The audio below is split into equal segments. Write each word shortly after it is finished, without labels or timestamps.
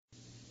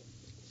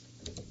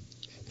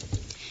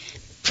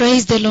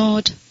Praise the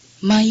Lord,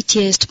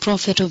 mightiest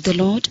prophet of the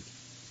Lord.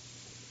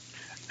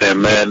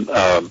 Amen.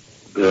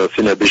 The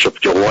Senior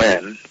Bishop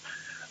Joanne,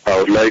 I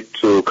would like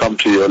to come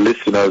to your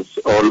listeners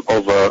all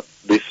over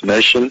this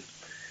nation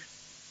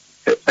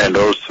and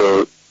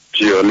also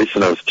to your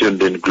listeners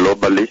tuned in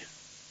globally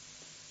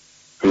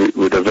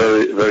with a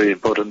very, very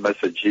important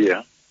message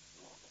here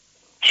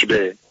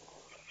today.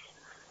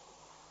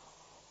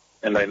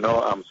 And I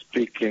know I'm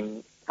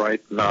speaking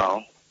right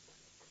now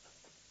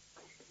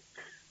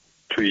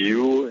to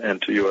you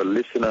and to your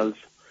listeners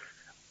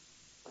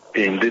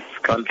in this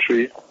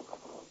country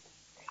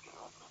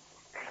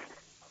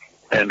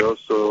and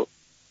also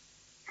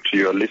to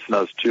your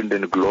listeners tuned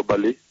in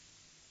globally.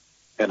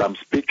 And I'm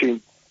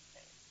speaking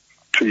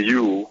to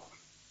you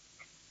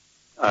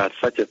at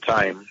such a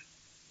time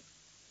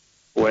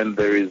when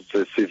there is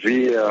a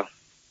severe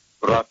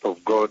wrath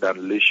of God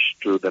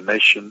unleashed to the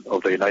nation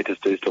of the United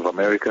States of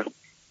America.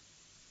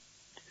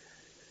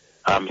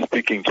 I'm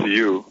speaking to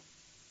you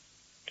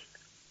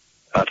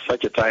at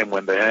such a time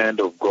when the hand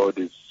of God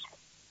is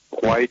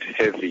quite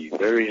heavy,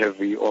 very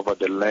heavy over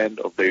the land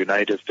of the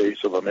United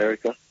States of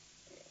America.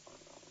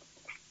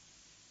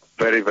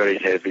 Very, very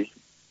heavy.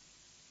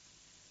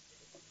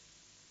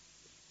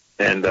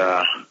 And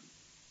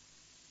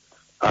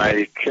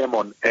I came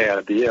on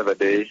air the other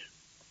day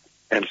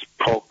and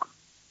spoke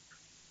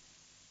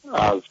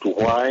as to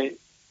why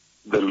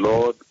the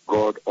Lord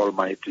God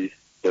Almighty,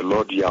 the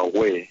Lord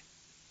Yahweh,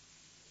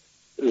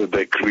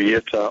 the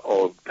creator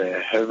of the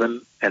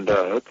heaven and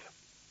earth,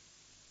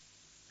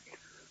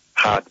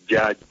 had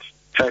judged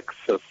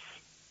Texas,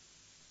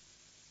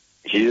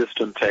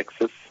 Houston,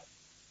 Texas,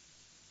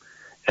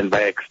 and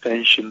by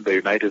extension the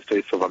United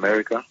States of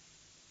America.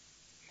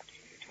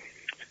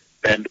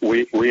 And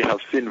we have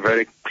seen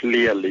very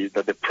clearly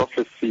that the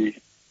prophecy,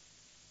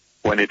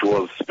 when it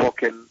was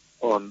spoken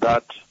on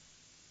that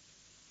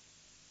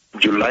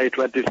July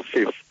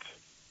 25th,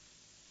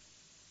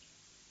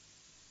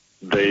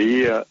 the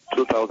year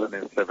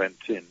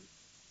 2017,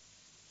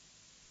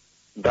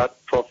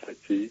 that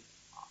prophecy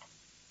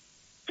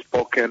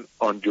spoken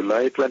on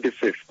July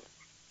 25th,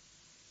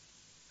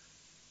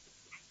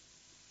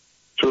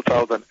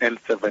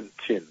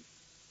 2017,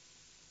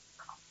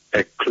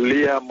 a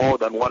clear more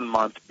than 1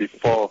 month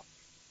before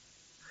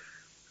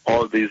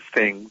all these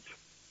things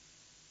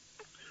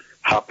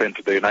happened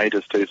to the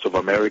United States of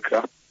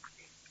America,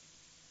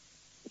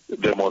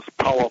 the most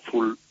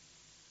powerful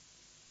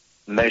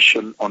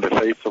nation on the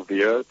face of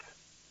the earth,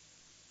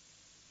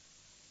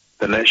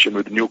 the nation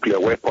with nuclear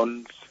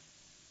weapons,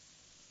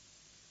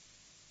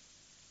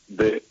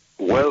 the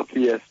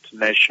wealthiest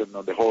nation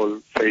on the whole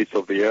face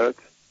of the earth,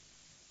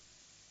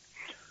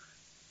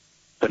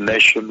 the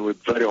nation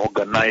with very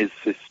organized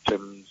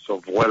systems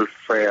of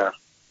welfare,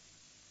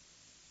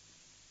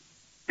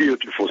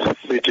 beautiful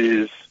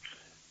cities,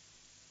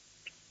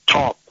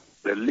 top,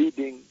 the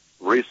leading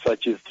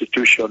research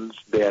institutions,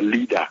 their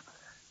leader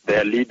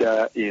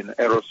in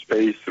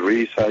aerospace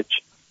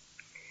research,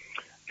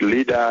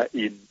 leader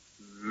in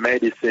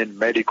medicine,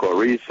 medical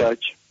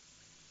research,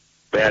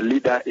 their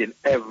leader in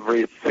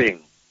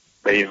everything.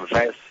 They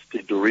invest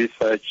into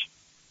research,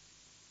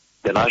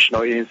 the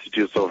National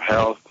Institutes of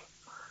Health,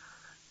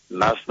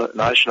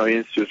 National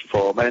Institute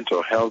for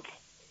Mental Health,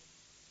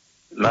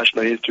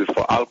 National Institute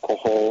for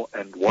Alcohol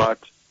and what,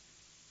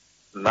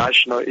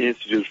 National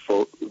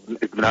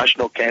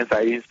Cancer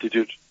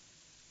Institute,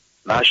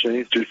 National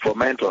Institute for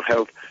Mental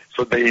Health.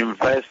 So they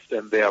invest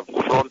and they have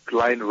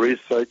frontline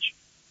research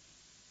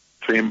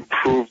to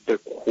improve the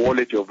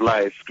quality of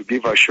life, to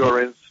give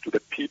assurance to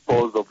the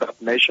peoples of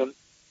that nation,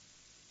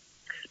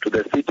 to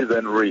the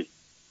citizenry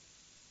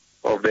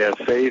of their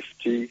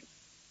safety,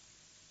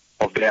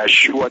 of their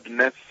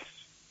assuredness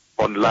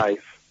on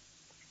life.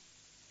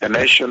 A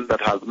nation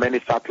that has many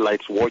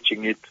satellites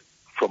watching it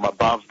from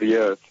above the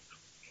earth.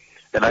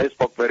 And I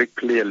spoke very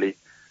clearly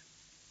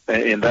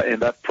in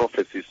that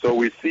prophecy. So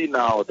we see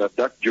now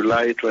that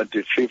July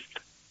 25th,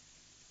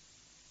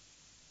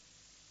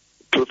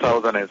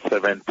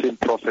 2017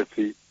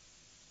 prophecy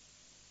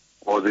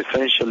was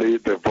essentially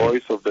the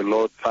voice of the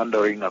Lord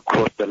thundering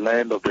across the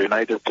land of the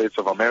United States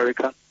of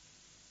America.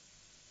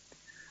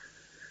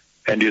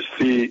 And you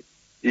see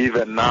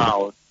even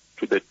now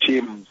to the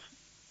teams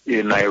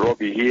in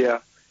Nairobi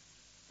here,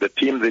 the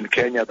teams in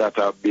Kenya that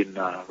have been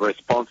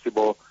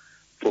responsible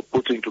for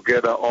putting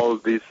together all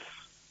this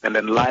and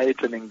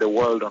enlightening the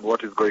world on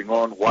what is going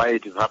on, why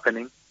it is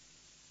happening.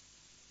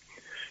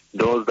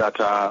 Those that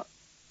are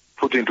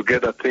putting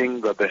together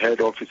things at the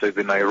head offices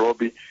in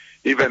Nairobi,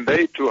 even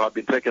they too have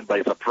been taken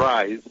by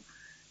surprise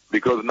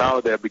because now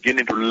they are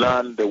beginning to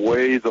learn the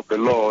ways of the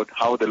Lord,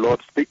 how the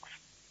Lord speaks.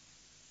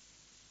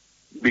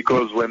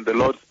 Because when the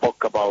Lord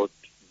spoke about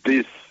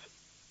this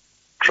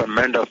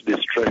tremendous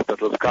distress that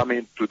was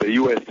coming to the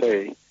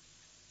USA,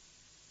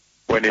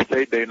 when he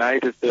said the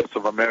United States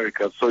of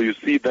America, so you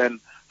see then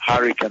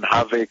Hurricane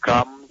Harvey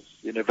comes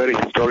in a very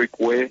historic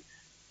way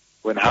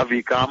when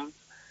Harvey comes,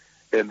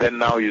 and then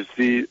now you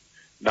see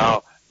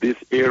now this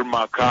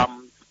Irma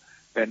comes,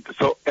 and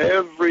so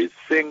every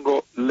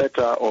single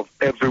letter of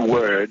every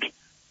word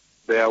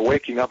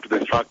waking up to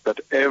the fact that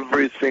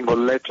every single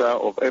letter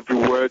of every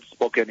word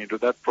spoken into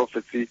that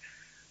prophecy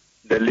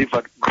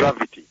delivered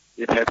gravity.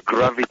 It had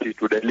gravity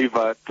to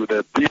deliver to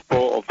the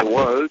people of the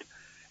world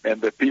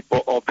and the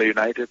people of the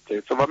United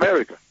States of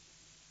America.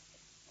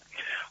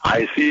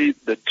 I see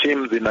the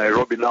teams in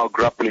Nairobi now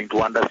grappling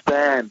to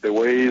understand the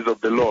ways of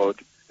the Lord,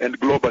 and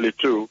globally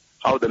too,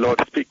 how the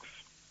Lord speaks.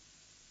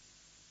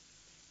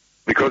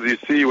 Because you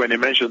see, when he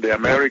mentioned the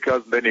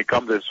Americas, then he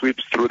comes and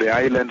sweeps through the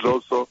islands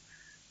also.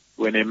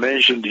 When he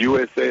mentioned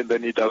USA,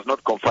 then he does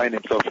not confine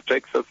himself to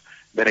Texas.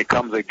 Then he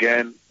comes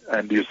again,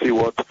 and you see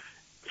what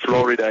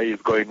Florida is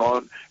going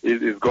on,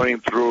 is going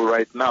through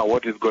right now,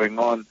 what is going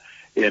on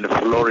in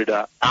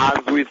Florida as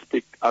we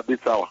speak at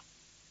this hour.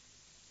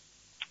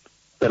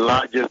 The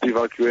largest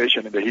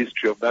evacuation in the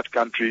history of that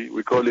country,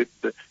 we call it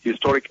the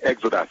historic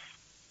exodus.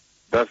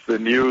 That's the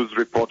news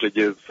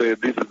reportages say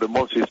this is the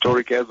most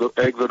historic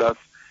exodus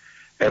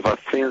ever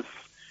since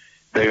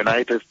the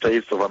United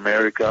States of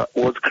America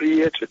was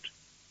created.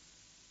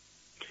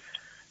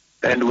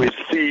 And we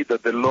see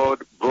that the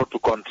Lord brought to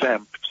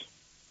contempt.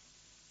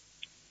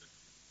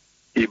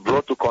 He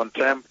brought to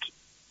contempt,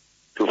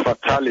 to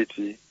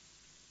fatality,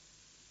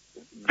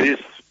 this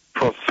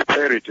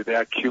prosperity,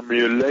 the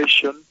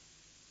accumulation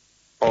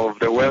of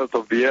the wealth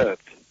of the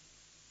earth,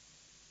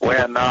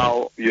 where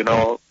now,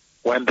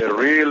 when the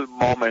real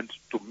moment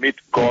to meet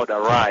God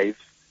arrives,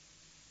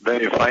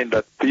 then you find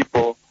that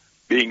people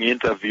being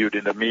interviewed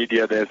in the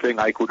media, they're saying,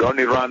 I could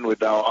only run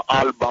with our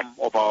album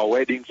of our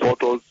wedding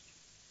photos.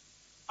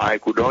 I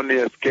could only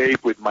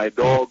escape with my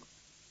dog.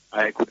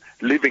 I could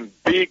live in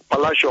big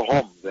palatial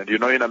homes. And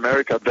in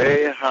America,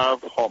 they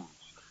have homes.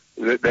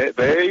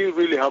 They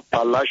really have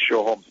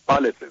palatial homes,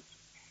 palaces,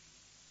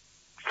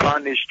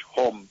 furnished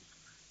homes,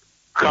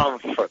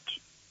 comfort,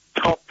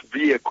 top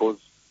vehicles,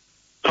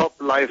 top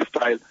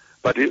lifestyle.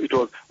 But it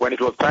was when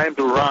it was time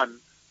to run,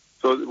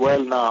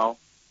 now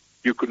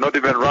you could not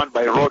even run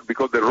by road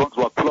because the roads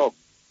were clogged.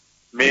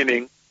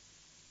 Meaning,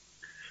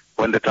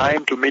 when the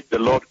time to meet the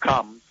Lord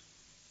comes,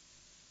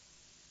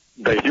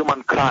 the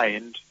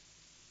humankind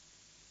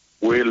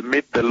will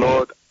meet the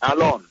Lord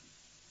alone.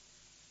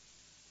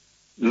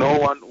 No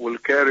one will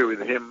carry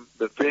with him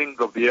the things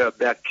of the earth,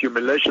 the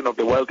accumulation of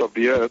the wealth of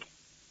the earth.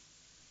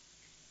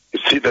 You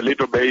see the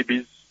little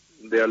babies,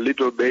 their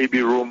little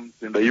baby rooms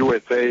in the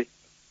USA,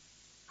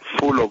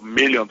 full of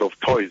millions of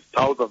toys,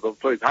 thousands of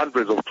toys,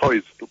 hundreds of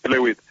toys to play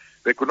with.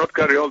 They could not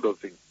carry all those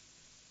things.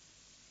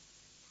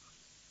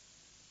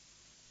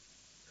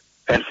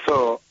 And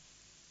so,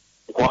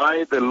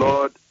 why the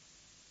Lord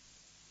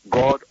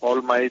God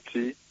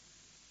Almighty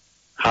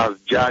has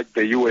judged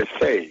the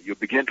USA, you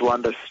begin to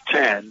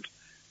understand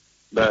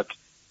that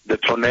the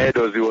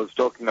tornadoes he was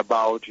talking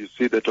about, you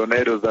see the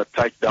tornadoes that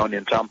touched down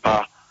in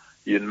Tampa,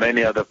 in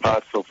many other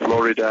parts of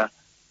Florida,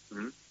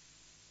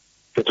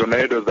 the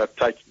tornadoes that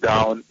touched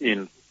down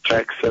in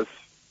Texas,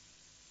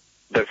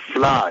 the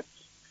floods,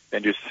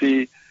 and you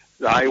see,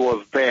 I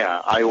was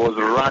there, I was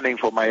running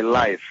for my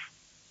life.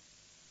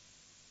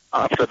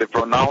 After the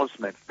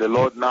pronouncement, the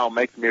Lord now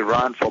makes me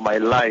run for my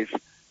life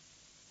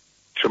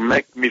to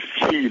make me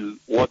feel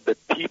what the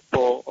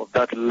people of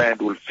that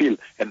land will feel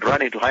and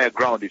run into higher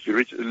ground. If you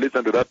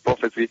listen to that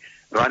prophecy,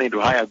 run into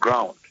higher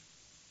ground.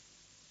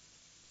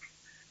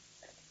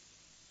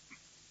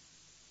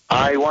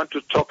 I want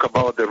to talk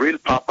about the real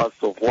purpose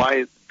of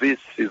why this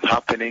is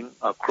happening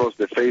across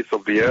the face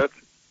of the earth.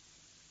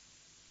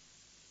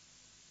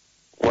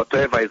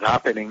 Whatever is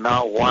happening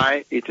now,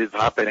 why it is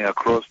happening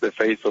across the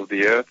face of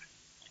the earth.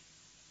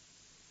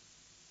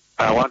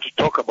 I want to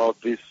talk about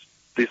this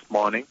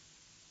morning.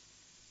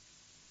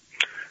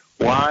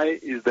 Why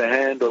is the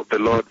hand of the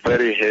Lord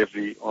very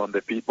heavy on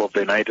the people of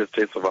the United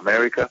States of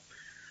America?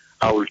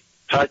 I will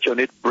touch on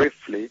it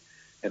briefly,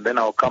 and then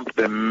I'll come to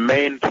the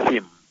main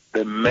theme,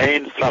 the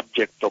main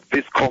subject of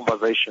this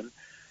conversation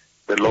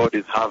the Lord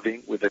is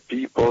having with the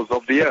peoples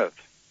of the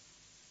earth.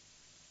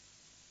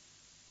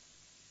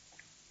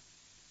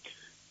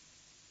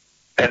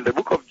 In the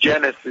book of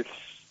Genesis,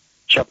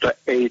 chapter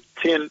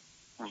 18,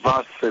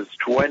 verses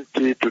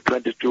 20 to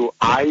 22,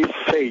 I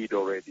said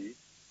already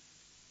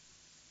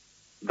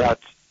that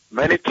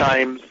many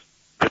times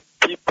the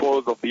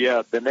peoples of the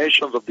earth, the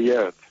nations of the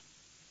earth,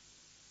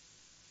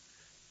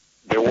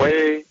 the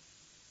way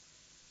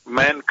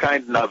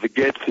mankind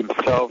navigates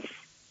himself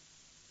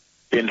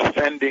in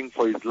fending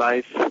for his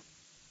life,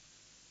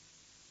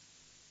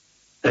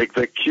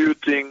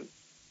 executing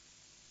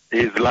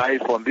his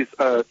life on this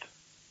earth,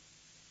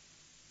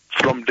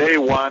 from day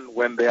one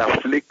when they are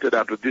afflicted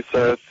unto this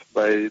earth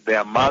by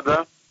their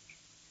mother,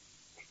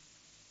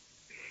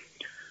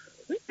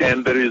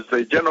 and there is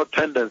a general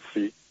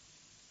tendency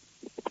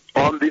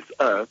on this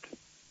earth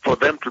for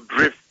them to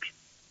drift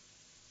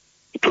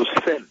to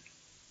sin.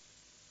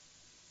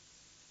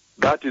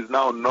 That is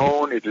now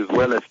known, it is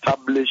well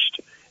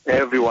established.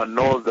 Everyone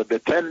knows that the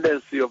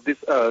tendency of this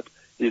earth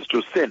is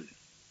to sin.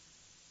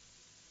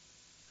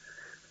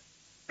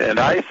 And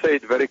I say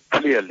it very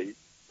clearly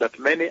that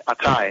many a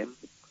time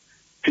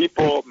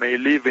people may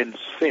live in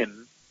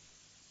sin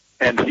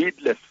and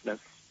heedlessness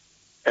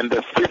and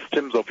the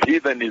systems of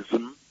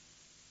heathenism,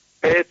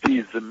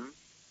 atheism,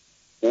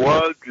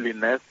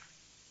 worldliness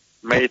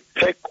may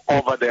take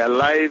over their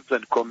lives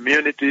and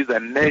communities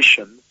and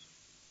nations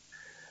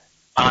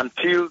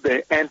until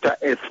they enter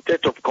a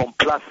state of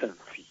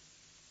complacency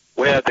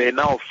where they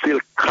now feel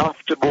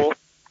comfortable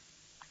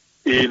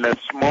in a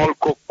small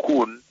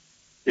cocoon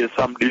in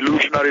some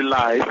delusionary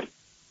life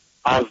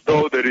as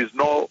though there is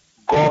no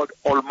God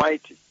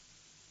Almighty,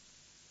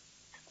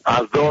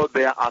 as though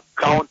they are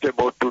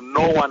accountable to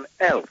no one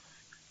else.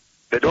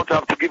 They don't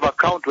have to give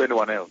account to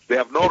anyone else. They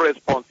have no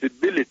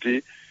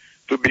responsibility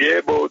to be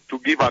able to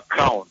give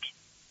account.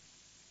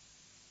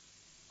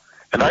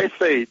 And I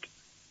said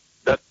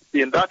that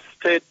in that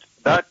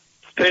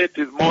state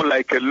is more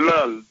like a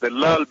lull, the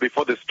lull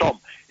before the storm.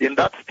 In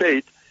that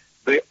state,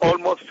 they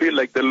almost feel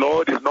like the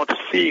Lord is not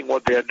seeing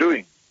what they are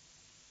doing.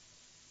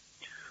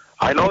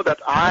 I know that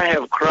I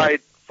have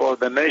cried for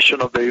the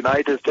nation of the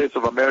United States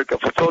of America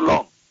for so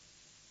long.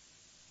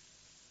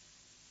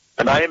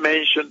 And I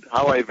mentioned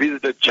how I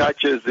visited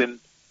churches in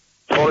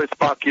Forest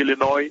Park,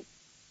 Illinois.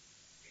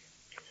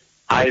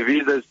 I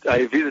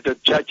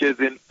visited churches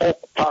in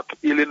Oak Park,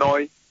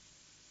 Illinois,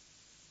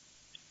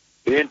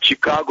 in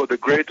Chicago, the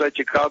greater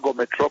Chicago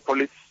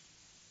metropolis.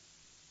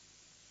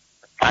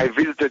 I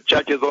visited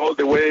churches all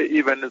the way,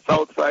 even in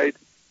Southside,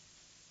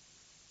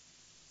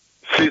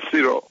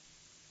 Cicero,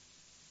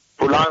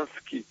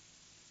 Polanski,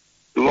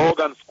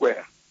 Logan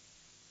Square,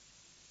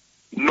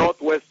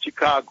 Northwest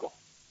Chicago,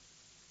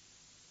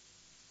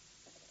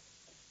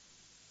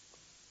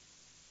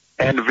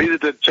 and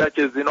visited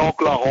churches in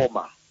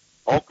Oklahoma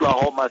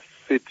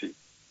City.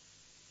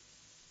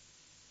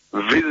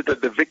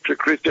 Visited the Victory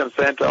Christian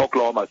Center,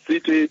 Oklahoma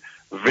City.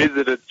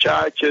 Visited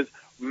churches,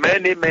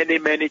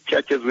 many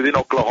churches within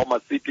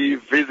Oklahoma City.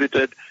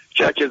 Visited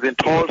churches in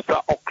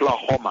Tulsa,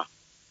 Oklahoma.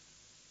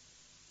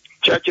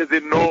 Churches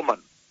in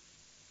Norman.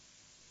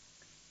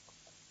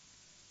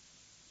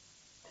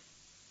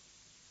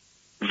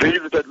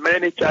 Visited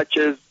many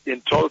churches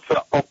in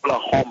Tulsa,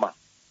 Oklahoma.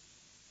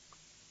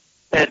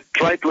 And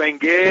tried to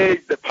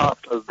engage the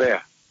pastors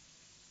there.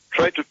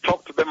 Try to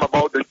talk to them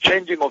about the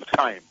changing of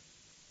time.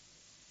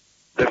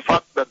 The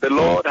fact that the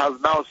Lord has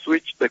now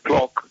switched the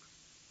clock,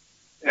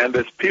 and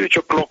the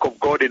spiritual clock of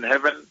God in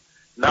heaven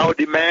now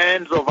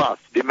demands of us,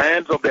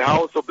 demands of the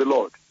house of the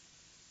Lord,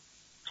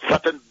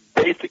 certain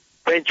basic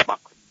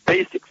benchmarks,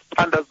 basic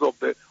standards of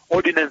the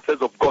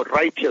ordinances of God,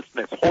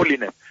 righteousness,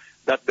 holiness,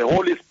 that the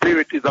Holy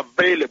Spirit is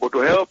available to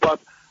help us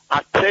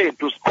attain,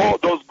 to score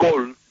those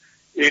goals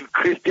in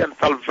Christian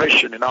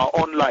salvation in our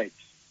own lives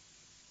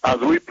as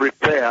we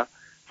prepare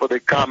for the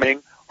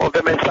coming of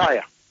the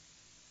Messiah.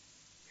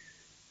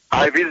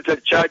 I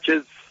visited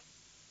churches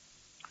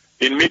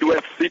in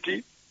Midwest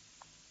City,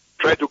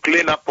 tried to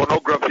clean up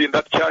pornography in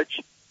that church,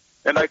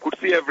 and I could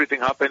see everything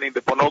happening,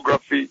 the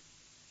pornography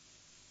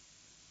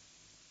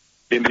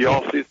in the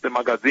office, the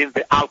magazines,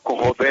 the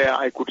alcohol there.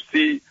 I could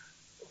see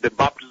the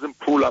baptism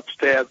pool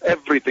upstairs,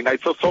 everything. I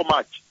saw so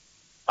much.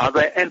 As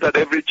I entered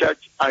every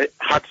church, I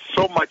had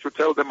so much to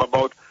tell them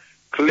about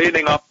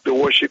cleaning up the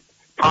worship,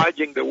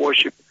 purging the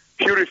worship,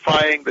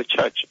 purifying the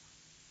church.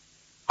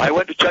 I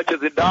went to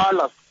churches in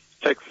Dallas,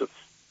 Texas.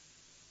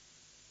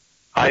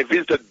 I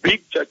visited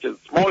big churches,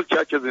 small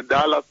churches in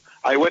Dallas.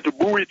 I went to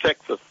Bowie,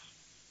 Texas.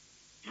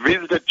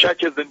 Visited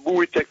churches in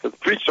Bowie, Texas,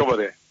 preached over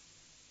there.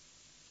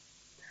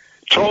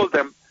 Told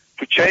them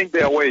to change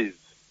their ways,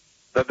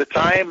 that the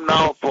time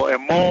now for a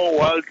more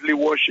worldly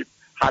worship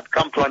had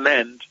come to an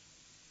end.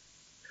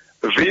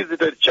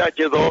 Visited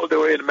churches all the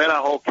way in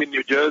Manahawkin,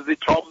 New Jersey,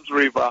 Toms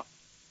River,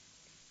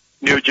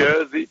 New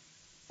Jersey,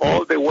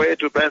 all the way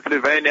to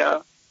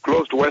Pennsylvania,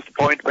 close to West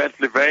Point,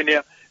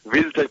 Pennsylvania.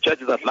 Visited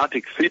churches in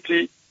Atlantic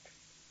City,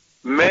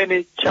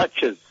 many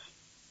churches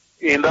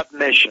in that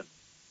nation,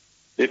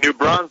 in New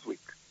Brunswick,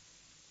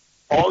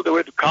 all the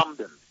way to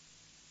Camden.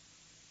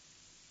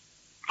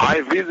 I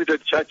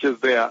visited churches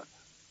there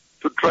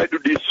to try to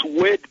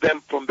dissuade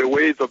them from the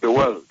ways of the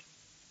world.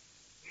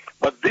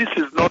 But this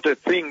is not a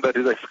thing that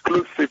is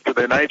exclusive to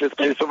the United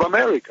States of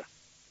America.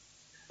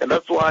 And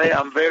that's why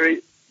I'm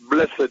very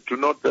blessed to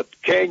note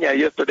that Kenya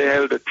yesterday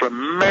held a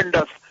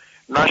tremendous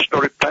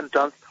national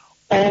repentance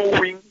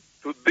owing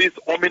to this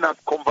ominous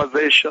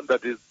conversation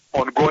that is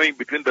ongoing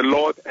between the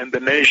Lord and the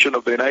nation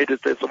of the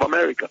United States of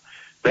America.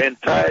 The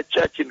entire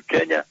church in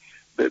Kenya,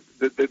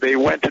 they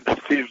went into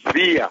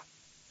severe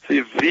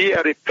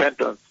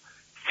repentance,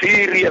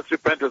 serious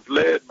repentance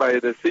led by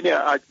the senior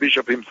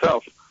archbishop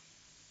himself.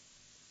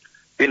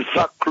 In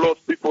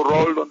sackcloth, people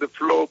rolled on the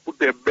floor, put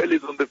their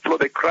bellies on the floor,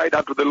 they cried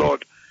unto the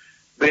Lord.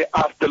 They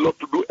asked the Lord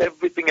to do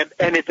everything and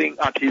anything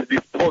at his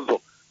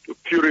disposal to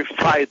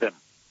purify them,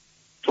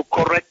 to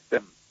correct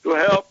them, to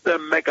help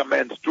them make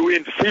amends, to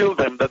infill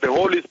them that the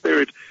Holy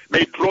Spirit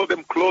may draw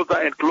them closer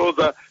and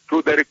closer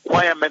to the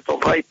requirements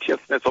of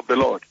righteousness of the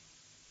Lord,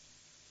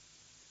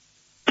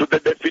 to the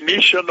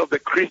definition of the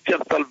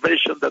Christian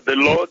salvation that the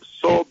Lord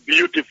so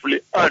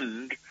beautifully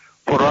earned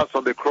for us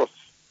on the cross.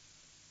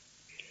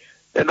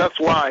 And that's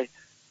why,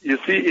 you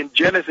see, in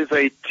Genesis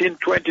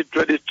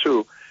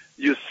 18:20-22,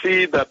 you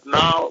see that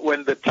now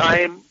when the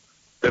time,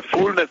 the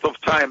fullness of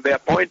time, the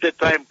appointed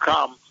time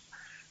comes,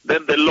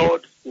 then the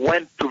Lord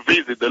went to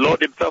visit. The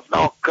Lord himself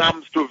now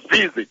comes to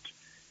visit.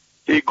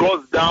 He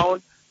goes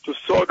down to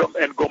Sodom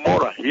and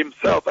Gomorrah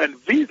himself and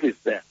visits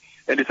there.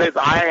 And he says,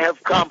 I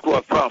have come to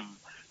affirm,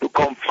 to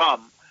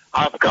confirm.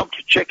 I've come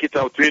to check it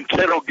out, to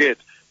interrogate,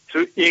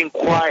 to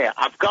inquire.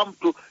 I've come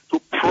to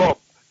probe,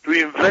 to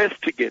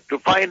investigate, to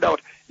find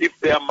out if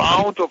the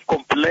amount of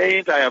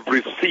complaint I have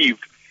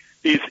received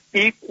is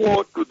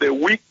equal to the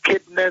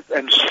wickedness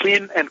and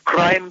sin and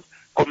crimes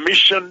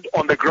commissioned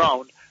on the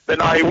ground,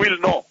 then I will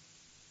know.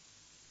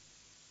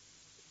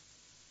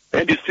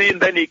 And you see,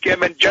 and then he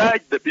came and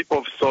judged the people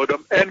of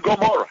Sodom and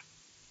Gomorrah.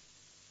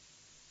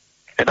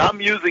 And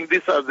I'm using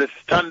this as a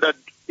standard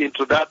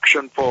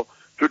introduction for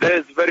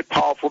today's very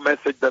powerful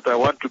message that I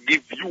want to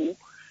give you,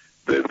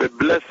 the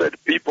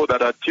blessed people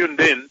that are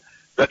tuned in,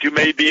 that you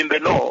may be in the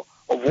know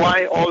of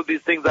why all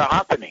these things are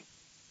happening.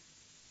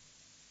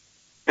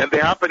 And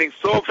they're happening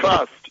so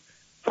fast.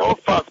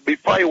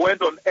 Before I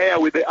went on air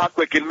with the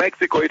earthquake in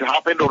Mexico, it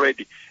happened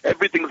already.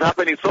 Everything's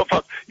happening so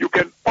fast. You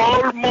can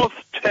almost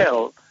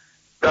tell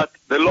that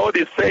the Lord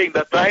is saying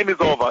that time is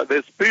over.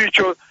 The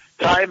spiritual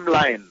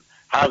timeline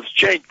has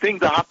changed.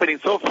 Things are happening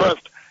so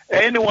fast.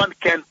 Anyone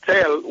can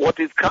tell what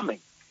is coming.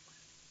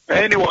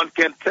 Anyone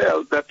can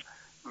tell that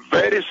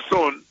very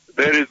soon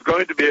there is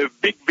going to be a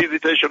big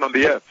visitation on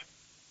the earth.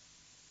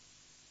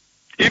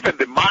 Even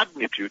the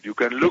magnitude, you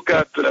can look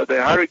at the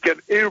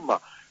Hurricane Irma,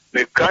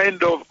 the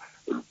kind of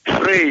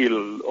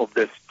trail of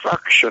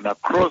destruction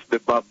across the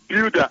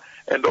Barbuda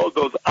and all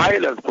those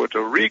islands,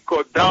 Puerto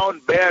Rico, down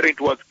bearing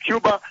towards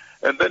Cuba,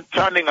 and then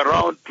turning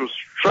around to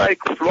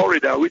strike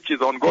Florida, which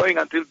is ongoing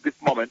until this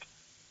moment.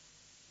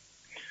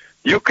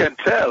 You can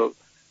tell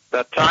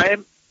that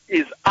time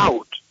is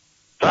out.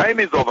 Time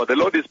is over. The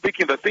Lord is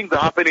speaking. The things are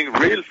happening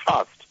real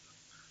fast.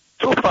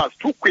 Too fast,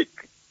 too quick.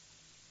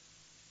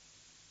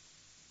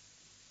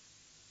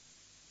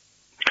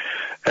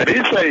 And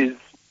he says,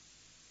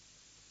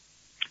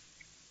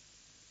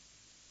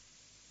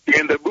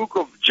 in the book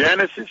of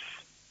Genesis,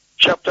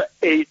 chapter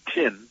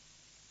 18,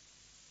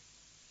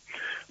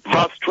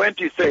 verse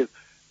 20 says,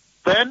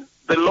 then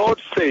the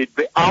Lord said,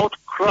 the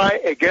outcry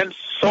against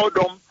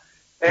Sodom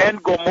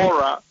and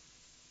Gomorrah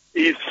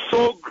is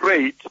so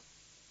great,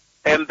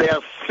 and their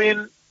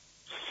sin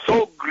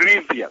so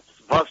grievous.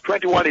 Verse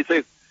 21, it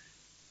says,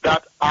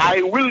 that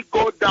I will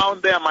go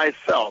down there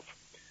myself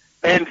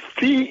and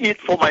see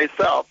it for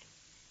myself,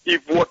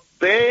 if what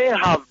they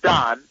have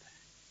done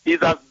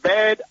is as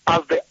bad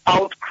as the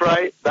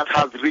outcry that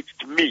has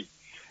reached me.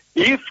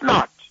 If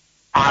not,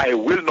 I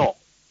will know.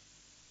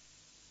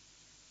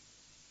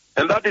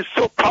 And that is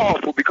so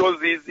powerful,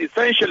 because he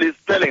essentially is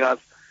telling us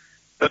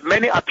that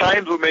many a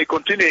times we may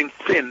continue in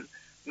sin,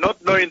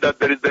 not knowing that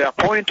there is the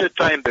appointed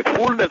time, the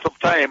fullness of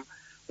time,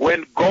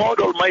 when God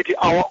Almighty,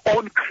 our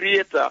own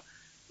Creator,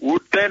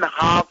 would then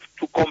have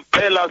to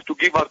compel us to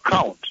give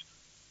account.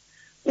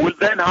 Will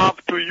then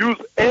have to use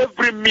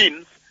every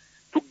means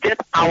to get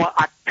our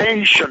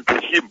attention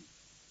to Him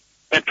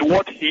and to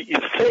what He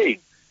is saying.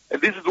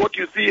 And this is what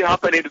you see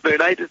happening in the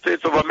United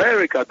States of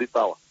America this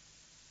hour.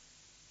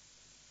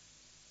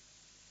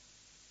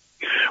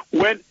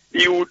 When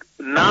He would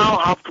now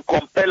have to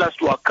compel us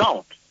to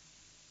account.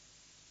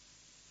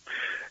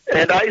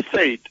 And I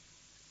said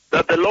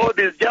that the Lord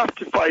is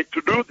justified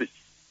to do this,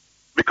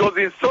 because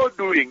in so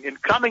doing, in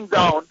coming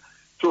down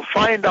to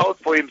find out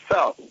for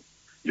Himself,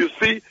 you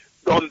see,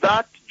 on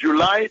that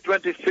July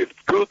 25th,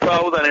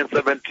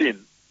 2017,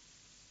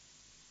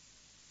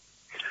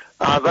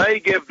 as I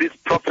gave this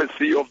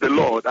prophecy of the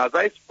Lord, as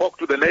I spoke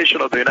to the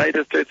nation of the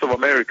United States of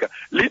America,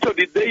 little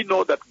did they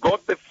know that God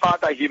the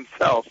Father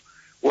Himself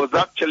was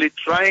actually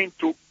trying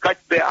to catch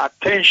their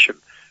attention,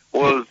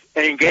 was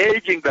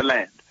engaging the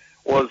land,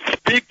 was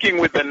speaking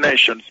with the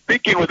nation,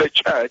 speaking with the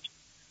church.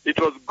 It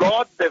was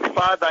God the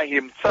Father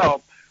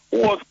Himself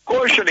who was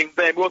cautioning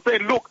them, was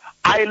saying, look,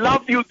 I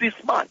love you this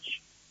much.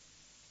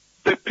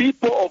 The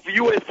people of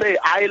USA,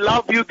 I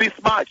love you this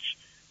much,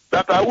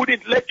 that I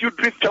wouldn't let you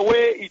drift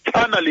away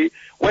eternally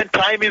when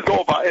time is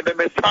over and the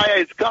Messiah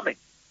is coming.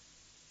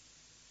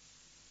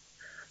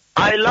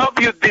 I love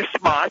you this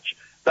much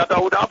that I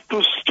would have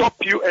to stop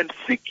you and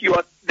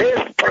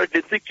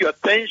desperately seek your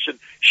attention,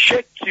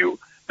 shake you,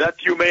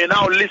 that you may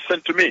now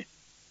listen to me.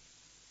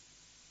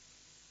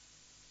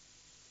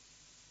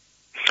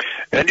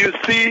 And you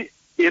see,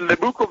 in the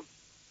book of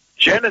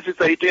Genesis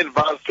 18,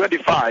 verse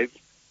 25,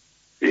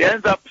 he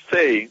ends up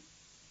saying,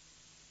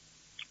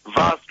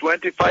 verse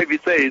 25, he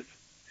says,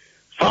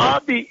 far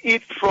be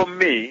it from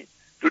me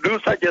to do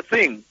such a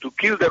thing, to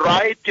kill the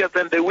righteous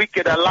and the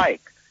wicked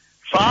alike.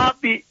 Far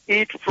be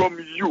it from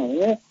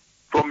you.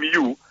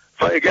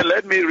 Again,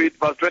 let me read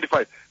verse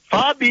 25.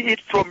 Far be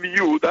it from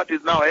you, that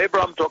is now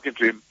Abraham talking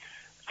to him,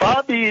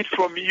 far be it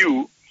from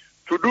you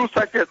to do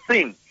such a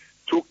thing,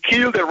 to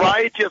kill the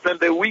righteous and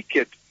the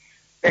wicked,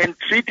 and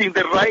treating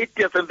the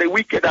righteous and the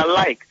wicked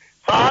alike.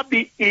 Far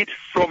be it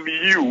from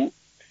you.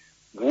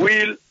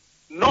 Will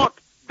not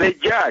the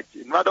judge,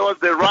 in other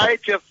words, the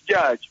righteous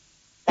judge,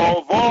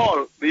 of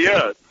all the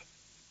earth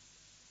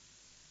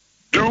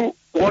do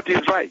what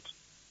is right,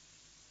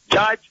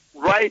 judge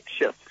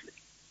righteously.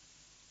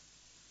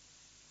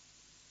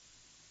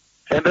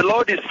 And the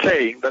Lord is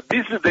saying that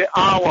this is the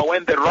hour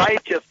when the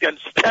righteous can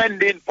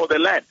stand in for the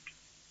land.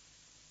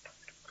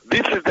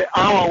 This is the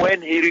hour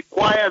when he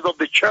requires of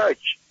the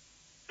church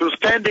to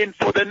stand in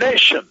for the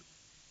nation.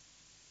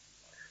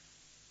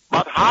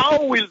 But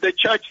how will the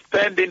church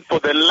stand in for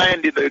the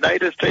land in the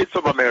United States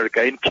of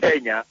America, in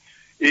Kenya,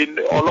 in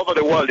all over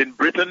the world, in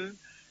Britain,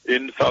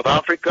 in South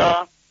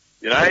Africa,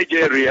 in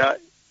Nigeria,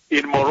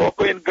 in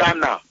Morocco, in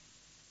Ghana,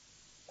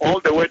 all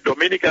the way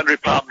Dominican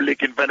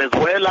Republic, in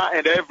Venezuela,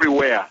 and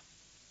everywhere?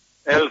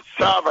 El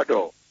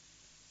Salvador.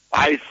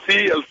 I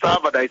see El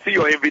Salvador. I see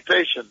your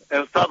invitation,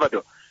 El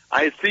Salvador.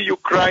 I see you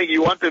crying.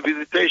 You want a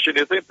visitation.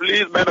 You say,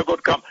 please, man of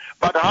God, come.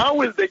 But how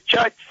will the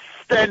church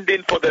stand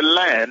in for the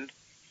land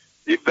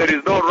if there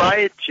is no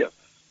righteous?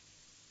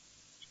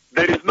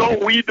 There is no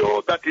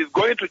widow that is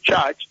going to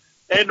church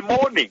and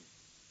mourning.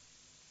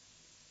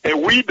 A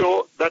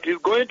widow that is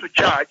going to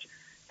church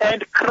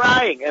and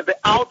crying, and the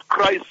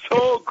outcry is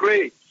so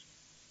great,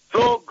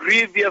 so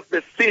grievous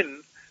the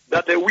sin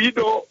that a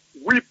widow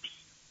weeps,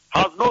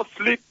 has no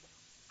sleep,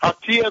 her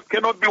tears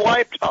cannot be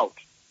wiped out.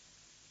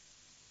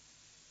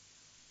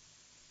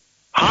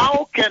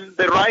 How can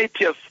the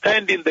righteous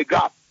stand in the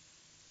gap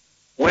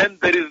when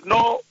there is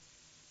no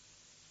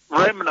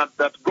remnant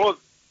that goes,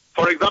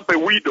 for example, a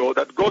widow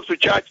that goes to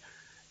church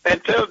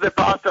and tells the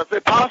pastor,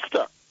 say,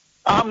 Pastor,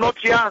 I'm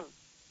not young.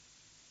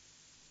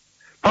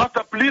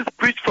 Pastor, please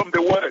preach from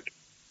the word.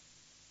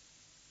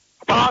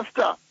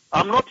 Pastor,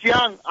 I'm not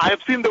young. I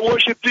have seen the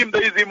worship team.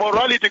 There is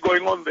immorality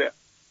going on there.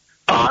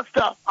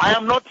 Pastor, I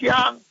am not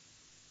young.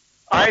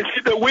 I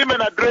see the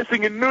women are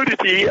dressing in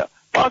nudity here.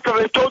 Pastor,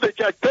 restore the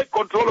church. Take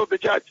control of the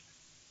church.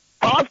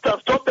 Pastor,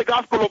 stop the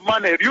gospel of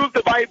money. Use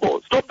the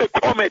Bible. Stop the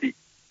comedy.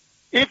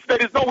 If there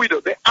is no widow,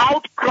 the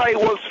outcry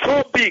was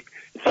so big.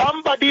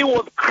 Somebody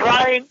was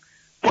crying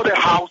for the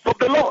house of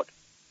the Lord.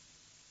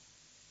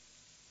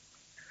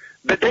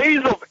 The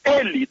days of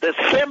Eli, the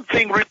same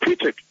thing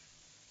repeated.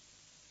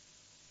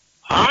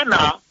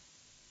 Hannah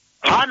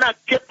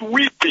kept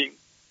weeping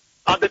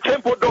at the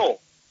temple door.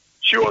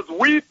 She was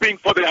weeping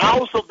for the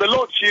house of the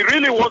Lord. She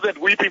really wasn't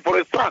weeping for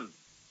a son.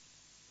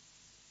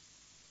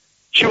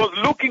 She was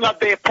looking at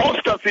the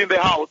apostasy in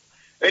the house,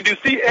 and you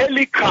see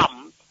Eli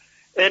comes,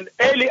 and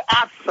Eli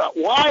asks her,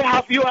 why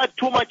have you had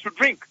too much to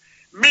drink?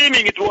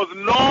 Meaning it was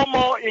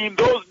normal in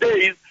those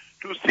days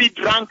to see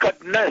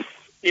drunkenness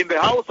in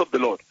the house of the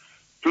Lord,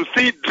 to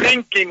see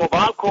drinking of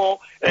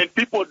alcohol and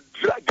people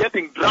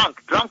getting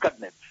drunk,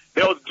 drunkenness.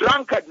 There was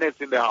drunkenness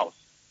in the house.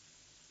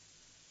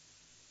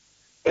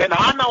 And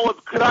Hannah was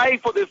crying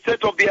for the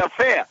sake of the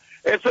affair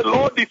and said,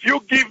 Lord, if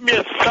you give me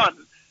a son,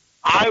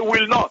 I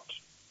will not.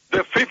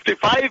 The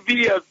 55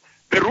 years,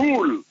 the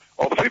rule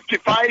of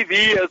 55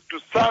 years to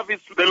service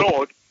to the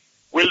Lord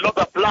will not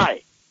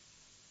apply.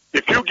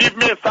 If you give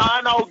me a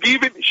son, I'll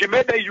give him. She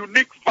made a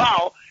unique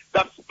vow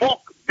that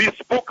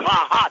bespoke her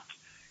heart.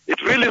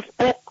 It really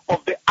spoke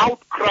of the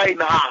outcry in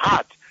her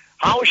heart,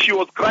 how she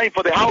was crying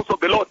for the house of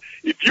the Lord.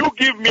 If you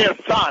give me a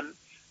son,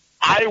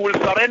 I will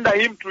surrender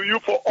him to you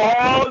for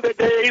all the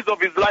days of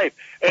his life,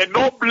 and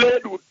no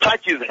blade will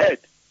touch his head.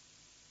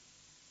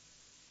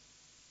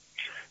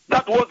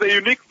 That was a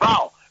unique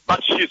vow,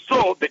 but she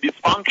saw the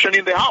dysfunction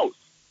in the house.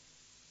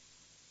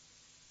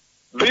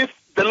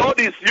 The Lord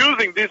is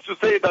using this to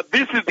say that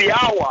this is the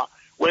hour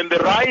when the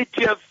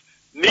righteous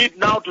need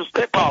now to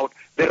step out.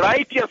 The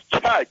righteous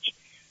church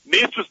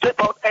needs to step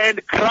out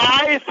and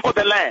cry for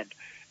the land,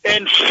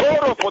 and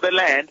sorrow for the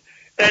land,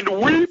 and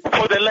weep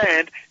for the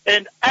land,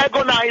 and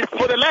agonize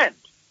for the land.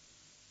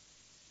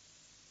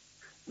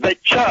 The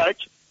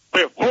church,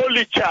 the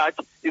holy church,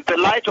 is the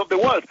light of the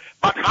world.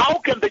 But how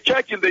can the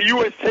church in the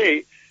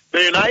USA,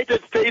 the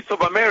United States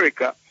of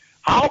America,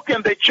 how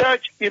can the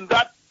church in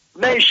that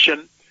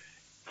nation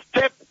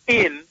step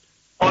in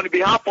on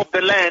behalf of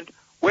the land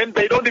when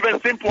they don't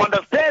even seem to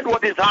understand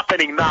what is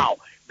happening now?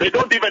 They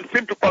don't even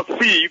seem to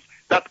perceive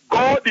that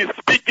God is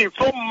speaking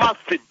so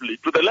massively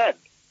to the land.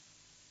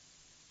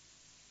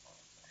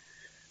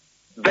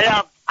 They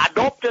have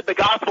adopted the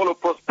gospel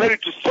of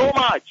prosperity so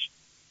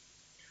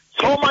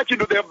much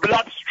into their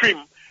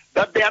bloodstream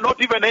that they are not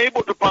even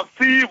able to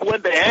perceive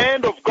when the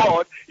hand of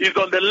God is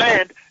on the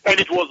land, and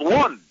it was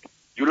warned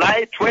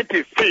July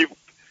 25th,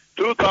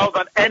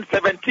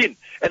 2017.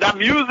 And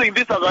I'm using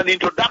this as an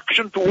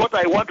introduction to what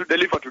I want to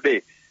deliver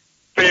today.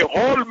 The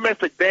whole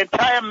message, the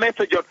entire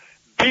message of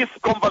this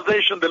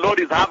conversation the Lord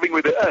is having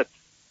with the earth.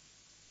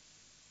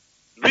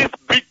 This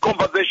big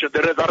conversation,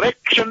 the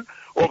resurrection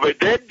of a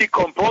dead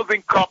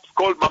decomposing corpse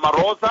called Mama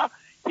Rosa,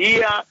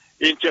 here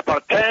in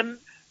Cheparten,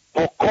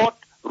 Pokot,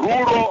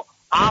 rural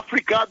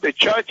Africa, the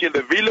church in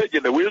the village,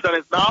 in the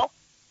wilderness now.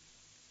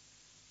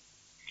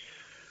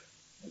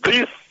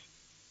 This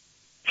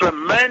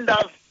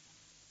tremendous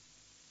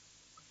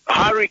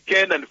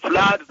hurricane and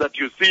floods that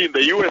you see in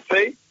the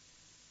USA,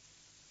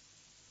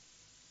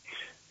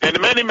 and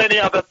many, many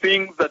other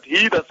things that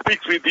he that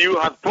speaks with you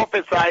has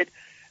prophesied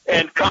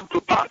and come to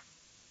pass.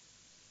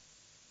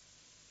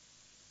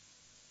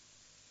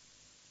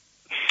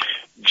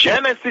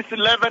 Genesis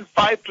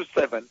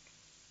 11:5-7,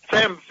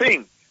 same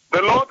thing.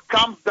 The Lord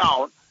comes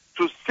down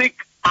to seek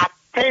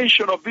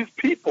attention of these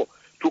people,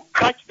 to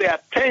catch their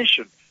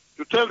attention,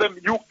 to tell them,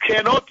 you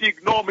cannot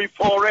ignore me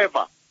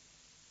forever.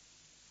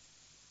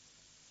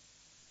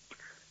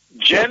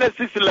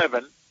 Genesis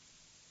 11,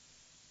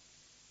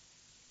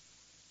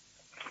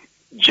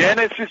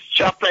 Genesis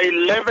chapter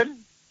 11,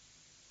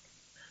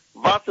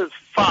 verses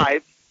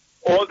 5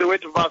 all the way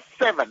to verse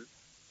 7.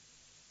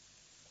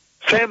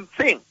 Same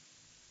thing.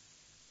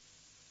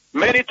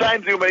 Many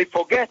times you may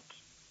forget.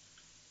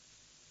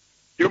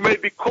 You may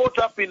be caught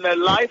up in a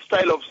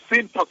lifestyle of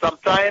sin for some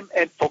time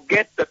and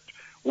forget that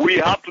we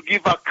have to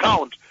give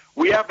account.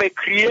 We have a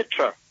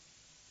creator.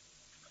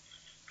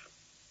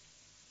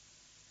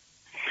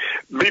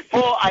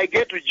 Before I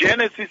get to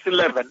Genesis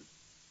 11,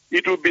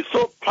 it will be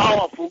so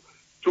powerful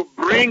to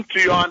bring to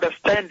your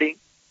understanding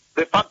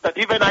the fact that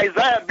even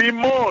Isaiah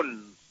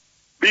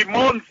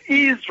bemoans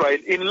Israel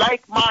in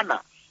like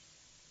manner.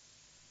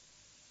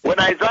 When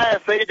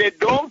Isaiah said, a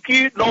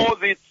donkey knows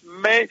its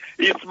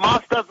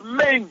master's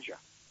manger,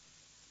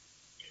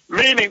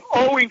 meaning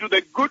owing to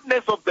the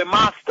goodness of the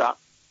master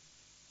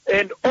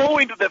and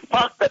owing to the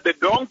fact that the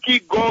donkey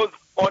goes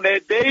on a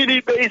daily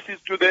basis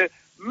to the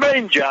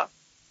manger,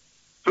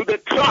 to the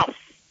trough,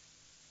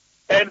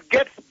 and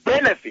gets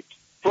benefit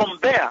from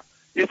there,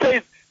 he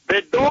says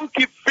the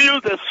donkey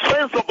feels a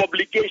sense of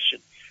obligation.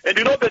 And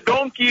you know, the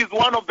donkey is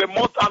one of the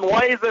most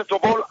unwisest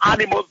of all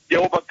animals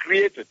Jehovah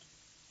created.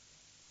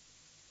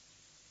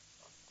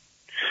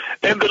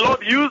 And the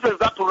Lord uses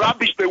that to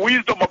rubbish the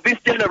wisdom of this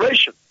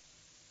generation.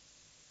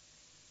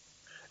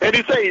 And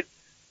he says,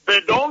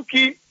 the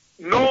donkey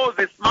knows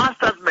its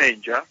master's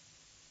manger,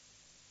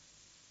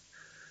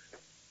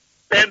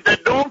 and the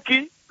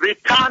donkey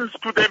returns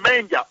to the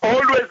manger,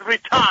 always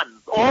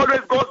returns,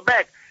 always goes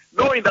back,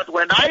 knowing that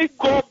when I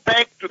go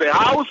back to the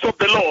house of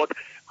the Lord,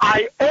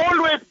 I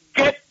always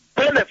get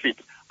benefit.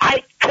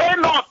 I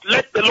cannot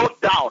let the Lord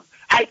down.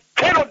 I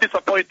cannot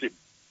disappoint him.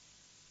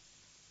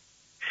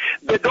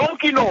 The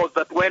donkey knows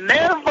that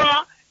whenever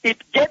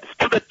it gets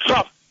to the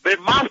trough, the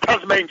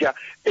master's manger,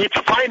 it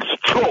finds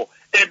straw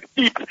and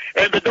eats.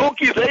 And the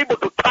donkey is able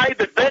to tie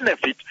the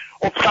benefit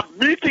of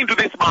submitting to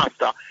this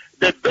master,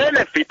 the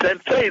benefit,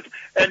 and says,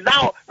 and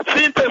now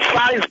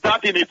synthesize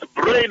that in its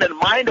brain and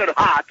mind and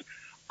heart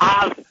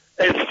as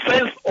a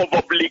sense of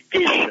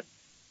obligation.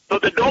 So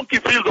the donkey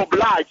feels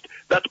obliged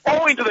that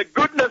owing to the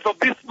goodness of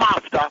this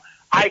master,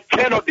 I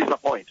cannot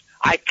disappoint.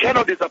 I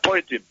cannot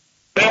disappoint him.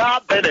 There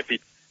are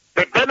benefits.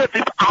 The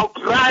benefits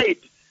outride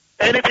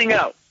anything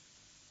else.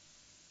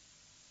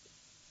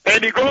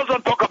 And he goes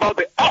on to talk about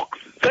the ox,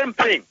 same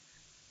thing.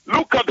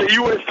 Look at the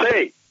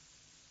USA.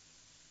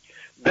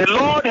 The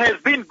Lord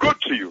has been good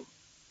to you.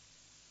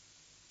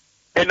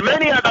 And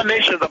many other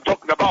nations I'm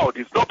talking about,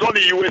 it's not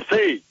only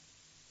USA.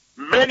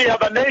 Many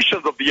other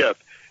nations of the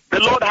earth. The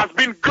Lord has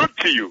been good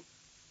to you.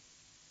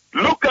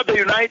 Look at the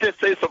United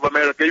States of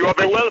America. You have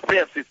a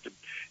welfare system.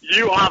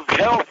 You have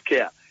health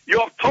care. You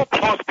have top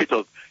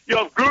hospitals. You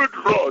have good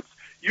roads.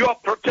 You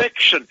have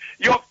protection.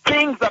 You have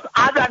things that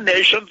other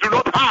nations do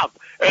not have.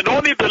 And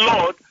only the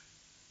Lord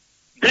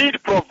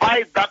did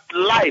provide that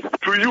life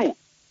to you,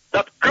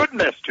 that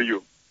goodness to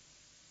you.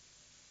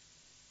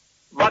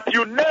 But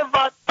you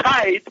never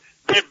tied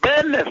the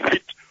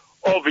benefit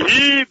of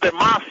He, the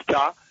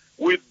Master,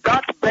 with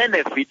that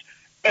benefit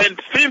and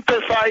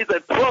synthesize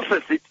and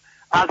process it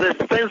as a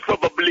sense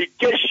of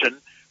obligation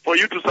for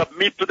you to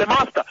submit to the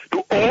Master,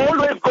 to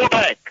always go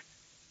back.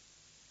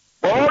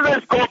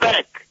 Always go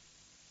back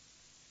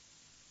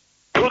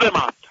to the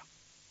Master,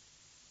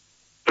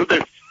 to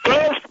the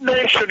first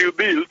nation you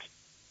built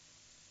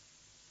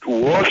to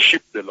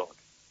worship the Lord.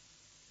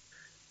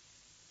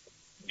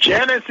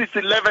 Genesis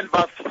 11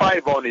 verse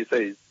 5 on, he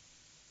says,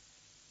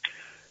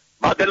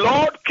 but the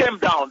Lord came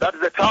down, that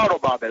is the Tower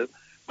of Babel,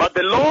 but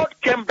the Lord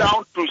came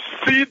down to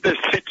see the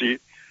city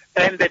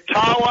and the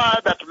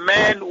tower that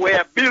men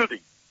were building.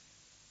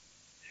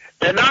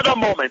 Another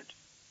moment,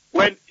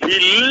 when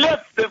he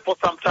left them for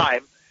some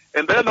time,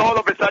 and then all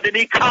of a sudden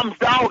he comes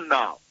down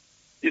now.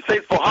 He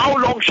says, for how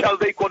long shall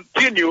they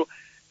continue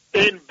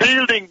in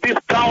building this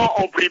Tower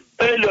of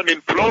Rebellion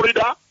in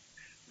Florida,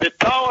 the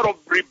Tower of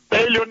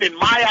Rebellion in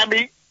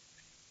Miami,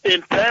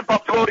 in Tampa,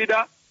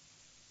 Florida?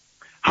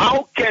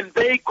 How can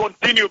they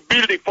continue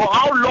building? For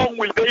how long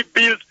will they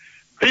build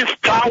this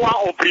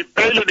Tower of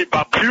Rebellion in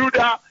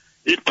Bermuda,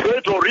 in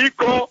Puerto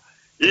Rico,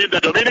 in the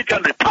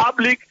Dominican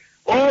Republic,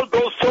 all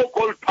those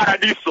so-called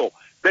paradiso,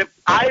 the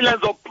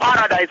islands of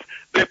paradise,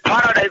 the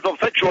paradise of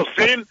sexual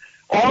sin,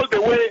 all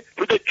the way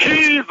to the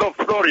Keys of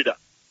Florida?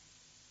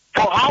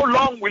 For how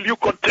long will you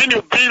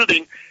continue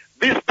building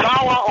this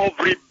Tower of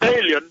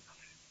Rebellion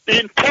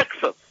in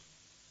Texas,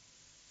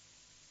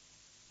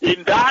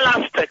 in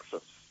Dallas,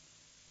 Texas,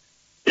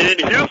 in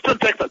Houston,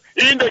 Texas,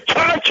 in the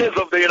churches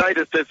of the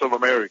United States of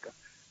America?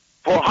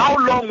 For how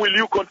long will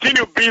you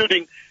continue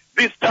building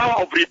this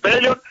Tower of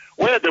Rebellion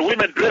where the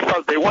women dress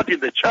as they want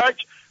in the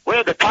church,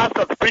 where the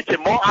pastors preach a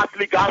more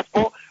earthly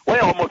gospel,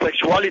 where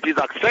homosexuality is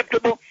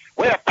acceptable,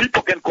 where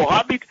people can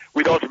cohabit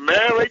without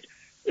marriage,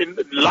 in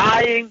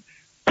lying,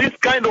 this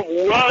kind of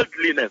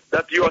worldliness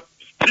that you are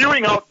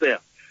spewing out there.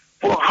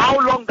 For how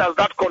long does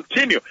that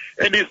continue?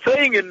 And he's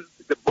saying in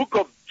the book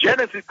of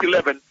Genesis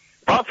 11,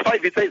 verse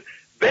 5, he says,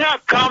 there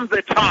comes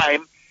a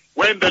time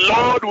when the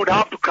Lord would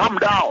have to come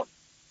down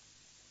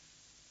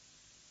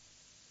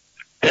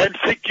and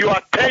seek your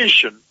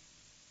attention.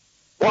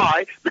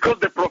 Why? Because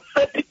the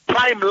prophetic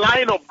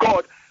timeline of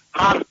God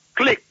has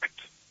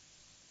clicked.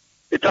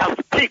 It has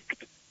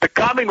peaked. The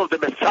coming of the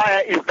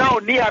Messiah is now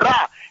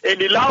nearer, and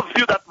he loves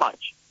you that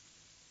much.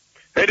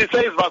 And he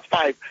says, verse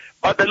 5,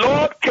 but the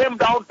Lord came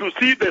down to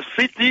see the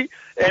city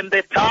and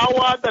the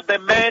tower that the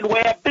men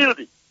were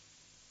building.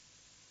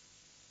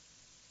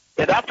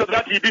 And after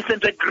that, he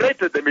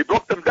disintegrated them. He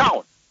broke them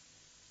down.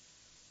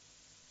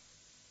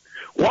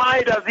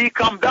 Why does he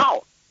come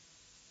down?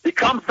 He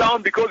comes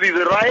down because he's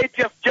a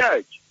righteous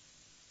judge.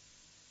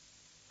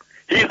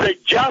 He's a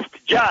just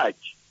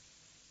judge.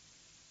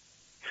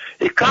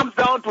 He comes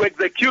down to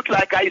execute,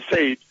 like I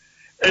said,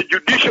 a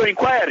judicial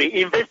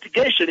inquiry,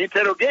 investigation,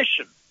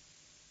 interrogation.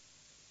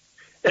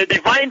 A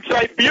divine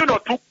tribunal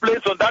took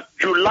place on that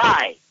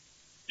July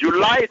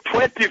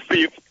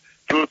 25th,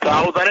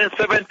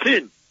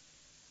 2017.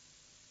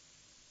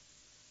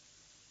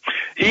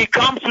 He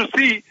comes to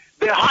see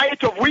the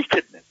height of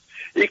wickedness.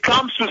 He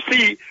comes to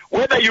see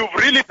whether you've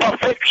really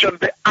perfected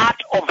the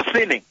art of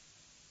sinning.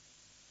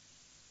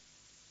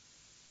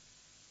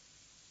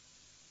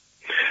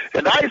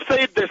 And I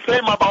said the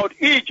same about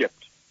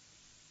Egypt.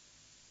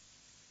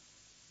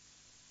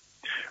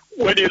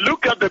 When you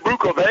look at the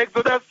book of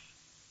Exodus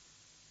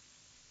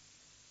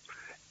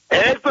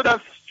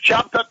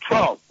chapter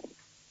 12,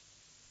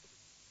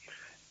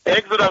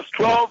 Exodus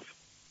 12,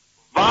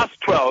 verse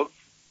 12,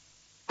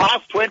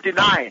 verse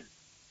 29,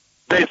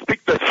 they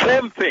speak the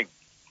same thing.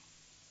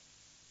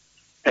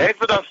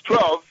 Exodus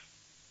 12,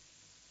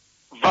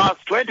 verse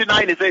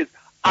 29, it says,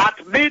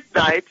 at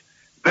midnight,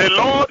 the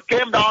Lord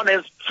came down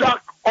and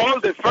struck all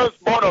the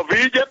firstborn of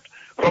Egypt,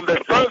 from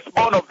the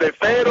firstborn of the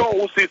Pharaoh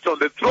who sits on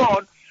the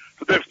throne,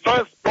 to the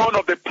firstborn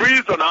of the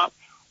prisoner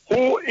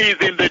who is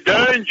in the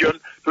dungeon,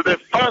 to the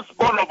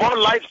firstborn of all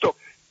livestock.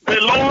 The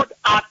Lord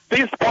at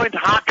this point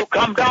had to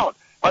come down.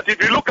 But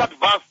if you look at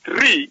verse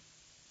 3,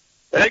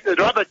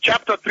 rather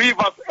chapter 3,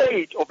 verse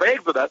 8 of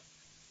Exodus,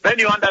 then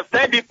you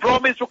understand he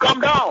promised to come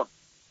down.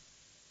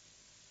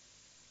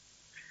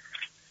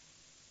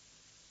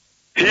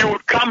 He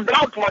would come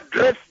down to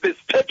address the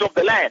state of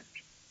the land,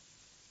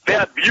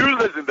 the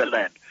abuses in the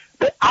land.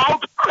 The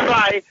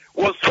outcry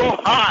was so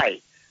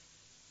high.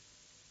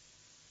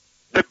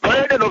 The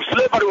burden of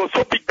slavery was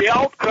so big. The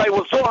outcry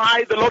was so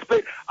high. The Lord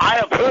said, I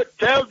have heard,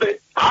 tell the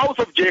house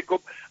of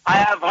Jacob, I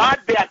have heard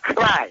their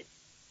cry.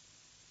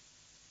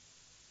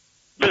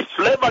 The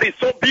slavery is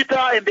so bitter,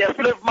 and their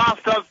slave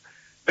masters,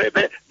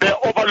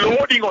 they're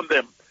overloading on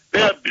them.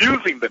 They're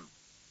abusing them.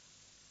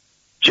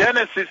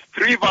 Genesis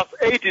 3 verse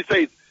 8, he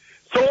says,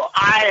 so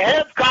I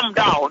have come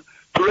down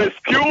to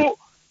rescue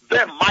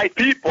them, my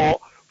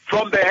people,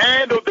 from the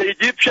hand of the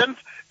Egyptians,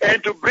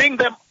 and to bring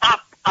them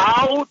up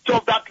out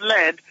of that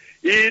land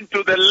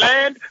into the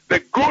land, the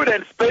good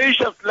and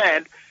spacious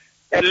land,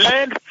 a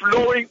land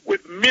flowing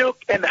with milk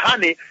and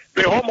honey,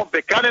 the home of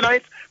the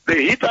Canaanites, the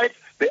Hittites,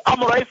 the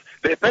Amorites,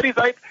 the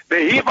Perizzites,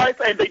 the Hivites,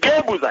 and the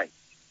Jebusites.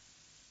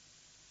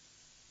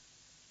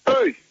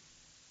 Hey.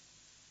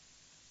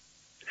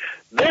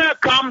 There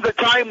comes a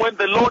time when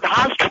the Lord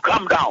has to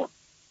come down.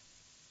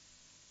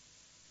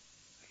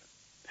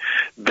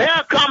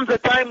 There comes a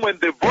time when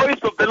the voice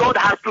of the Lord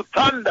has to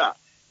thunder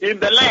in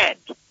the land.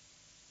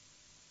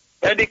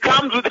 And he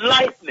comes with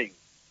lightning.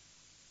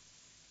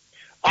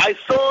 I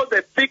saw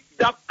the thick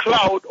dark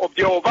cloud of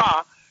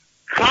Jehovah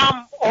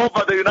come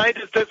over the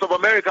United States of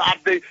America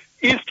at the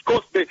east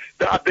coast,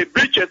 at the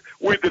beaches,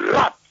 with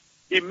wrath.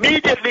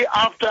 Immediately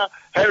after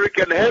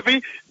Hurricane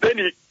Heavy, then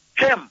he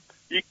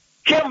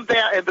came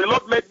there, and the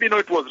Lord made me know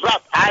it was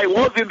wrath. I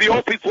was in the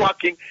office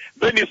working.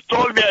 Then he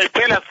told me I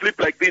fell asleep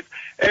like this.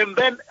 And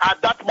then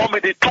at that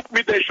moment, he took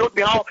me there, showed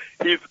me how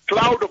his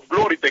cloud of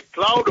glory, the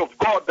cloud of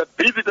God that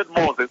visited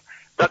Moses,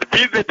 that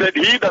visited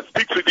he that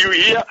speaks with you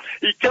here,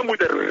 he came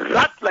with a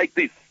wrath like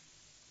this.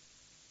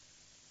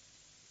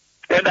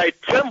 And I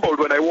trembled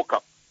when I woke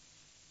up.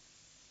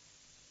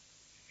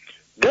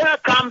 There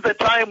comes a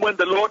time when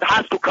the Lord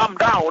has to come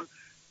down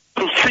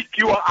to seek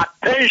your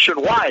attention.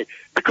 Why?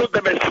 Because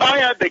the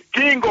Messiah, the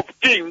King of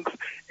Kings,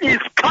 is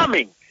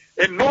coming.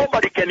 And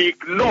nobody can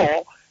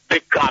ignore the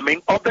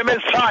coming of the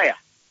Messiah.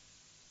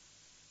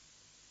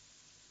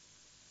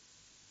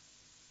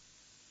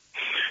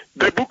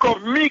 The book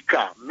of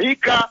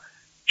Micah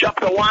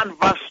chapter 1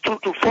 verse 2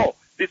 to 4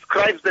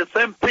 describes the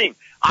same thing.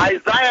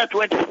 Isaiah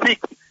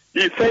 26,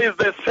 he says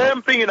the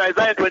same thing in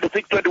Isaiah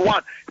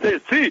 26:21. He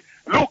says, see,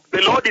 look,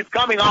 the Lord is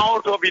coming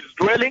out of his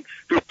dwelling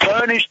to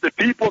punish the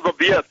peoples of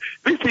the earth.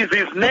 This is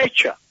his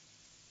nature.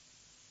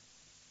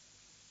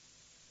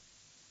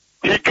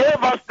 He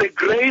gave us the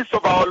grace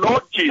of our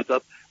Lord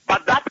Jesus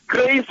But that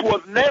grace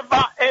was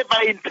never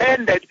ever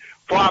intended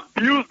for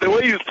abuse the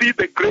way you see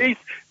the grace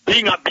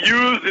being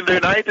abused in the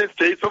United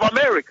States of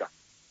America.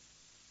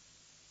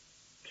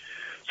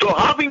 So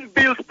having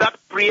built that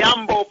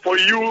preamble for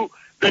you,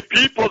 the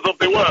peoples of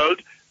the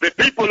world, the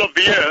people of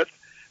the earth,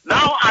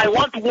 now I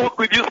want to walk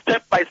with you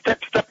step by step,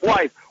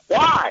 stepwise.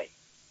 Why?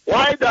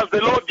 Why does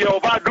the Lord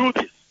Jehovah do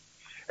this?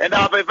 And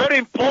I have a very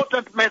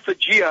important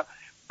message here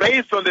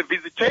based on the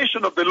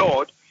visitation of the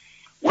Lord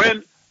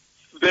when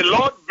the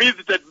Lord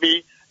visited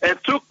me and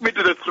took me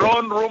to the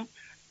throne room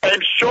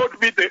and showed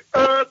me the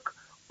ark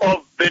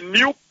of the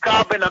new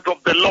covenant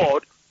of the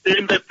Lord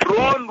in the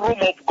throne room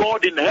of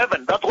God in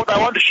heaven. That's what I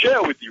want to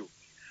share with you.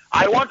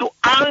 I want to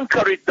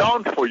anchor it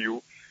down for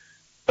you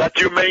that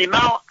you may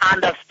now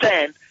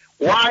understand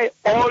why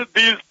all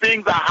these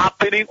things are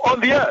happening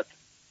on the earth.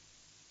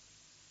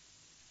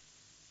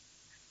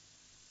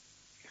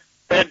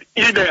 And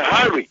in a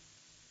hurry.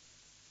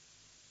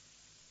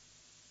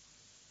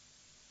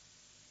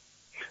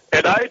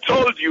 And I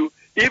told you,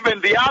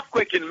 even the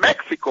earthquake in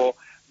Mexico,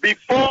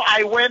 before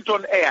I went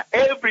on air,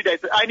 every day, I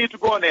said, I need to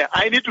go on air.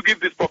 I need to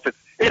give this prophet.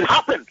 It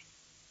happened.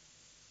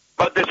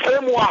 But the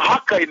same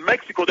Oaxaca in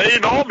Mexico, they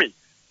know me.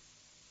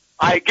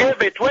 I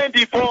gave a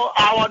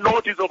 24-hour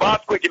notice of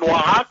earthquake in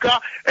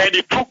Oaxaca, and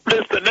it took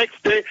place the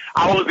next day.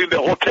 I was in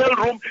the hotel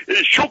room.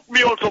 It shook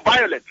me also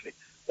violently.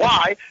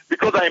 Why?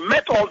 Because I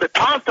met all the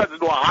pastors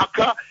in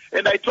Oaxaca,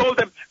 and I told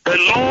them, the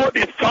Lord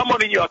is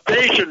summoning your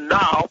attention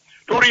now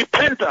to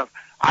repentance.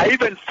 I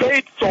even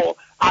said so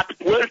at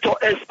Puerto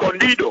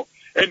Escondido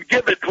and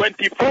gave a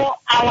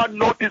 24-hour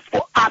notice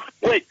for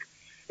earthquake.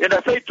 And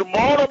I said,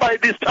 tomorrow by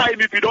this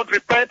time, if you don't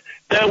repent,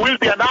 there will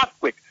be an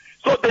earthquake.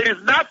 So there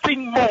is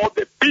nothing more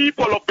the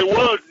people of the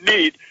world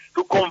need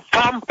to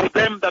confirm to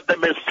them that the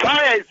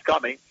Messiah is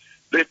coming.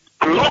 The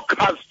clock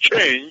has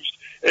changed,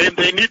 and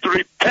they need to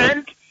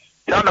repent,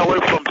 turn away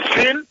from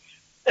sin,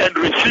 and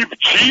receive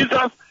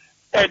Jesus,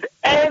 and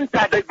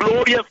enter the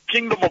glorious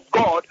kingdom of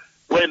God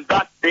when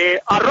that day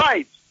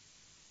arrives.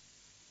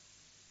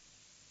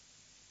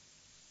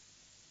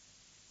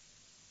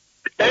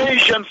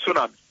 Asian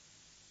tsunami,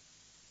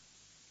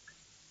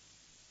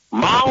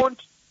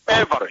 Mount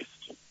Everest,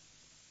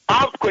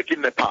 earthquake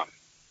in Nepal,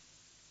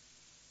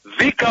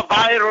 Zika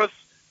virus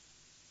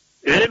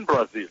in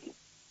Brazil,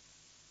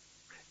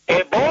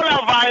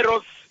 Ebola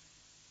virus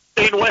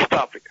in West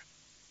Africa,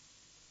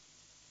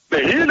 the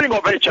healing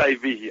of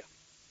HIV here.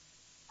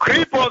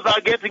 Cripples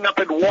are getting up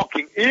and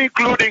walking,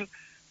 including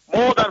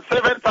more than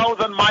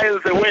 7,000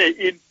 miles away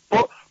in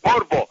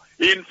Porvoo,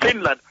 in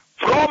Finland,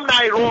 from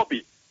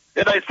Nairobi.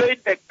 And I said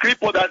a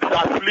cripple that's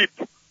asleep,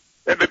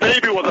 and the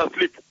baby was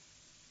asleep.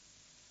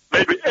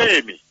 Maybe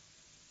Amy.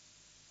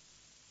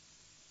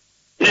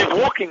 He's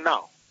walking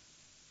now.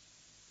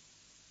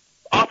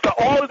 After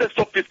all the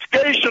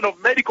sophistication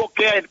of medical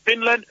care in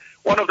Finland,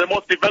 one of the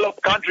most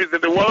developed countries in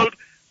the world,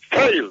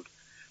 failed.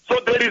 So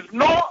there is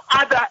no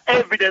other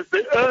evidence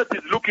the earth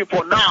is looking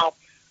for now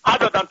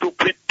other than to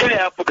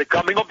prepare for the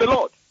coming of the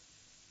Lord.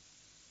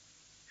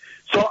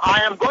 So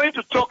I am going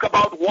to talk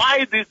about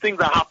why these things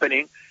are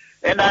happening,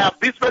 and I have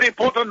this very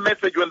important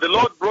message when the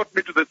Lord brought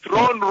me to the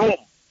throne room,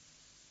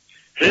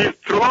 his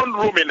throne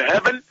room in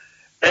heaven,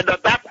 and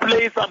at that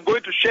place I'm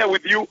going to share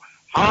with you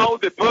how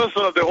the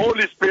person of the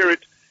Holy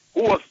Spirit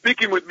who was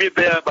speaking with me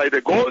there by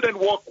the golden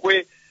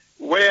walkway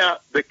where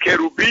the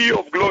cherubim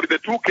of glory, the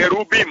two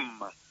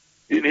cherubim,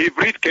 in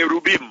Hebrew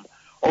cherubim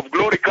of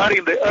glory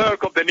carrying the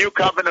ark of the new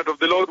covenant of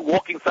the Lord,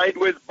 walking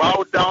sideways,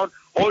 bowed down,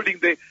 holding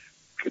the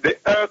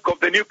ark of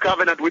the new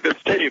covenant with the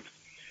staves.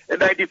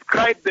 And I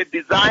described the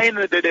design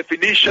and the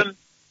definition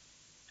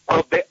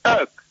of the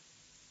ark,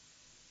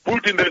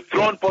 put in the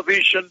throne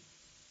position,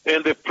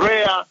 and the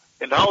prayer,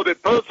 and how the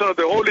person of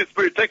the Holy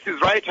Spirit takes his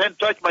right hand,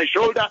 touch my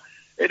shoulder,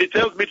 and he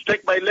tells me to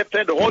take my left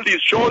hand, hold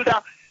his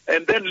shoulder,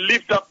 and then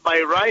lift up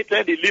my right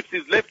hand. He lifts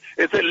his left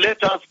and says,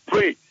 let us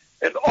pray.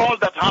 And all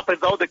that happens,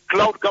 how the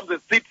cloud comes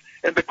and sits,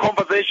 and the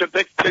conversation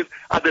takes place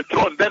at the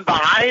throne. Then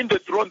behind the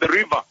throne, the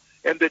river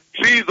and the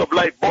trees of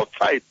life, both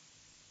sides.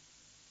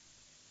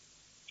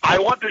 I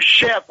want to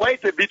share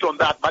quite a bit on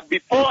that. But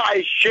before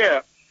I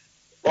share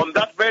on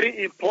that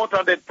very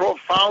important and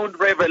profound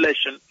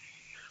revelation,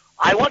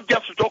 I want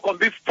just to talk on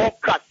this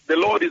forecast the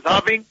Lord is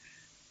having,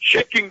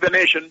 shaking the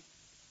nation,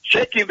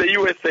 shaking the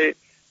USA,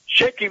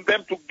 shaking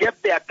them to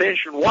get their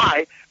attention.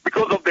 Why?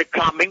 Because of the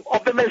coming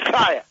of the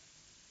Messiah.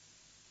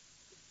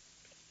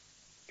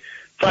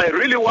 So I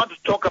really want to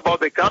talk about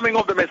the coming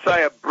of the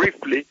Messiah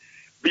briefly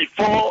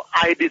before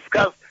I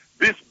discuss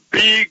this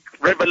big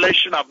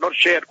revelation I've not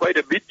shared quite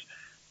a bit.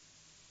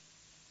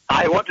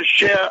 I want to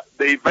share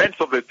the events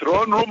of the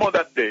throne room on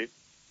that day,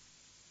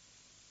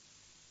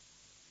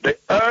 the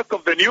ark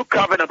of the new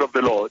covenant of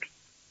the Lord,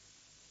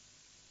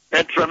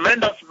 and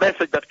tremendous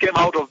message that came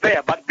out of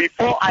there. But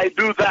before I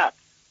do that,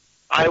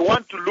 I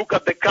want to look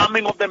at the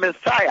coming of the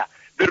Messiah.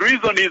 The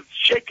reason is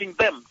shaking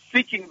them,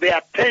 seeking their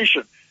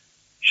attention,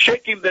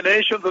 shaking the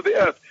nations of the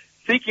earth,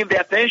 seeking the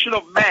attention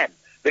of man,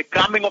 the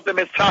coming of the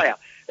Messiah.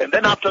 And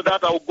then after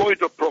that, I'll go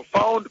into a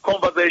profound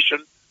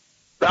conversation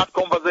that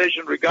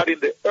conversation regarding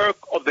the ark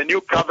of the new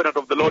covenant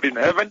of the Lord in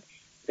heaven,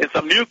 and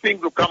some new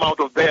things will come out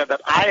of there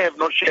that I have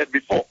not shared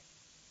before.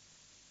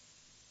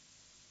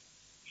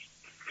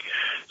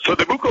 So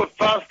the book of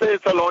 1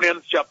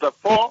 Thessalonians chapter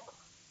 4,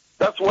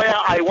 that's where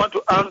I want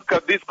to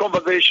anchor this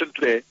conversation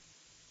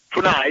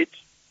tonight,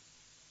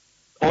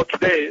 or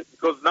today,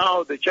 because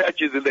now the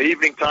church is in the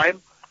evening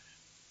time.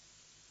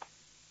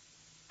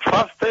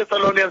 1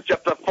 Thessalonians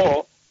chapter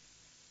 4,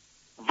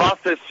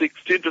 verses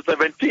 16 to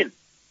 17.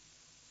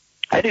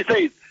 And he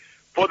says,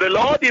 "For the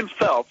Lord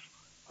himself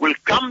will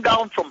come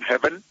down from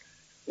heaven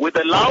with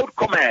a loud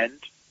command,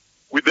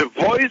 with the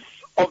voice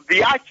of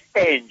the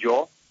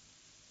archangel,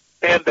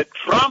 and the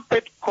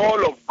trumpet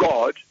call of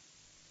God,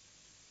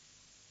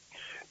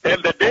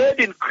 and the dead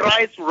in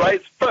Christ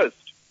rise first."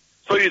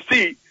 So you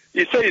see,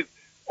 he says,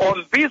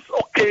 on this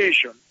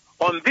occasion,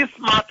 on this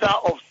matter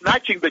of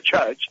snatching the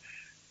church,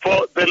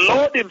 for the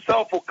Lord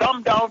himself will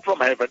come down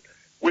from heaven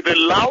with a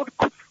loud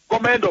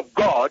command of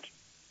God,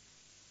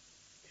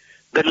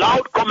 the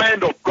loud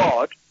command of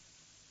God,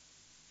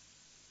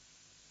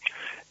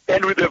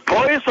 and with the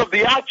voice of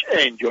the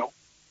archangel,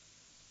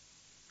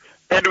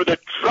 and with the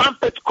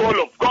trumpet call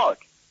of God.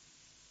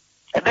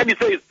 And then he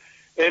says,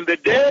 and the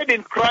dead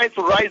in Christ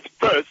rise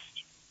first.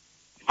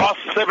 Verse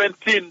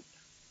 17,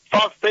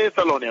 1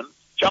 Thessalonians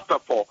chapter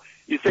 4.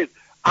 He says,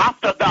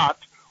 after that,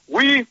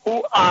 we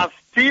who are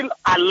still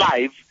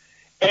alive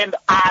and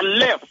are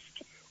left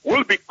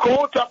will be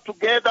caught up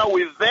together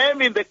with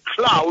them in the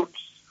clouds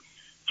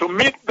to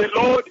meet the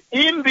Lord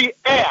in the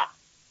air.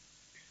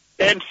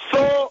 And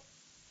so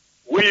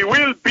we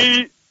will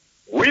be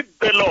with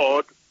the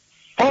Lord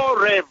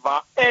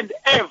forever and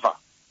ever.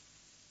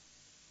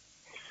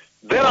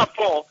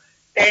 Therefore,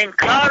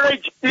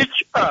 encourage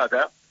each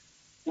other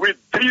with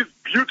these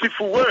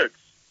beautiful words.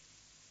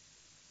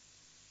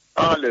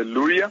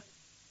 Hallelujah.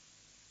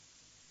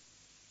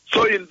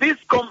 So in this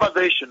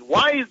conversation,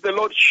 why is the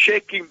Lord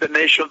shaking the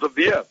nations of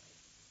the earth?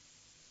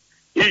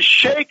 He's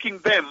shaking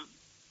them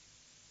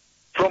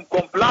from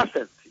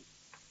complacency.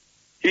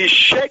 He's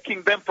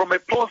shaking them from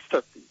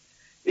apostasy.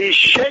 He's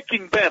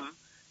shaking them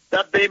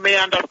that they may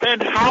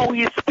understand how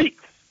he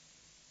speaks.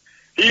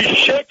 He's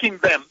shaking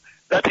them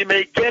that he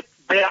may get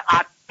their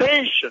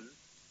attention,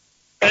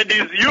 and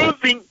is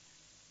using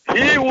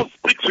he who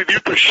speaks with you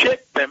to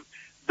shake them,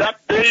 that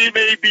they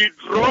may be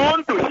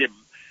drawn to him,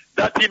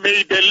 that he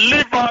may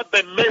deliver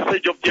the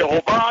message of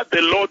Jehovah,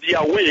 the Lord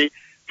Yahweh,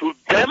 to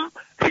them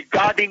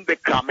regarding the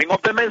coming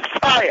of the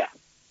Messiah.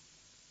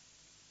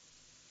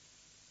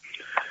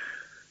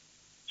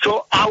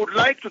 So I would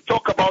like to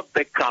talk about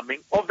the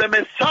coming of the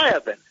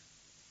Messiah then.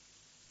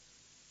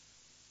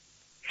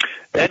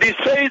 And he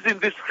says in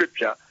this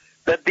scripture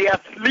that they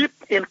are asleep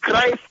in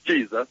Christ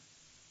Jesus.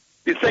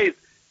 He says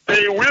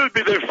they will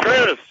be the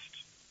first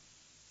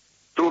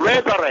to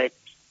resurrect.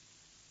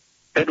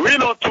 And we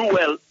know too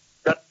well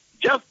that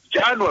just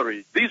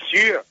January, this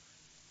year,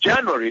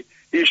 January,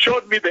 he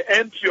showed me the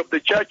entry of the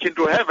church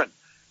into heaven,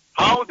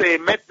 how they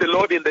met the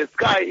Lord in the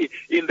sky,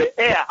 in the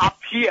air, up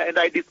here, and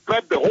I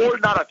described the whole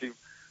narrative,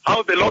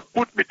 how the Lord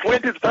put me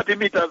 20 to 30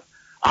 meters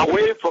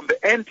away from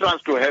the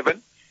entrance to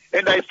heaven,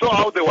 and I saw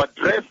how they were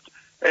dressed,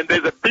 and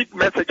there's a big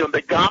message on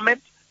the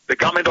garment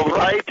of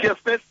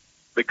righteousness,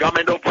 the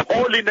garment of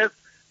holiness,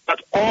 that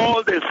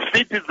all the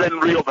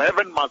citizenry of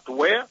heaven must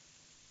wear.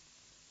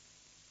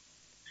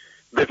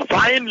 The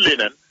fine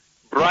linen,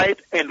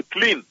 bright and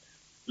clean,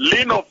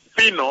 lino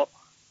fino,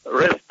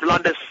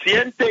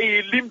 resplandeciente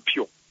y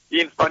limpio,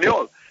 in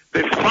Spanish.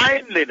 The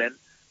fine linen,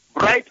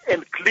 bright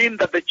and clean,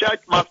 that the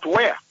church must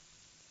wear.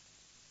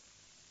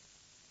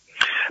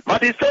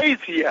 But he says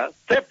here,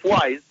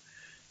 stepwise,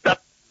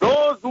 that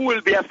those who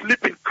will be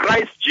asleep in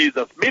Christ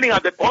Jesus, meaning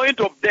at the point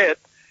of death,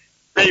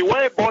 they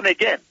were born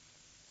again.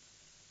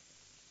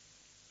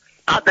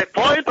 At the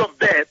point of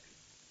death,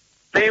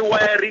 they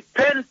were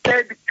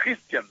repented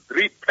Christians,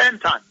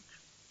 repentant.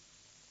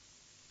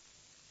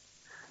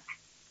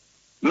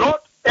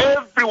 Not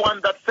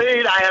everyone that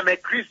said, I am a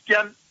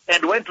Christian,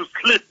 and went to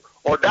sleep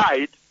or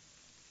died,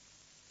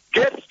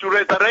 gets to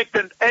resurrect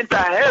and enter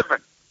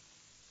heaven.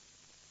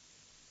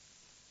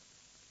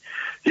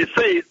 He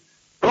says,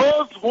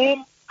 those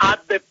whom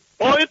at the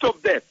point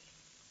of death,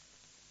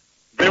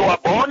 they were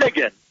born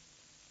again,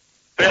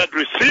 they had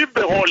received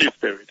the Holy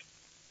Spirit,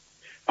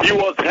 he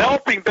was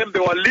helping them, they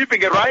were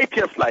living a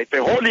righteous life,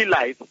 a holy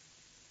life,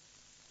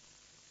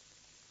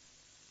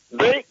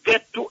 they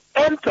get to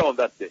enter on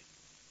that day.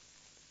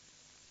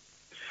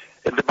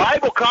 And the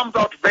Bible comes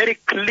out very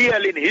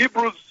clearly in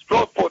Hebrews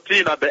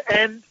 12:14 at the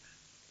end.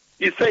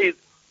 He says,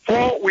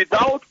 for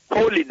without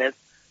holiness,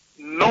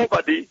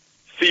 nobody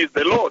sees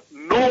the Lord.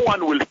 No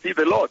one will see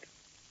the Lord.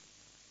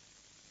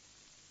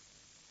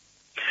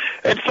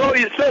 And so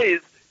he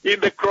says, in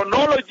the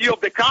chronology of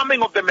the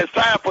coming of the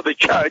Messiah for the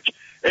church,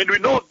 and we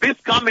know this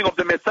coming of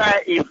the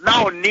Messiah is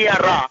now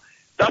nearer.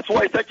 That's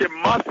why such a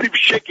massive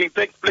shaking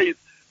takes place.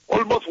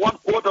 Almost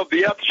 1/4 of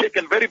the earth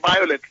shaken very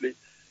violently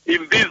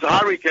in these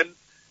hurricanes,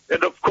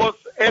 and of course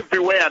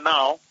everywhere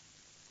now.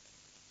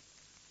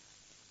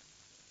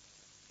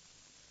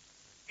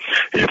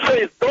 He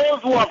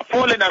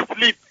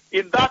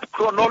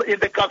in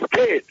the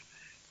cascade.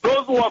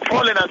 Those who have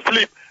fallen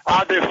asleep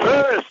are the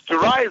first to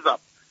rise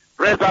up,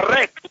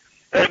 resurrect,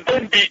 and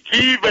then be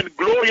given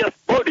glorious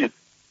bodies.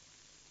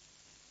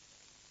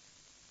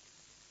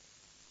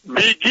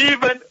 Be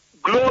given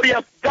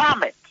glorious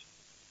garment.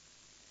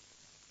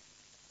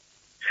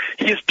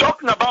 He's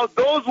talking about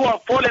those who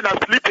have fallen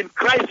asleep in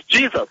Christ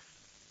Jesus.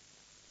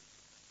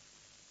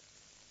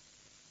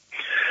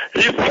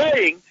 He's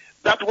saying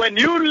that when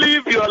you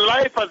live your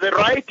life as a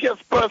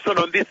righteous person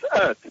on this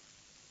earth,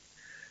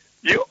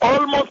 you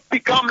almost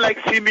become like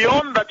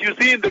Simeon that you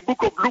see in the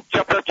book of Luke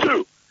chapter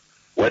 2.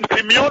 When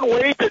Simeon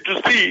waited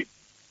to see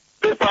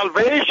the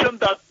salvation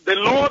that the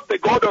Lord, the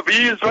God of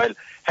Israel,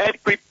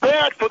 had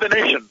prepared for the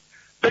nation,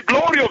 the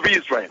glory of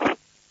Israel.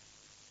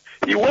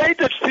 He waited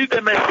to see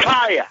the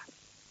Messiah.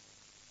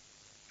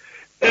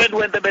 And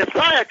when the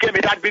Messiah came,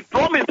 it had been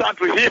promised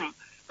unto him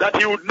that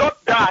he would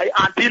not die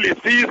until he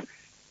sees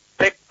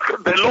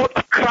the Lord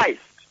Christ.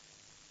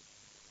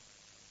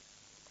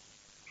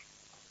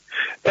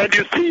 And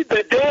you see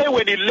the day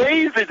when he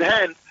lays his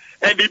hands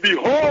and he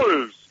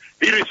beholds,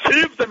 he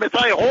receives the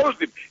Messiah, holds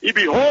him, he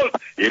beholds,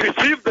 he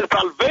receives the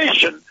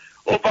salvation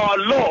of our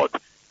Lord,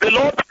 the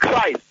Lord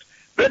Christ.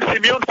 Then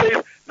Simeon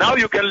says, now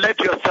you can let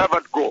your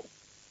servant go.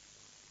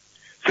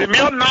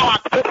 Simeon now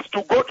accepts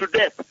to go to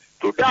death,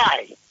 to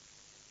die,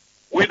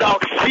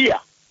 without fear.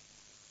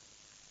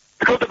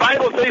 Because the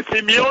Bible says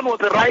Simeon was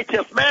a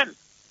righteous man.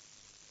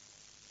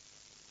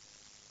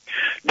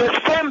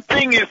 The same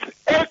thing is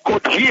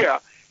echoed here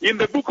in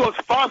the book of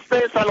 1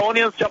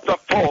 Thessalonians chapter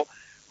 4,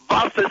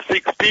 verses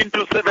 16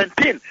 to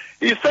 17.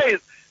 He says,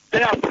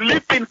 they are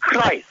asleep in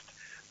Christ.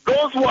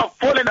 Those who have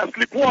fallen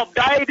asleep, who have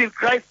died in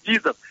Christ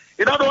Jesus.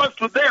 In other words,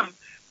 to them,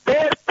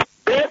 death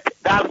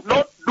does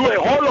not do a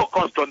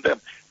holocaust on them,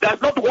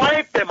 does not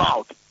wipe them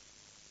out.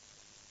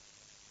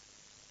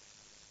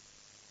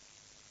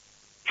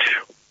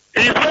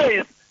 He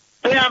says,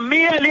 they are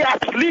merely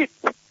asleep.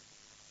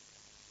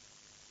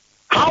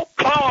 How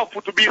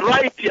powerful to be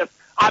righteous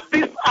at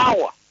this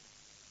hour.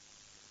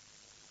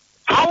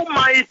 How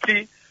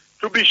mighty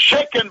to be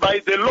shaken by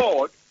the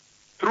Lord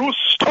through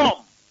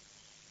storm,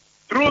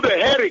 through the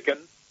hurricane,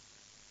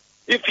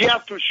 if he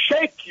has to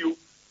shake you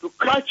to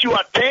catch your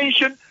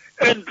attention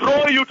and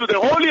draw you to the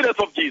holiness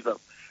of Jesus,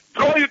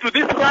 draw you to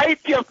this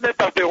righteousness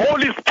that the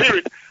Holy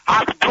Spirit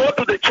has brought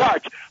to the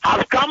church,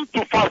 has come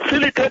to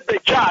facilitate the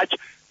church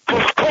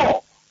to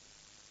score,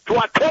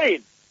 to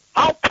attain.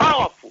 How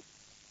powerful.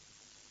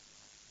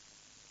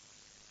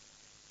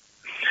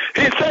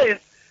 He says,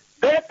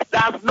 death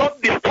does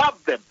not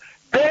disturb them.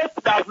 Death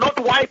does not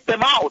wipe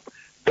them out.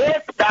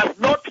 Death does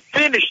not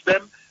finish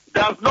them.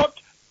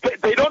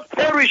 They don't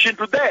perish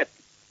into death.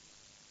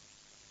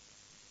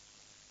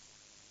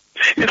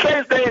 He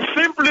says they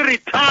simply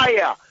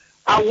retire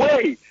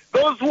away.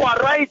 Those who are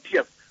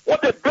righteous.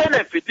 What a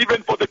benefit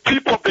even for the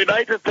people of the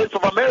United States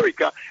of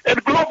America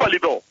and globally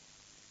though.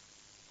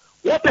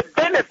 What a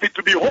benefit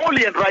to be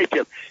holy and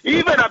righteous.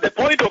 Even at the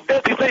point of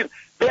death, he says,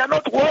 they are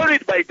not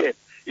worried by death.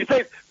 He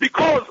says,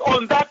 because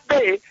on that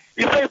day,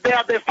 he says they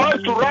are the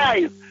first to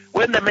rise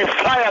when the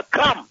Messiah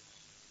comes.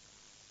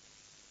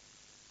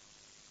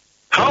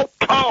 How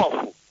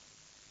powerful.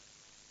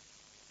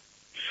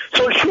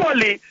 So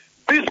surely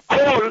this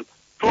call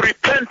to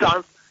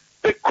repentance,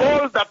 the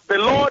call that the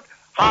Lord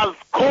has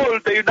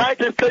called the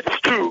United States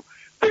to,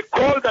 the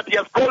call that he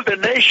has called the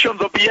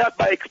nations of the earth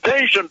by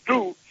extension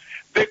to,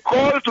 the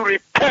call to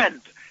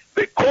repent,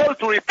 the call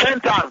to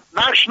repentance,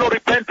 national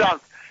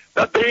repentance,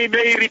 that they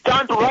may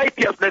return to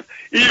righteousness,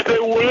 is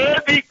a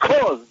worthy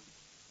cause.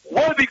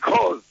 Worthy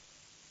cause.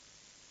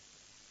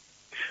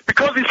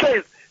 Because he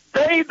says,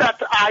 they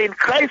that are in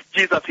Christ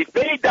Jesus, if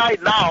they die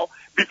now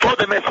before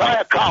the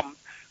Messiah comes,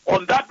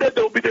 on that day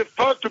they will be the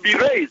first to be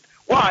raised.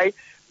 Why?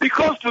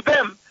 Because to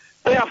them,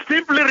 they have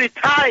simply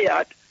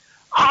retired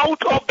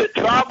out of the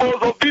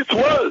troubles of this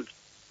world,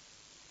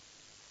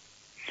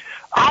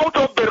 out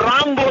of the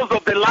wrangles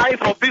of the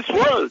life of this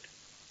world.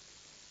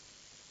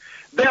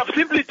 They have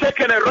simply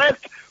taken a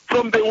rest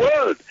from the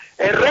world,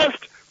 a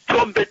rest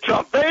from the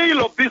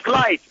travail of this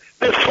life,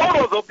 the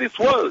sorrows of this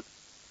world.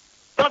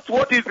 That's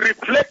what is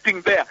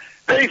reflecting there.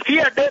 They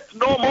fear death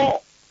no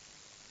more,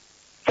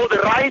 for the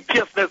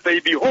righteousness they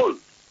behold.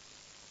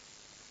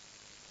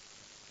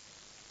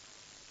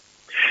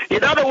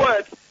 In other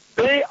words,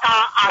 they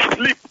are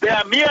asleep. They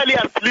are merely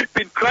asleep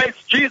in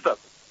Christ Jesus.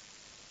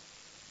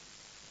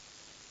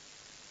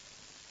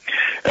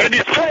 And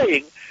he's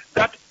saying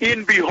that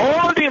in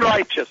beholding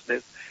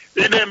righteousness,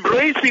 in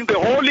embracing the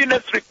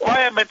holiness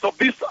requirements of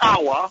this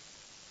hour,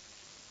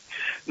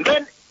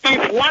 then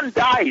if one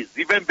dies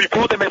even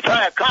before the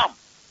Messiah comes,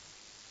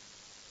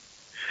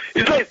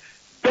 he says,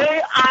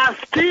 they are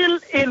still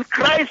in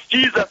Christ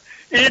Jesus,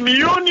 in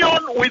union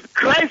with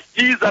Christ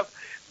Jesus.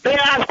 They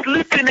are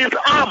asleep in his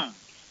arms.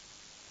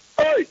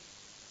 Hey.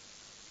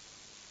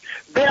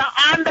 They are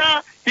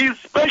under his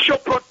special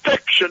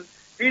protection,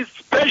 his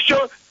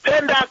special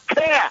tender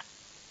care,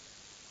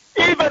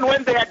 even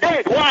when they are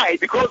dead. Why?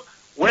 Because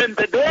when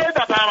the day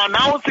that I'm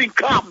announcing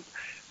comes,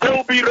 they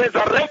will be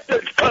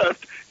resurrected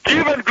first,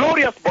 given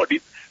glorious bodies.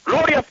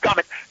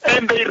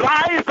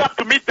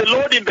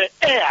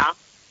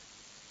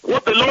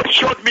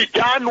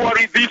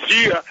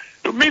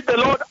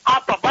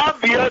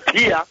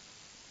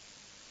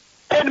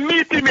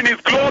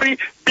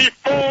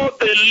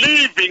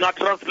 living are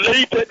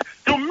translated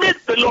to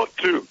meet the Lord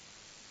too.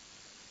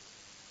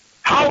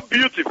 How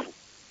beautiful.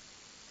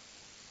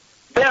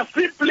 They are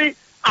simply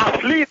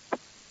asleep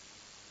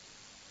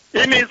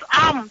in his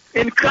arms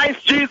in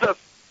Christ Jesus,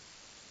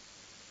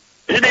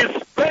 in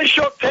his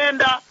special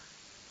tender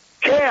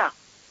care,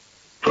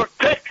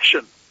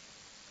 protection.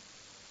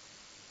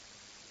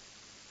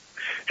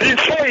 He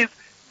says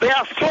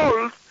their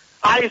souls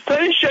are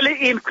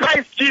essentially in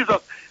Christ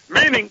Jesus,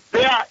 meaning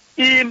they are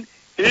in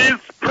his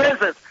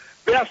presence.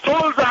 Their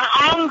souls are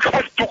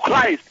anchored to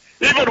Christ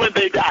even when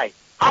they die.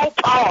 How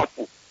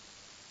powerful.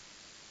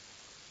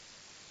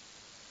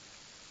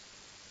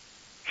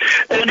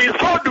 And in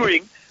so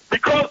doing,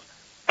 because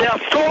their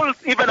souls,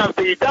 even as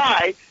they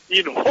die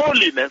in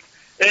holiness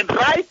and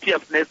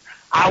righteousness,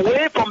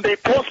 away from the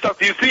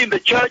apostasy you see in the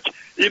church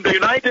in the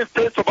United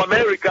States of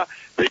America,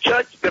 the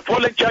church, the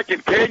fallen church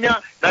in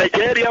Kenya,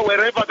 Nigeria,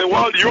 wherever the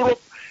world,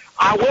 Europe,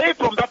 away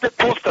from that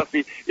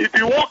apostasy, if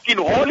you walk in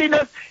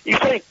holiness, he's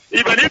saying,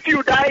 even if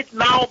you died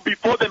now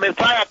before the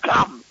Messiah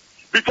comes,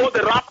 before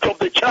the rapture of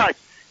the church,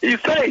 he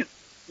says,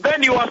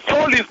 then your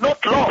soul is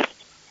not lost,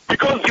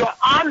 because you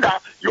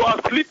are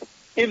asleep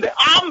in the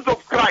arms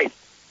of Christ.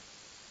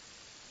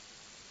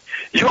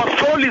 Your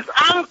soul is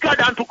anchored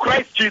unto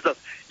Christ Jesus.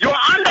 You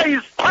are under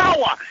his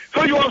power,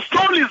 so your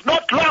soul is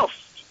not lost.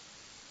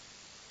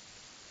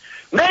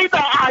 Neither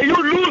are you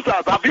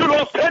losers. Have you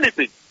lost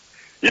anything?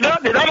 In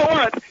other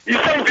words, he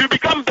says you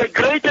become the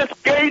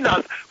greatest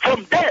gainers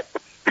from death,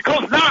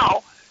 because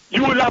now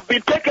you will have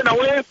been taken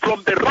away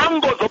from the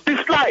wrangles of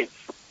this life.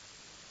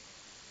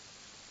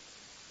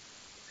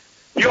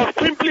 You are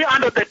simply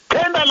under the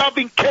tender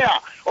loving care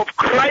of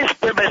Christ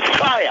the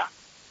Messiah,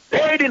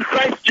 dead in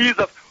Christ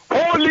Jesus,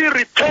 holy,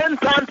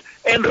 repentant,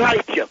 and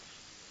righteous.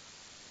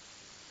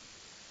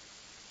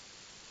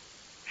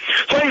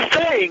 So he's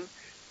saying,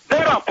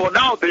 therefore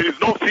now there is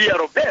no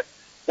fear of death.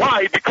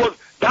 Why? Because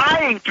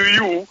dying to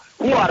you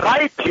who are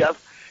righteous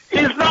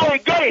is now a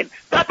gain.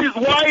 That is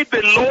why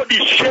the Lord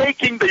is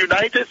shaking the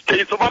United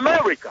States of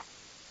America.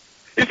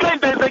 He's saying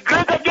there's a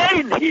greater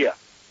gain here.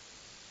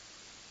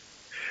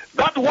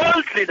 That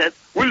worldliness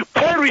will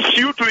perish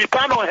you to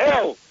eternal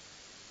hell.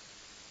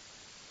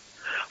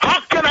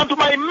 Hearken unto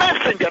my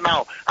messenger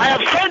now. I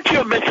have sent you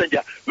a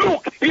messenger.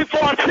 Look, he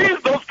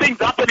foresees those things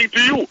happening to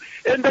you,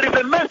 and there is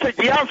a message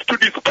he has to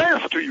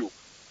dispense to you.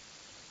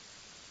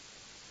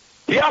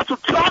 He has to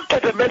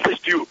trumpet a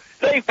message to you,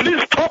 saying,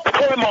 please stop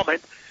for a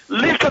moment.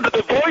 Listen to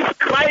the voice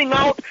crying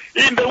out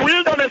in the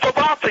wilderness of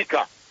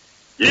Africa,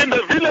 in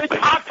the village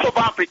huts of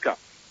Africa,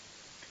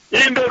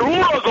 in the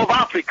rurals of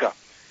Africa.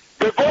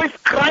 The voice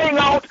crying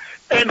out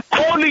and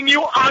calling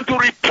you unto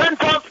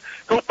repentance,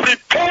 to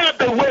prepare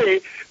the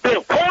way,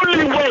 the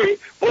holy way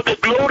for the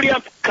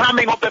glorious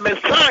coming of the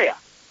Messiah.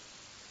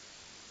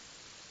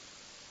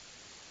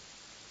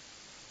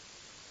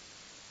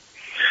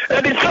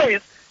 And he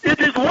says, it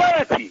is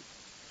worthy,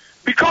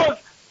 because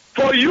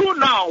for you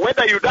now,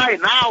 whether you die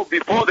now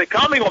before the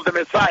coming of the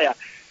Messiah,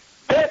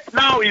 death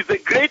now is a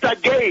greater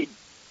gain.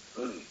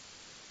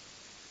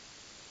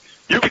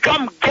 You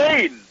become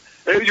gain.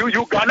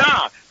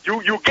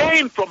 You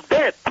gain from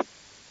death.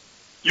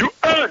 You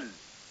earn.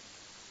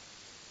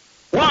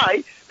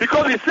 Why?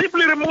 Because he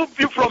simply removed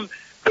you from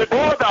the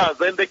borders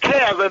and the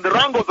cares and the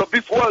wrangles of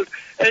this world,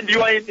 and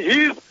you are in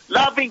his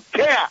loving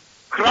care.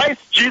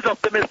 Christ Jesus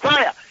the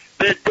Messiah.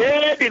 The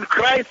dead in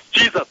Christ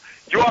Jesus.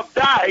 You have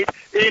died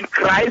in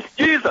Christ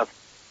Jesus.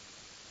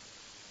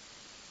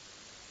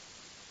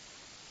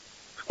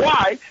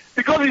 Why?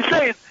 Because he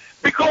says,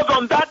 because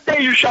on that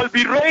day you shall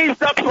be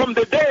raised up from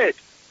the dead,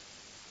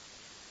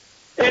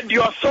 and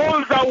your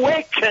souls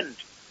awakened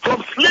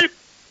from sleep.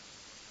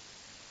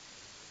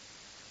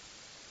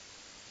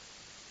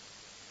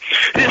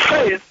 He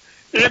says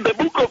in the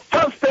book of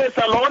 1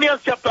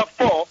 Thessalonians chapter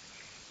 4,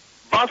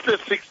 verses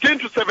 16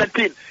 to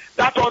 17,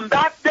 that on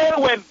that day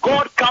when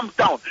God comes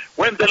down,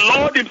 when the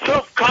Lord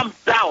himself comes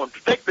down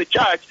to take the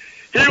church,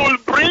 he will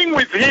bring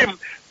with him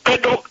the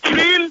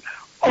doctrine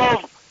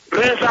of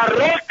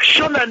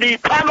resurrection and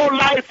eternal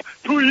life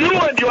to you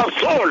and your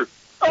soul.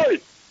 Hey.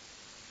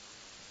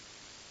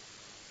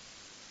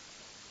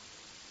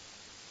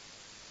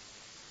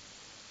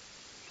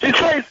 He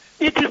says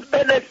it is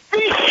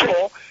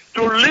beneficial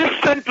to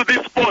listen to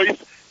this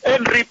voice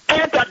and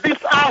repent at this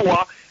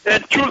hour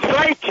and choose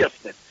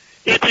righteousness.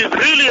 It is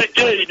really a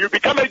gain. You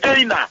become a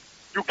gainer.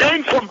 You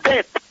gain from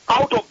death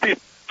out of this.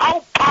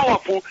 How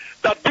powerful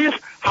that this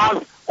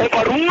has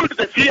overruled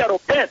the fear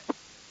of death.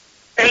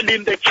 And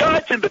in the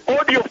church, in the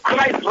body of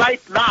Christ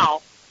right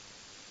now,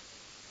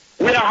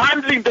 we are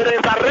handling the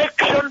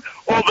resurrection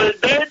of a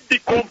dead,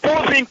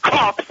 decomposing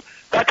corpse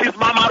that is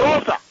Mama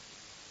Rosa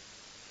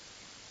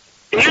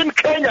in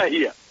Kenya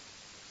here.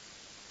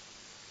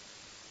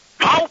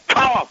 How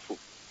powerful.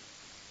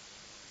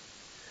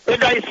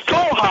 And I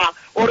saw her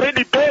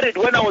already buried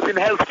when I was in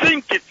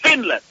Helsinki,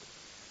 Finland.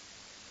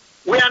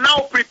 We are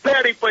now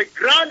preparing for a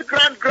grand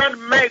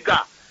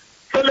mega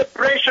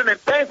celebration and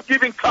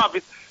Thanksgiving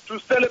service to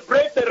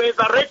celebrate the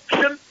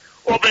resurrection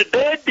of a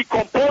dead,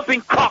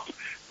 decomposing corpse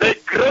the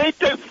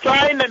greatest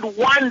sign and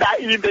wonder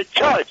in the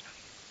church.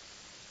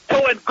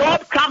 So when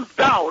God comes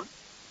down,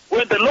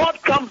 when the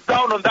Lord comes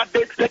down on that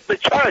day to take the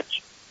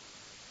church,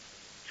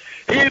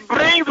 he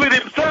brings with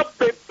himself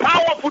the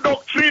powerful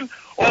doctrine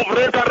of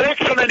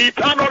resurrection and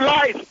eternal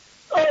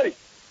life. Hey.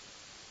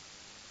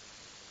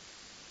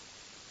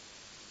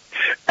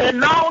 And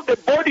now the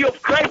body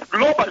of Christ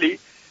globally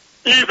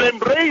is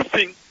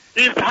embracing,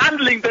 is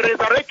handling the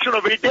resurrection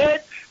of a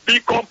dead,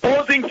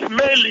 decomposing,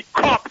 smelly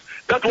corpse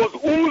that was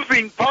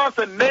oozing pus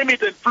and name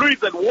it and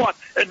fluids and what,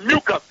 and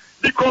mucus,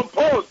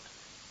 decomposed,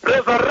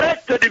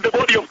 resurrected in the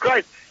body of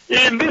Christ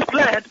in this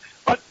land,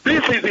 but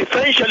this is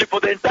essentially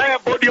for the entire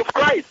body of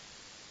Christ.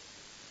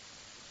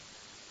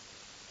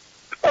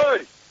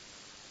 Hey.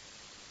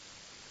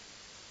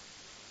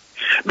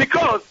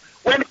 Because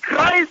when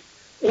Christ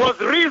was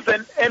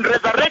risen and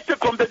resurrected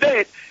from the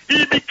dead,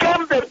 he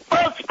became the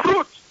first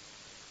fruit.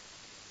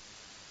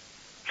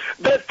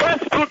 The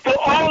first fruit for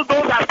all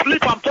those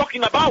asleep I'm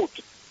talking about.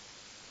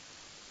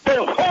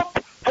 The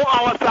hope for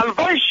our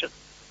salvation.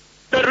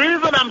 The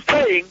reason I'm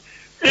saying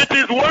it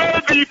is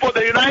worthy for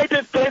the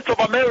United States of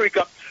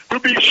America to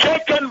be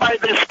shaken by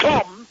the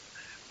storms,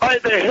 by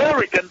the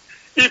hurricane,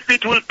 if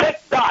it will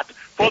take that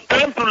for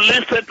them to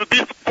listen to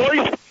this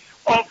voice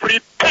of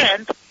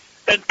repent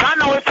and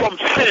turn away from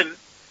sin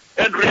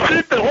and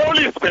receive the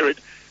Holy Spirit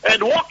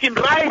and walk in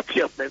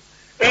righteousness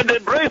and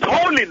embrace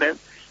holiness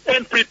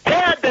and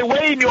prepare the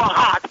way in your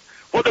heart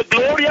for the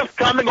glorious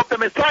coming of the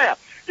Messiah.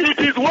 It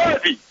is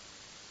worthy.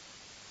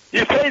 He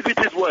says it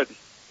is worthy.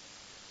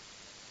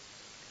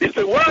 It's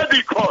a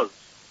worthy cause.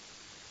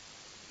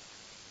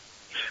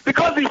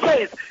 Because he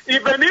says,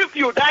 even if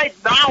you died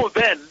now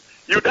then,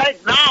 you died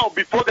now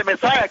before the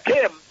Messiah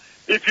came,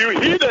 if you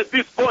heeded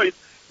this voice,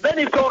 then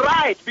it's all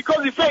right.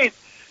 Because he says,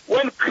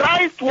 when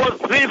Christ was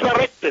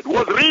resurrected,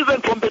 was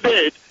risen from the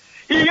dead,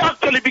 he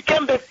actually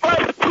became the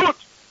first fruit.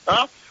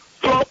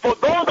 So for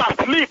those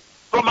asleep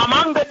from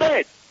among the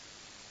dead.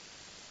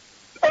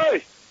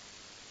 Hey.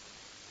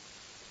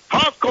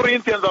 1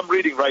 Corinthians I'm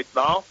reading right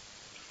now.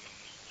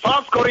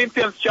 1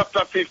 Corinthians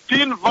chapter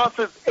 15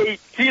 verses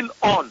 18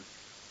 on.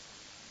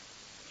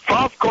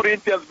 1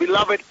 Corinthians,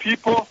 beloved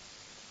people.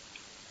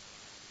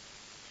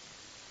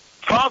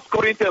 1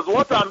 Corinthians,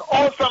 what an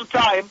awesome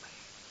time.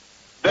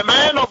 The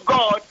man of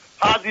God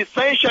has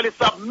essentially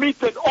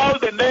submitted all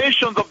the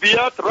nations of the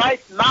earth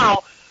right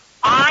now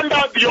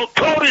under the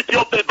authority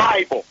of the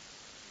Bible.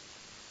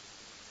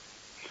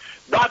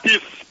 That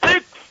is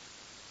speaks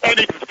and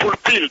it is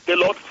fulfilled. The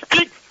Lord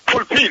speaks,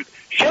 fulfilled,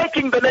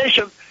 shaking the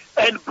nations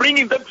and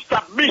bringing them to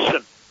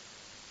submission.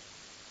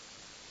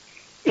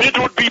 It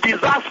would be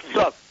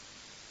disastrous.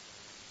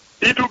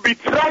 It would be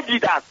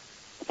tragedious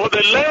for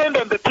the land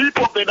and the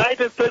people of the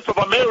United States of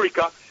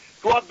America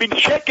to have been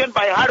shaken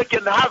by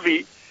Hurricane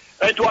Harvey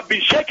and to have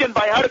been shaken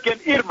by Hurricane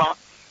Irma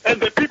and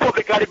the people of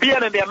the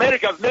Caribbean and the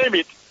Americas, name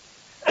it,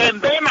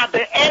 and then at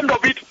the end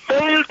of it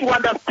fail to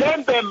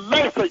understand the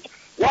message.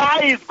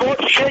 Why is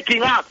God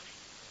shaking us?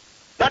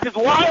 That is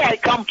why I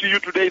come to you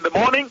today in the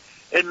morning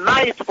and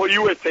night for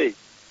USA.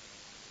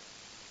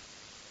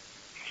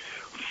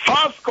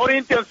 1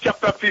 Corinthians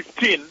chapter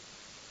 15,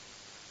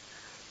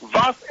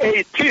 verse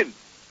 18.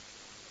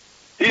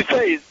 He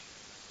says,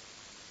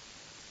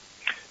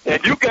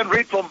 and you can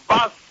read from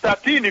verse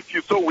 13 if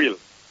you so will.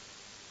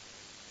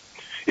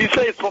 He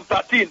says from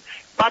 13,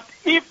 but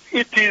if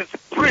it is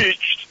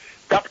preached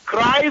that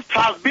Christ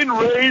has been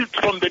raised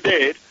from the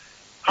dead,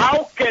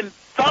 how can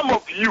some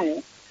of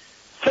you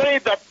say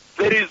that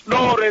there is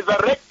no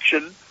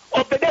resurrection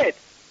of the dead?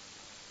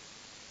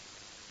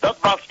 That's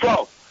verse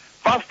 12.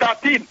 Verse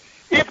 13,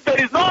 if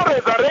there is no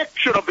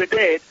resurrection of the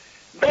dead,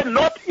 then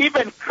not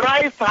even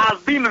Christ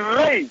has been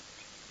raised.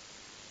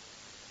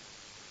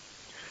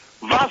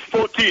 Verse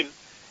 14,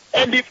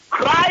 and if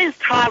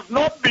Christ has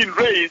not been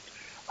raised,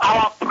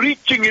 our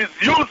preaching is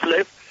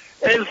useless,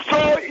 and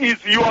so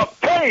is your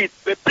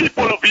faith, the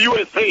people of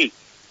USA,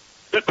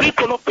 the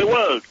people of the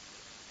world.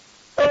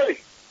 Hey.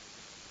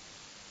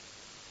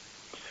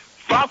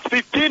 Verse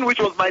 15, which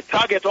was my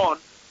target on,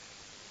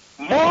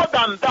 more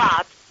than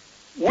that,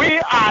 we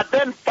are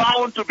then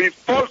found to be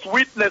false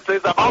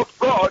witnesses about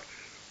God,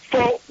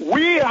 for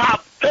we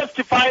have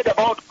testified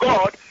about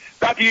God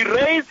that he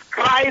raised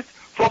Christ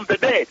from the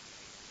dead.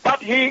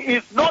 But he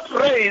is not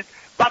raised,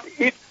 but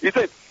he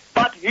says,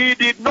 but he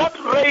did not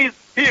raise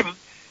him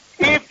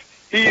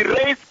if he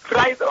raised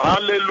Christ,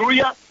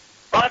 hallelujah,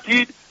 but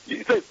he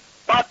says,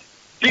 but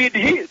did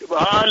he,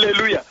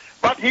 hallelujah,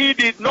 but he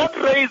did not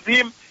raise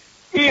him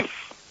if,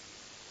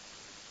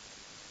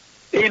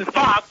 in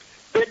fact,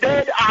 the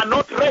dead are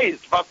not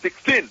raised, verse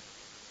 16.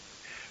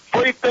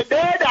 For if the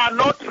dead are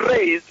not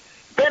raised,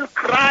 then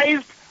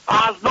Christ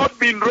has not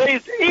been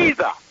raised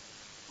either,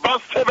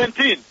 verse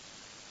 17.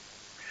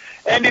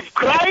 And if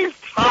Christ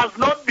has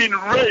not been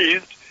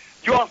raised,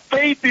 your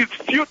faith is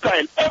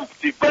futile,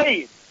 empty,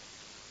 vain.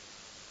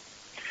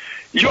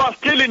 You are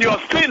still in your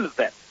sins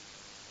then.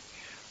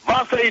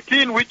 Verse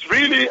 18, which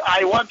really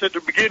I wanted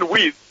to begin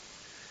with.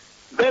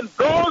 Then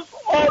those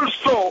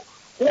also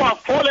who have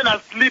fallen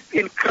asleep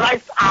in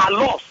Christ are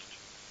lost.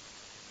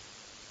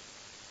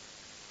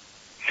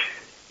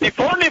 If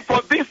only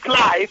for this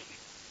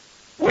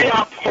life we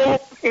have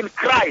hope in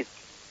Christ.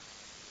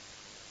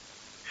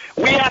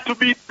 We are to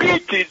be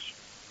pitied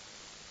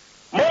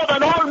more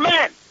than all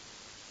men.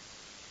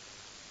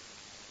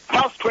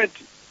 Verse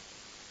 20.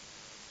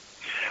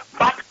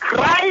 But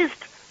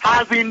Christ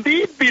has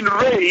indeed been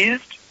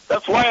raised.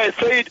 That's why I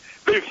said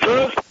the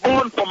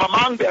firstborn from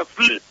among their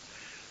sleep.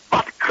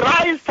 But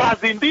Christ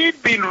has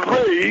indeed been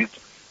raised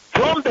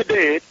from the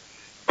dead,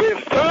 the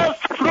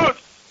first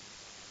fruits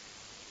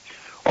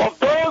of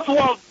those who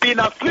have been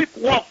asleep,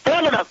 who have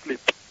fallen asleep.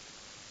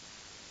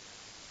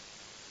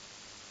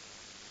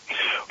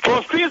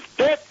 For since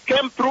death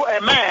came through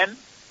a man,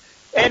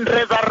 and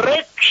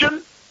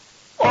resurrection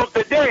of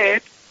the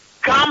dead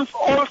comes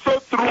also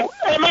through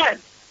a man.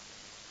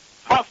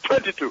 Verse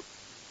 22.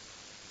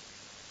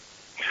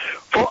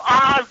 For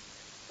as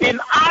in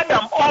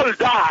Adam all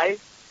die,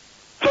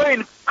 so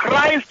in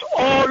Christ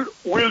all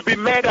will be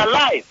made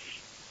alive.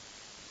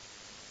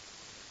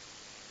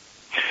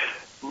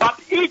 But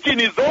each in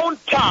his own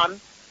turn,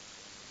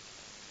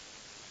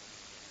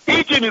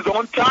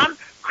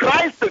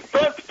 Christ the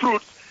first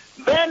fruits,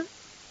 then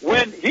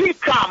when he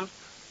comes,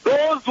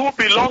 those who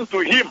belong to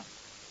him.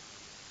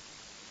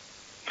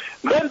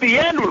 Then the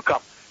end will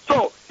come.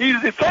 So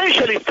he's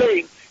essentially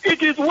saying,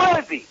 it is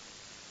worthy.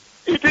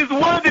 It is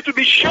worthy to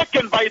be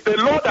shaken by the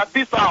Lord at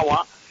this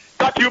hour,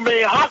 that you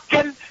may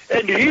hearken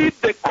and heed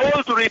the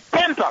call to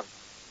repentance.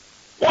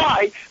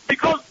 Why?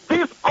 Because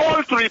this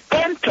call to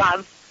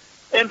repentance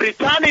and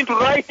returning to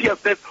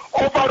righteousness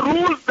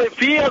overrules the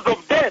fears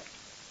of death.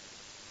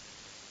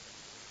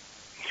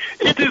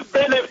 It is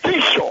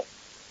beneficial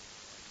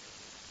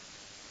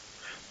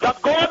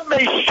that God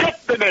may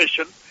shake the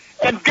nation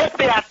and get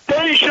their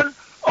attention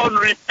on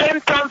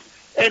repentance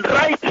and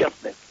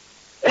righteousness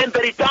and the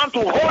return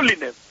to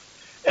holiness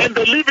and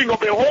the living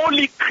of a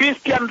holy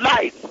Christian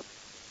life.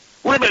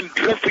 Women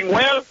dressing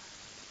well,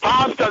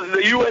 pastors in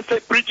the USA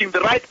preaching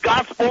the right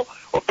gospel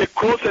of the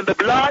cross and the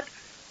blood,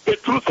 the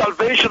true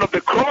salvation of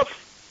the cross,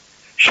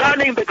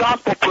 shining the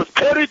gospel of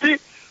prosperity,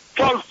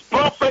 false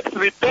prophets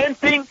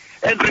repenting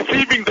and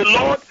receiving the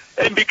Lord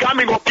and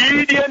becoming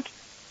obedient,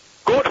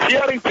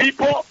 God-fearing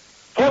people,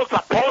 false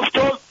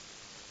apostles.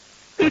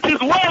 It is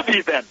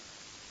worthy then.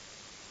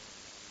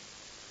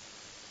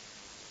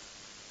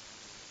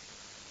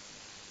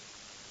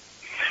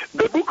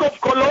 The book of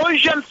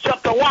Colossians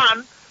chapter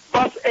 1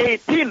 verse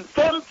 18,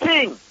 same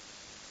thing.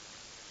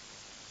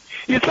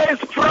 He says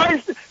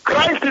Christ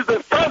is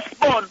the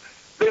firstborn.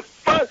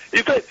 He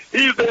says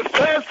he is the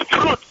first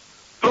fruit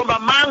from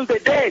among the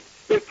dead,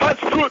 the first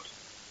fruit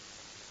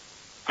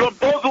from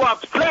those who have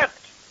slept.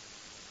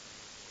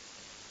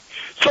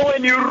 So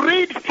when you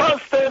read 1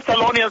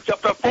 Thessalonians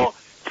chapter 4,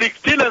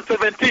 16 and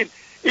 17,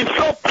 it's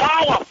so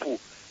powerful.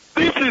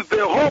 This is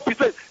the hope. He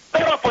says,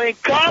 therefore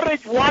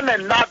encourage one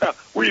another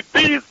with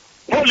these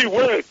holy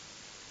words,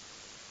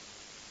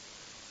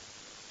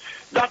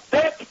 that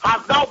death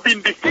has now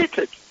been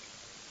defeated.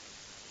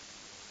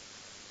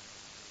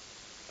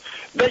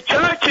 The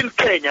church in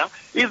Kenya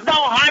is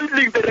now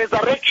handling the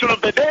resurrection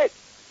of the dead.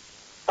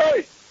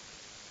 Hey.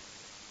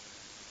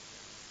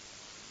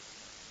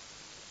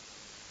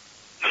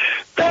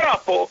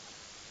 Therefore,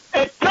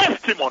 a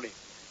testimony,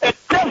 a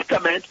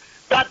testament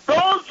that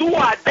those who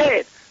are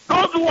dead,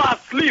 those who are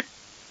asleep,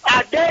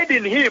 are dead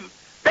in him,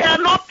 they are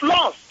not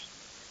lost,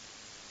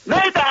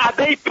 neither are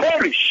they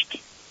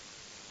perished.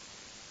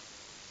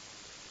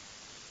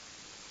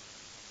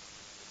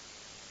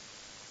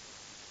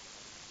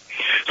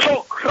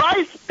 So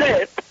Christ's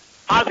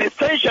death has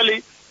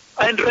essentially,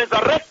 and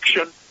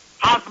resurrection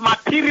has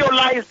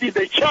materialized in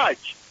the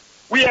church.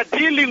 We are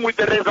dealing with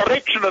the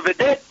resurrection of the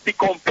dead,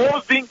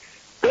 decomposing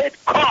dead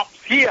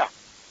corpse here.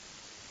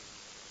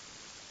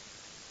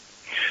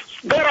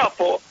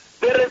 Therefore,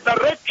 the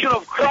resurrection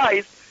of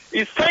Christ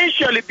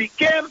essentially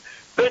became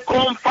the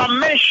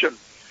confirmation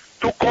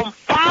to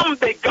confirm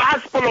the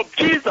gospel of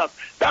Jesus.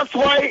 That's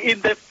why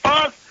in the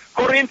 1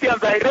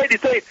 Corinthians I read,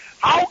 it says,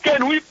 how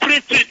can we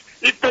preach it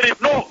if there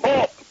is no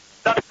hope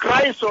that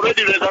Christ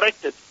already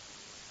resurrected?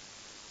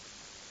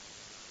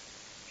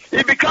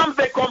 It becomes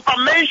the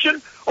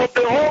confirmation of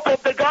the hope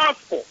of the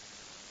gospel.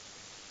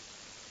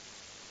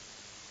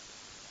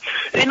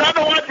 In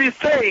other words, he's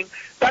saying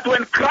that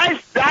when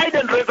Christ died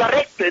and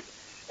resurrected,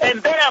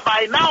 and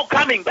thereby now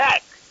coming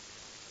back,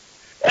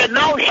 and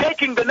now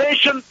shaking the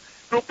nation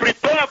to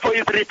prepare for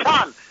his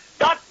return,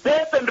 that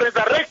death and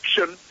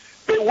resurrection,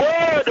 the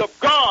word of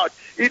God,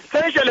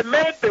 essentially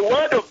made the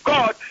word of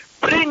God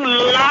bring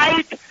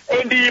light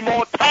and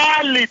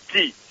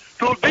immortality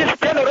to this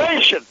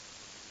generation.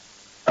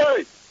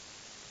 Hey.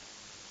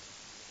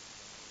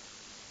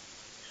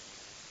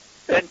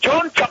 And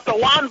John chapter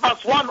 1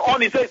 verse 1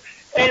 on, he says,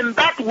 and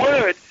that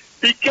word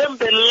became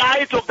the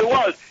light of the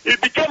world.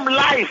 It became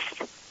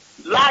life.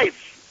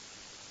 Life.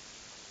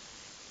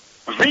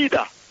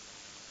 Vida.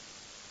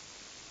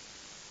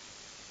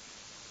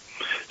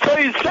 So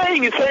he's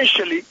saying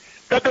essentially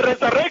that the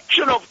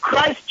resurrection of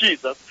Christ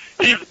Jesus,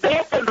 his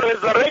death and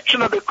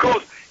resurrection on the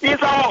cross, is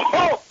our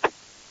hope.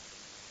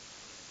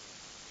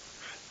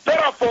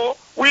 Therefore,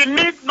 we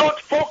need not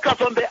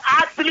focus on the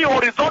earthly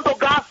horizontal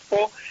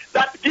gospel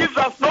that gives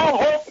us no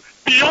hope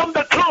beyond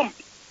the tomb.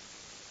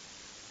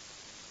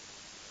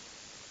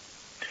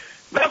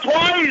 That's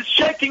why he's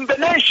shaking the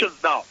nations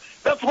now.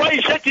 That's why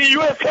he's shaking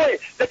USA,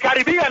 the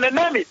Caribbean, and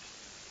name it.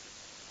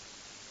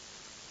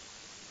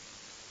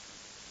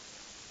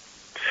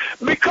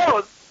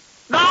 Because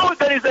now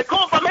there is a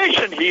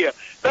confirmation here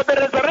that the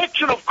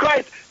resurrection of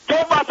Christ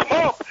gave us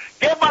hope,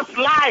 gave us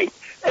light,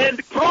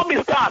 and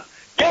promised us,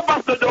 gave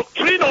us the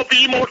doctrine of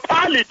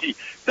immortality,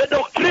 the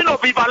doctrine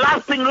of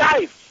everlasting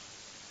life.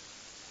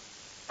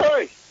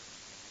 Hey.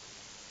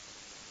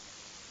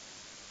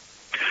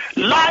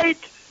 Light,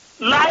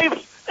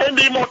 life, and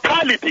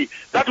immortality,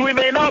 that we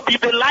may now be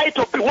the light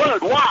of the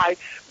world. Why?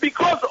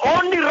 Because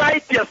only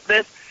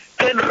righteousness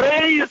can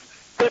raise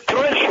the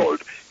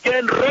threshold,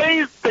 can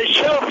raise the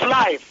shelf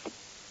life,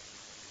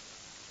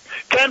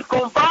 can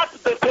convert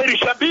the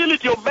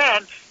perishability of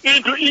man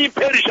into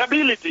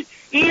imperishability,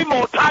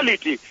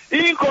 immortality,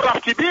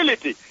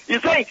 incorruptibility.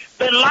 He's saying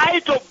the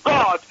light of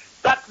God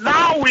that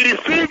now we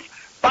receive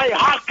by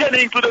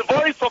hearkening to the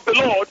voice of the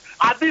Lord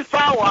at this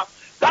hour,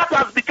 that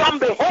has become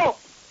the hope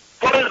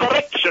for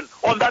resurrection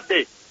on that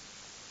day.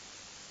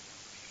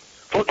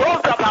 For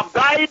those that have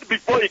died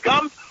before he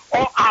comes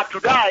or are to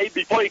die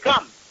before he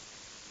comes.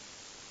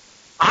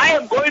 I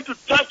am going to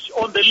touch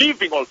on the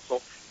living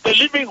also, the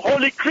living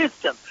holy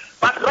Christians.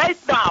 But right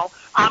now,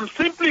 I'm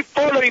simply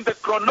following the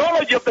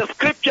chronology of the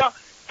scripture,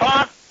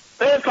 1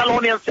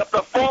 Thessalonians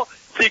chapter 4,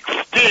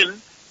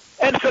 16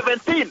 and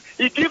 17.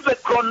 He gives a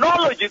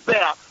chronology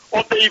there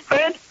of the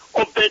events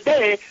of the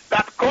day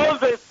that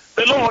causes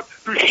the Lord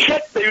to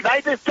shake the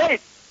United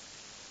States,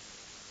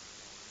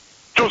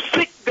 to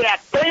seek their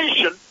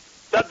attention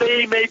that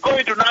they may go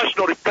into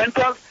national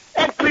repentance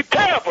and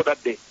prepare for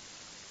that day.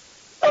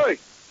 Oh.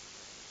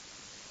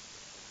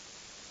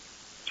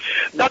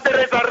 That the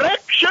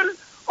resurrection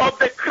of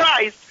the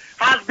Christ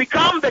has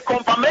become the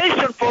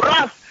confirmation for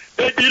us,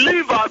 the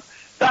believers,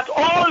 that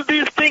all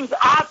these things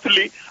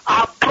earthly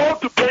are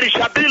brought to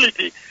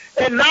perishability.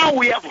 And now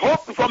we have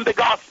hope from the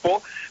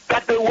gospel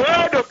that the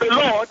word of the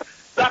Lord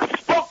that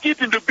spoke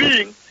it into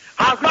being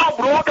has now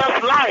brought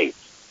us life,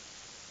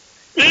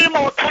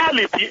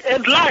 immortality,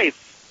 and life.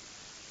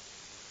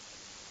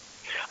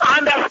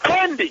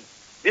 Understanding,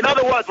 in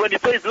other words, when he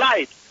says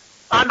light,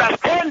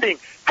 understanding,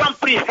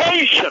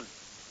 comprehension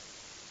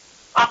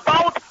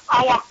about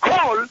our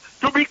call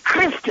to be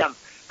Christians,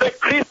 the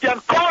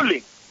Christian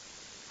calling.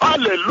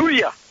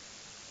 Hallelujah.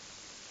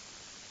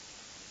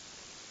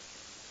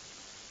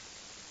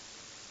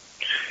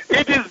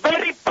 It is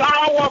very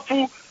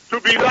powerful to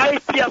be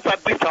righteous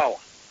at this hour.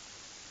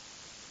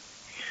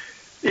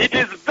 It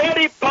is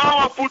very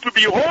powerful to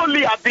be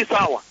holy at this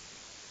hour.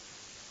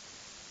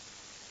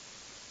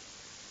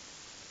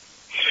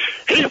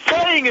 He's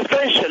saying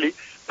essentially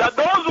that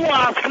those who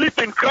are asleep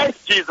in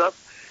Christ Jesus,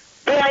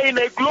 they are in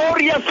a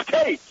glorious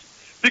state.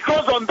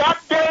 Because on that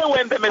day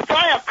when the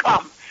Messiah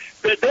comes,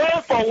 the day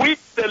for which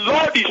the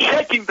Lord is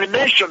shaking the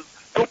nations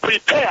to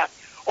prepare,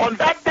 on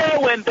that day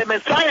when the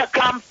Messiah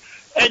comes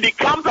and he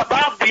comes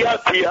above the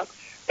earth here,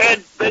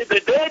 and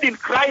the dead in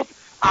Christ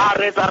are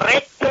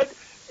resurrected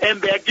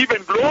and they are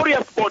given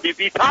glorious bodies,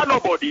 eternal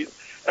bodies,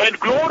 and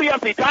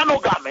glorious eternal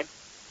garments,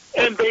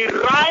 and they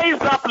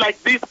rise up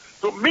like this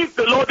to meet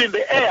the Lord in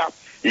the air.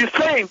 He's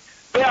saying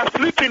they are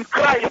asleep in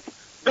Christ.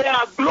 They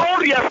are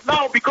glorious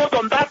now because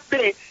on that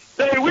day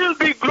they will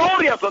be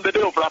glorious on the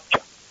day of rapture.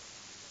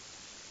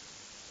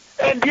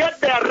 And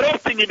yet they are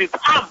resting in his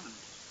arms,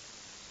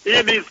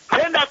 in his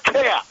tender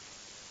care,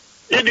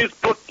 in his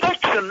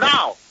protection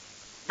now.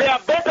 They are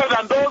better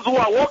than those who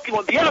are walking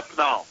on the earth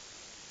now.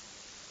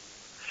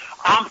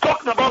 I'm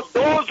talking about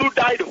those who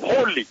died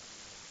holy.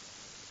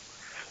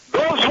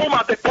 Those whom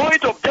at the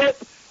point of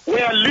death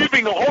were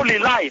living a holy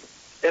life,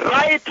 a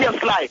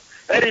righteous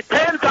life, a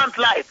repentant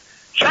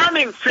life,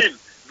 shunning sin,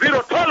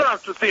 zero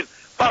tolerance to sin,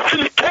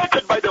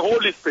 facilitated by the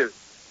Holy Spirit.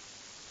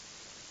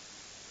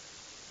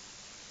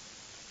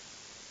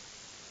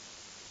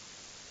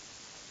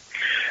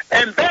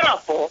 And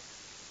therefore,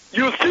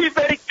 you see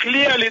very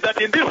clearly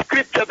that in this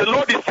scripture the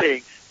Lord is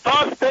saying,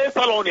 1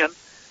 Thessalonians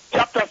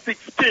chapter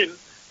 16,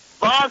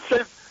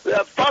 verses,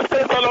 1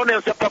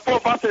 Thessalonians chapter 4,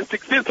 verses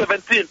 16,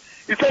 17,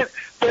 he says,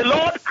 the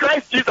Lord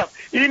Christ Jesus,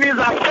 in his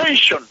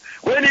ascension,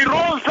 when he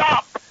rose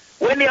up,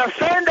 when he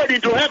ascended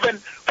into heaven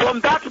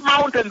from that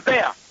mountain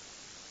there,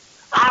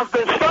 as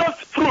the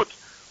first fruit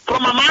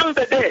from among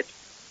the dead,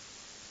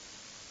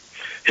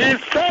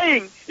 he's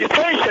saying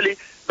essentially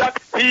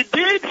that he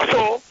did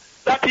so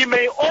that he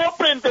may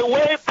open the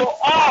way for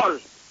all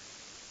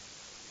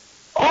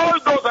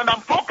those, and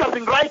I'm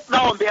focusing right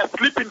now on their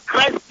sleep in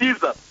Christ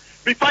Jesus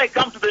before I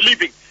come to the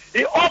living.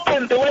 He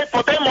opened the way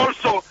for them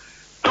also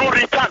to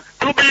return,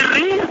 to be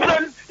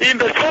risen in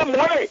the same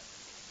way.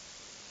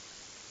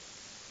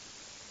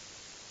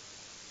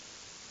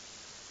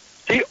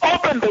 He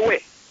opened the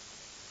way.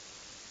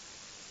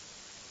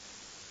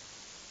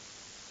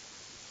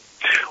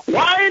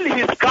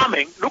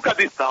 coming, look at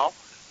this now,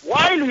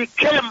 while he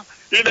came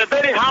in a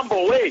very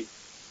humble way,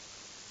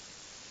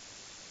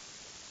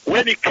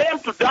 when he came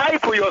to die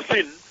for your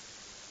sins,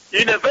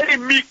 in a very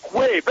meek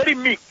way, very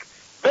meek,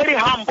 very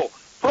humble,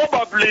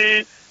 probably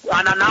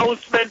an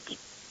announcement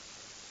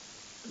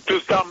to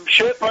some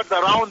shepherds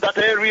around that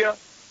area,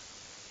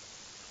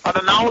 an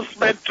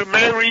announcement to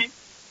Mary.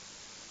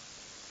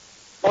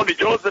 Only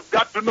Joseph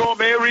got to know,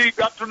 Mary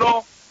got to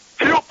know,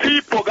 few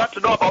people got to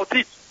know about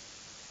it.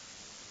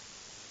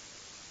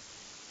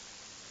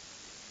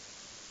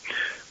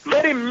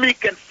 Very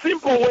meek and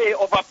simple way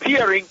of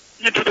appearing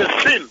into the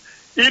sin,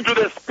 into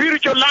the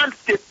spiritual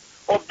landscape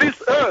of this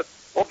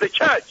earth, of the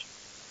church.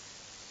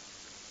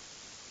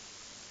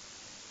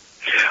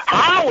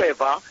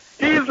 However,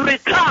 his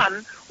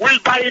return will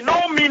by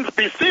no means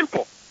be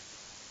simple.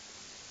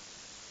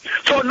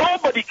 So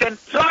nobody can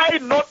try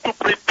not to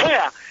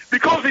prepare,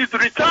 because his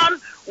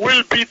return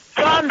will be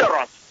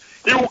thunderous.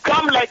 He will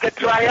come like a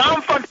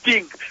triumphant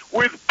king,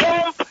 with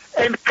pomp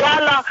and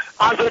color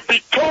as a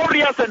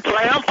victorious and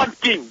triumphant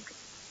king.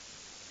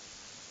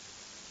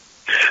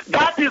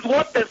 That is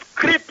what the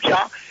scripture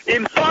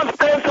in 1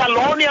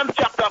 Thessalonians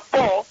chapter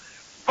 4,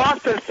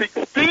 verses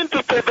 16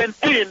 to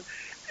 17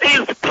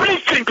 is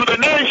preaching to the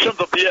nations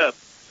of the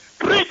earth,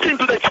 preaching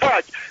to the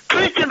church,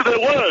 preaching to the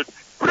world,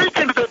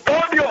 preaching to the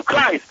body of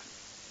Christ.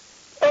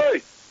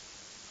 Hey.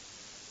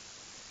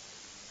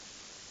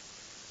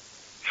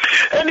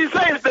 And he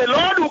says, the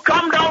Lord will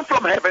come down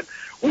from heaven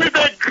with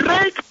a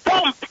great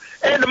pomp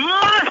and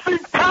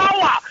massive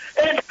power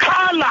and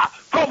color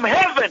from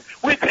heaven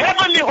with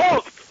heavenly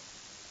hosts.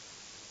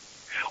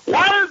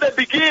 While the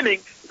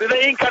beginning,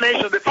 the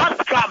incarnation, the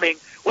first coming,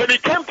 when he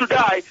came to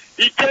die,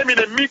 he came in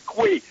a meek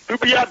way, to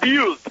be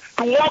abused,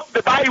 to walk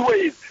the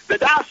byways, the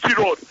dusty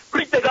road,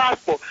 preach the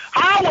gospel.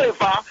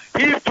 However,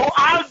 he is to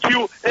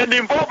argue and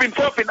involve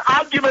himself in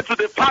arguments with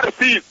the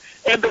Pharisees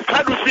and the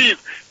Sadducees,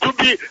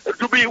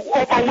 to be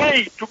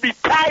overweight, to be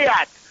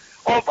tired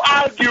of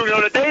arguing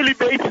on a daily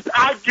basis,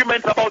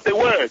 arguments about the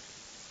word.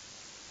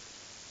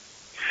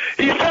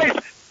 He says,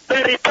 the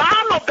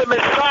return of the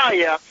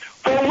Messiah,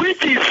 for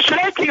which he is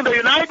shaking the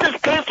United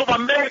States of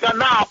America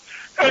now,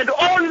 and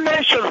all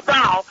nations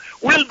now,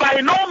 will by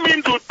no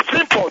means be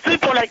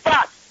simple like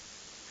that.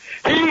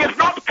 He is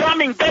not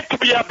coming back to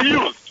be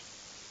abused.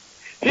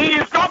 He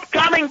is not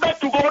coming back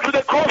to go to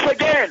the cross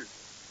again.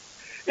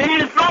 He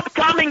is not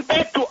coming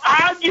back to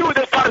argue with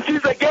the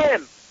Pharisees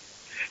again.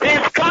 He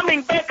is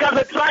coming back as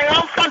a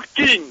triumphant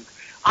king.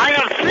 I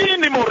have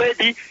seen him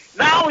already.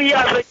 Now he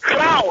has a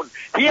crown.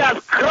 He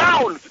has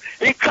crowns.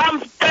 He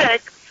comes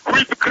back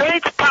with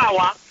great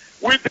power,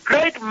 with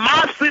great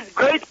massive,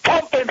 great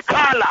pomp and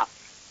color,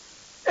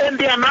 and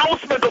the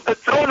announcement of the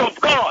throne of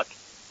God.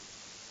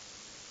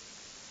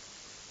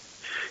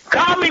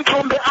 Coming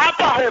from the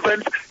upper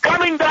heavens,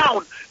 coming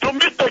down to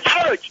meet the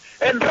church.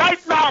 And right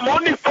now I'm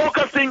only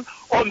focusing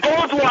on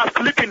those who are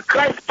asleep in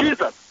Christ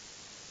Jesus.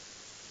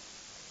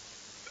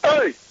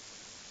 Hey.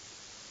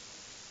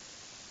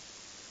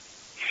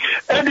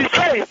 And he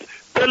says,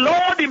 the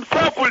Lord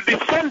himself will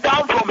descend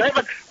down from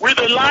heaven with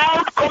a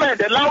loud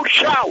command, a loud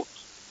shout.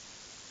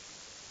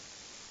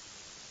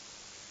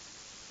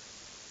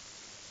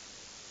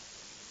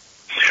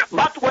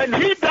 But when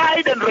he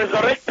died and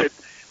resurrected,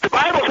 the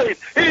Bible says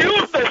he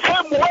used the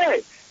same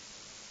way.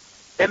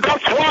 And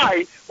that's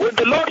why when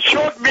the Lord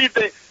showed me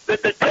the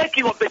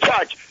taking of the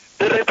church,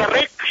 the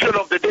resurrection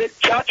of the dead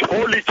church,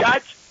 holy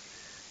church,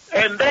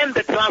 and then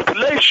the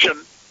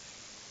translation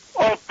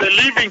of the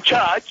living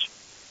church,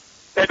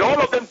 and all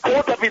of them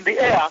caught up in the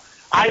air,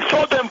 I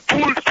saw them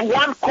pulled to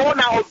one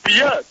corner of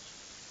the earth.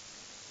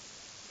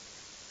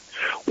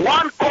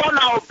 One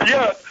corner of the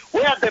earth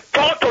where the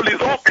portal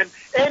is open,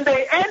 and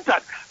they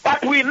entered.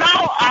 But we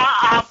now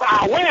are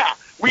aware.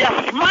 We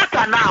are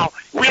smarter now.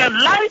 We are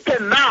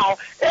enlightened now.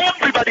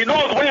 Everybody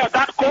knows where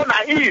that corner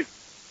is.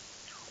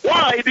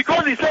 Why?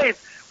 Because he says,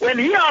 when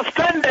he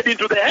ascended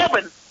into the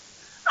heavens,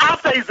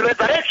 after his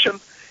resurrection,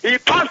 he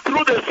passed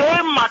through the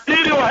same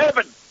material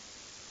heaven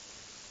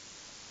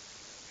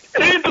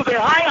into the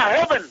higher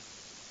heaven.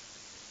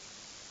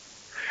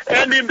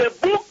 And in the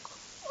book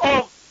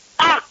of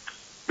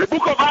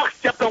Acts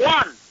chapter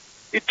 1,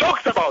 it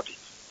talks about it.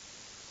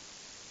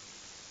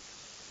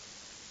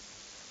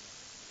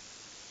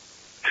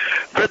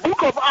 The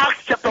book of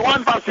Acts chapter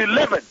 1 verse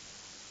 11.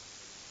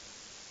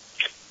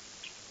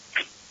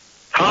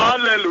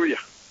 Hallelujah.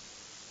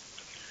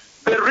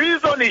 The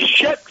reason he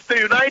shakes the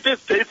United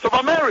States of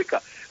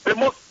America, the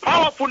most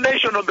powerful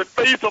nation on the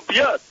face of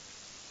the earth,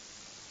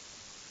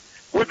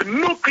 with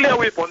nuclear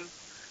weapons,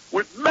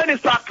 with many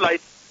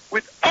satellites,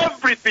 with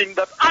everything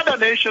that other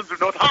nations do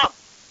not have.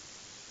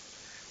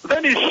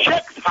 Then he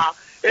shakes her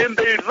and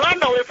they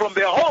run away from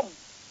their home.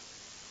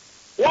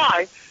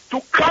 Why?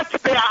 To catch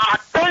their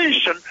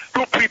attention,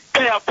 to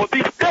prepare for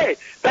this day,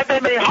 that they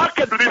may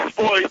hearken to this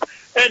voice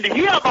and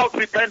hear about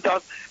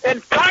repentance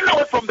and turn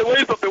away from the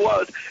ways of the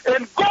world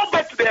and go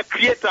back to their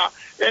Creator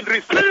and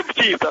receive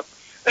Jesus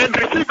and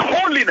receive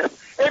holiness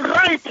and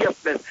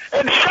righteousness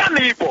and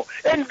shun evil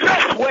and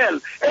dress well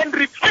and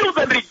refuse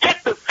and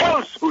reject the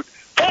falsehood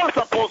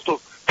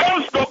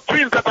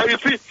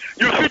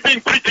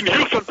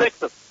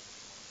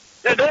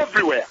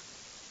everywhere.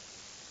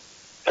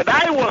 And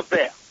I was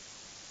there.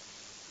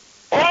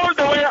 All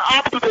the way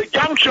up to the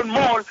Junction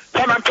Mall,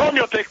 San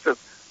Antonio, Texas.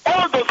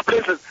 All those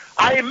places.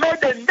 I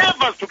made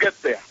endeavors to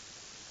get there.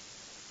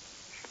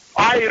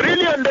 I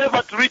really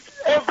endeavored to reach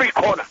every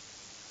corner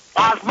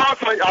as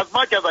much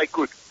as I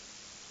could.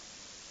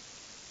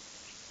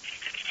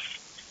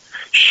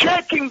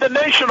 Shaking the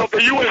nation of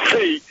the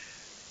USA,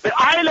 the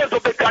islands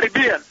of the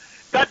Caribbean,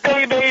 that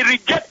they may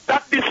reject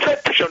that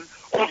deception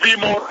of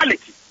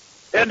immorality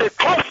and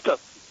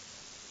apostasy.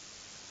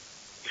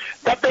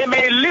 That they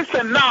may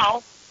listen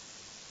now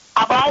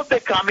about the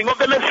coming of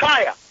the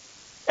Messiah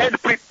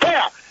and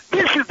prepare.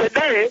 This is the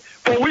day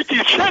for which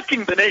he's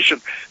shaking the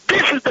nation.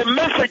 This is the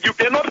message you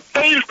cannot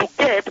fail to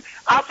get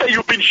after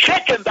you've been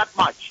shaken that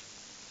much.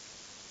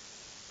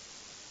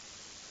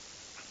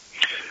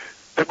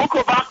 The book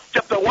of Acts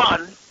chapter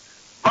 1,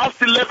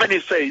 verse 11,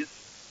 it says,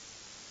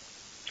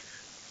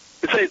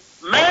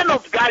 men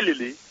of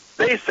Galilee,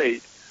 they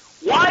said,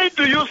 why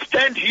do you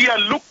stand here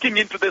looking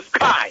into the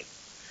sky?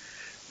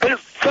 This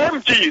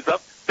same Jesus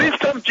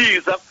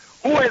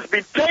who has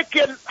been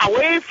taken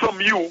away from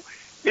you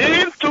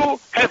into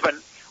heaven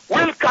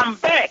will come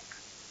back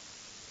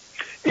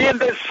in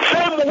the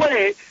same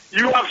way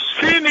you have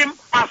seen him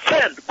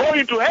ascend, go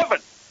into heaven.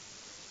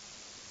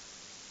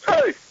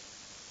 Hey.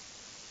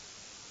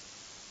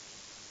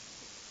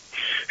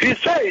 He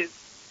says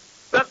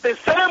that the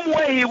same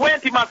way he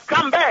went, he must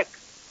come back.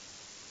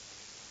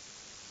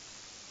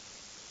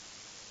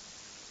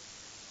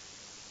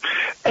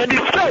 And he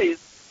says,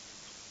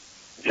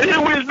 he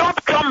will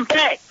not come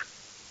back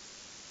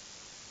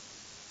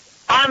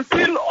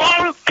until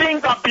all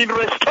things have been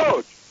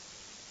restored.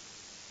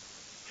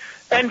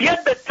 And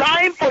yet the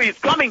time for his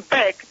coming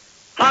back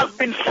has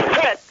been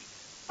set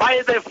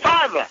by the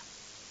Father.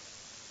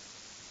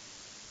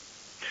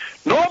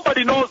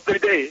 Nobody knows the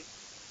day.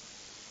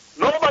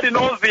 Nobody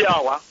knows the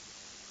hour.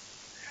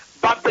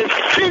 But the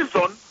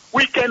season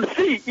we can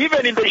see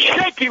even in the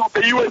shaking of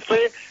the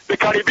USA, the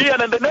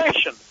Caribbean, and the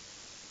nations.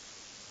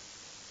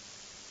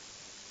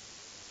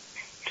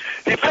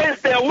 He says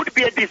there would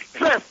be a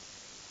distress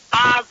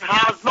as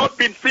has not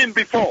been seen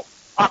before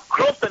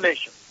across the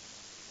nation.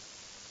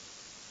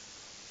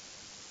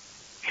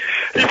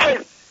 He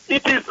says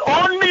it is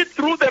only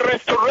through the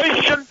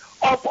restoration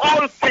of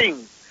all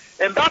things,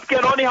 and that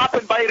can only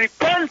happen by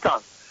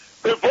repentance.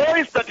 The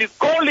voice that is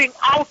calling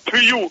out to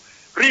you,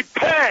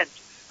 repent,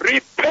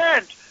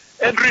 repent,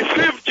 and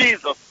receive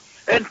Jesus,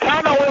 and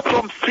turn away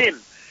from sin,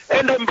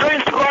 and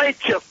embrace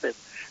righteousness,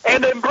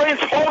 and embrace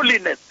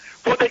holiness,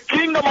 for the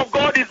kingdom of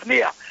God is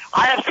near.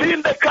 I have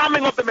seen the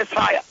coming of the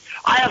Messiah.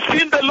 I have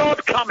seen the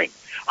Lord coming.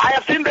 I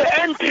have seen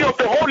the entry of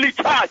the Holy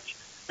Church,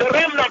 the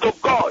remnant of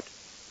God.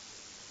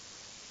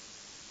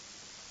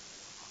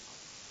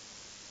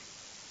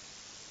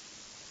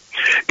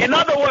 In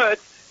other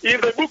words, in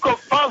the book of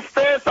 1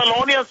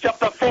 Thessalonians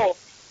chapter 4,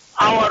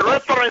 our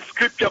reference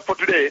scripture for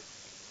today,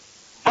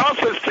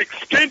 verses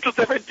 16 to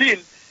 17,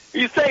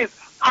 he says,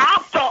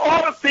 after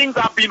all things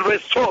have been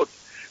restored,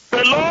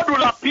 the Lord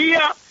will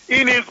appear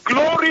in his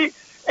glory,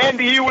 and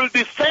he will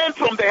descend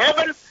from the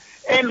heavens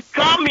and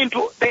come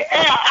into the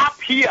air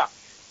up here,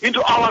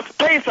 into our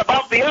space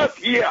above the earth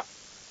here.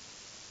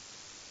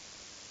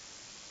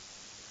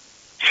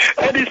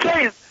 And he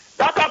says,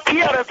 that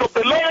appearance of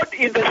the Lord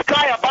in the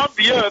sky above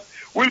the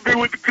earth will be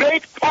with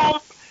great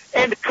pomp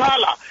and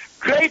color,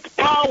 great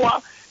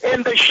power,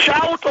 and the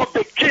shout of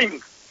the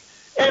king,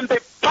 and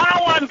the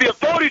power and the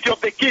authority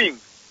of the king,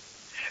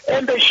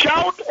 and the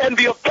shout and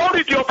the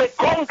authority of the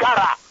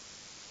conqueror.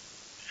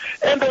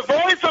 And the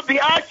voice of the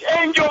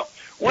archangel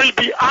will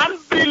be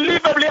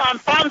unbelievably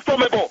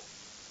unfathomable.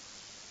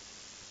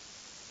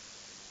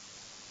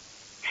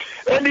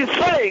 And he's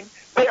saying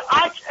the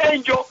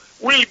archangel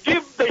will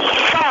give the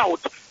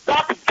shout,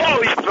 that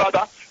voice,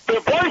 brother, the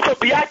voice of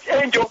the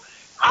archangel,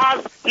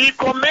 as he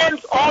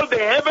commands all the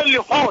heavenly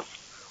hosts,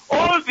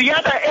 all the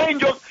other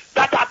angels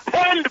that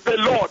attend the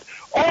Lord,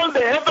 all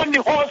the heavenly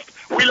hosts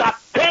will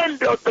attend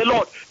the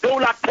Lord. They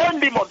will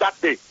attend him on that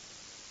day.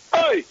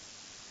 Hey!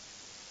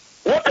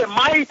 What a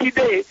mighty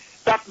day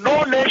that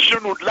no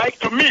nation would like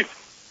to miss.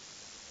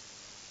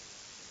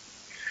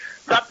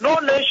 That no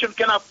nation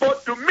can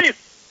afford to miss.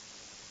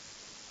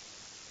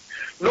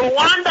 No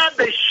wonder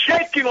the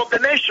shaking of the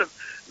nation.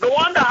 No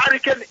wonder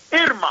Hurricane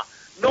Irma.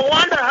 No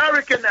wonder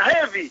Hurricane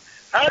Heavy,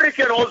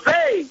 Hurricane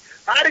Jose,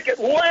 Hurricane,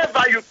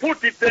 whoever you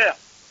put it there.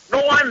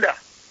 No wonder.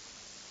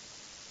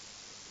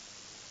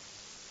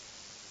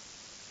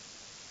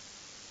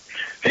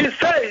 He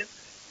says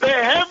the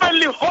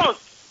heavenly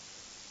hosts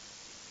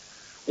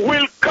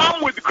will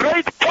come with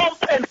great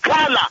pomp and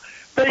color,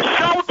 the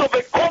shout of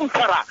a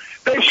conqueror,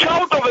 the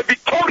shout of a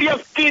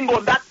victorious king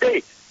on that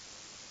day.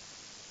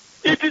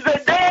 It is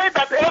a day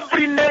that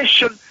every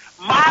nation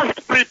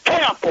must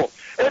prepare for.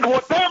 And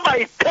whatever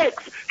it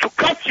takes to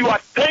catch your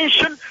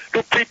attention,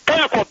 to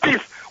prepare for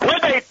this,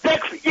 whether it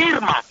takes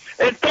Irma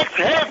and takes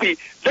Heavy,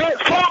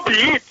 so be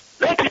it.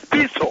 Let it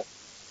be so.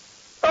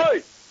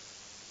 Hey.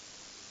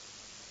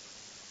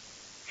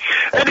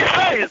 And he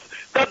says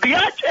that the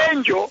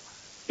archangel,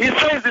 He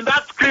says in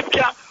that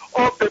scripture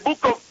of the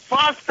book of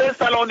 1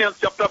 Thessalonians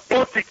chapter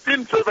 4,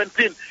 16,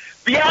 17,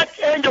 the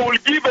archangel will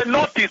give a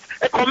notice,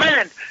 a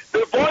command.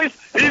 His voice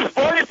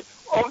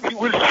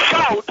will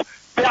shout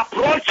the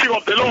approaching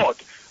of the Lord,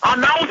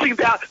 announcing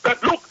that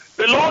look,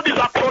 the Lord is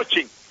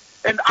approaching.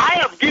 And I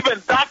have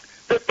given that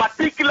the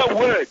particular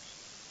words.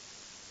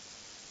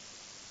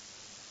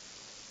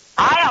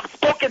 I have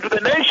spoken to the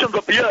nations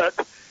of the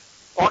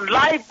earth on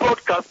live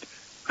broadcast.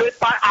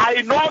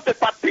 I know the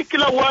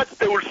particular words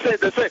they will say.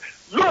 They say,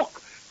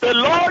 look, the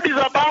Lord is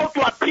about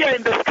to appear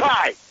in the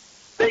sky.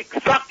 The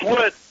exact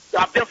words,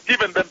 I've just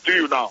given them to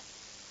you now.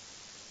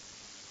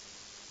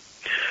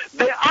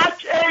 The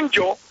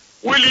archangel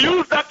will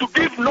use that to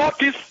give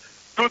notice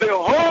to the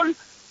whole,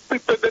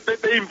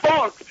 the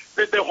involved,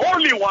 the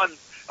holy ones,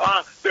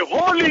 the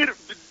holy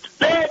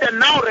dead and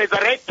now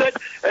resurrected,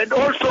 and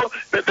also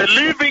the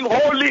living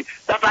holy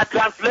that are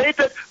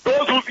translated,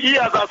 those whose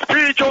ears are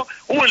spiritual,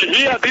 who will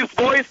hear this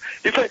voice.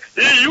 He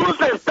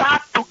uses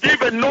that to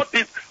give a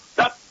notice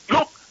that,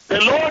 look, the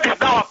Lord is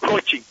now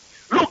approaching.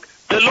 Look,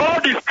 the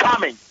Lord is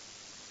coming.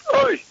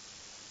 Oy.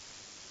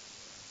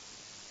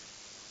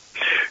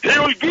 He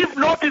will give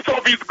notice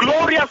of his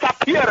glorious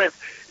appearance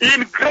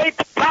in great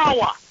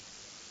power,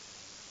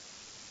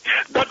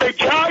 that the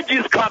judge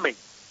is coming,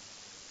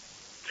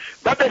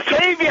 that the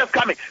Savior is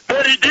coming, the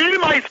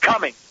Redeemer is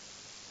coming.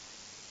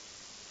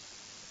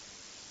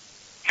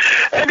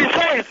 And he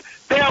says,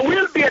 there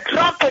will be a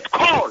trumpet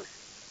call.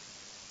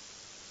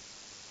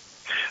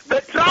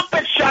 The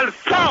trumpet shall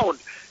sound,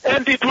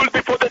 and it will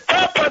be for the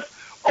purpose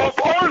of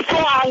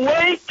also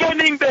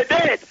awakening the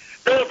dead.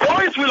 The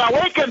voice will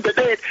awaken the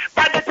dead,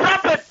 but the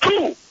trumpet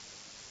too,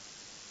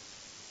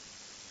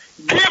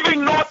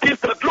 giving notice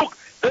that, look,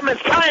 the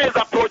Messiah is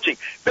approaching,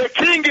 the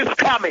King is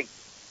coming,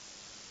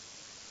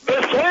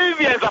 the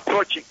Savior is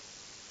approaching.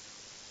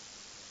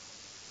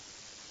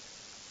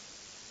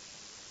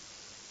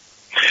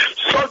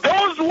 So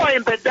those who are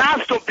in the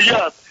dust of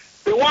the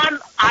earth, the one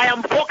I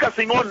am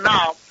focusing on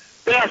now,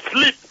 they are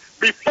asleep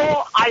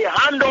before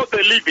I handle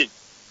the living.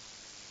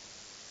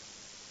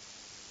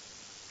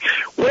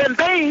 When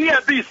they hear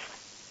this,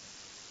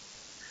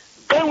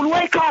 they will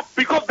wake up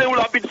because they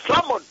will have been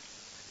summoned.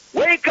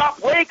 Wake up,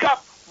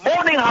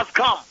 morning has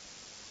come.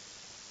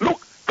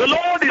 Look, the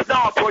Lord is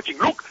now approaching.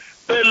 Look,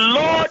 the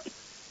Lord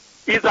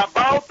is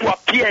about to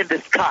appear in the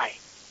sky.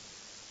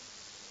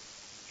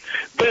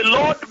 The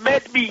Lord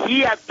made me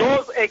hear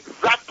those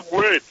exact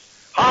words,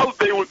 how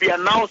they will be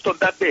announced on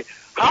that day.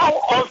 How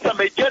awesome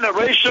a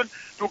generation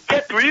to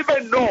get to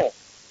even know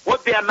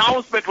what the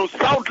announcement will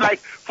sound like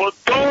for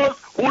those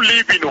who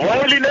live in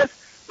holiness,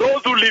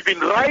 those who live in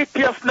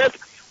righteousness,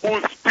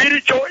 whose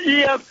spiritual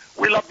ears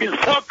will have been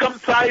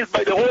circumcised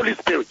by the Holy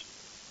Spirit.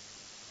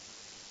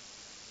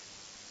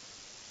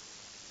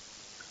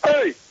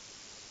 Hey.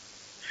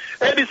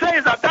 And he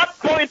says at that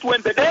point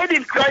when the dead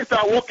in Christ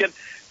are awoken,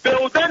 they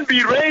will then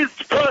be raised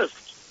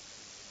first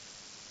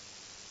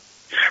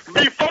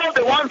before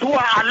the ones who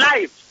are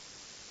alive.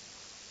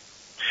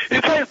 He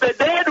says the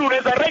dead will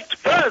resurrect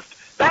first.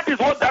 That is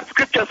what that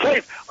scripture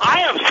says. I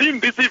have seen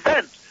this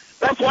event.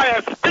 That's why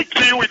I speak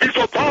to you with this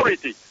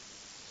authority.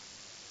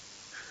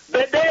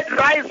 The dead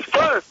rise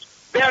first.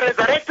 They are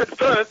resurrected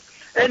first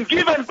and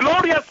given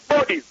glorious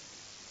bodies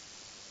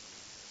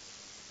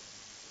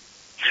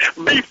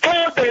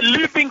before the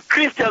living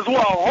Christians who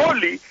are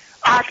holy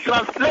are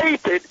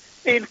translated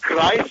in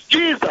Christ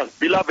Jesus,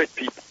 beloved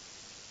people.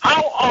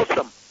 How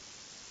awesome.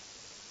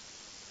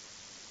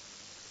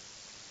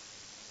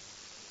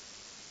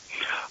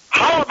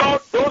 How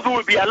about those who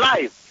will be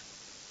alive?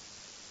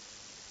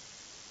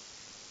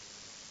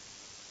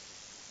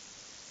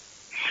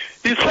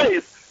 He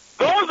says,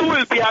 those who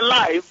will be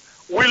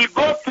alive will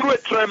go through a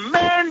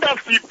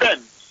tremendous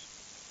event.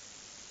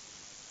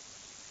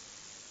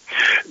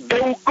 They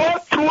will go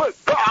through,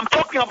 I'm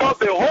talking about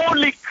the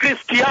holy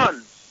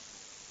Christians,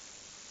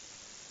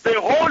 the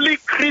holy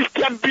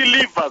Christian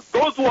believers,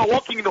 those who are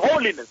walking in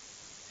holiness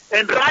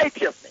and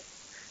righteousness.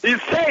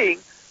 He's saying,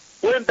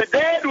 when the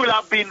dead will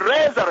have been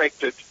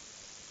resurrected,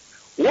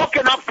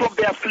 woken up from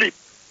their sleep,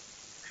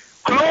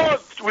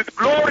 clothed with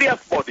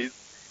glorious bodies,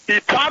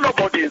 eternal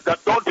bodies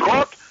that don't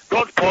rot,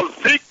 don't fall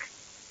sick,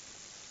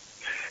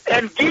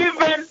 and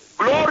given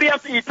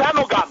glorious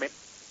eternal garments,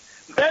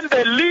 then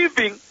the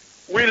living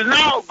will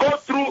now go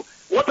through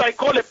what I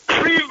call a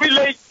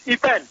privileged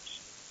event.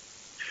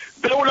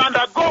 They will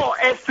undergo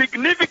a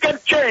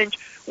significant change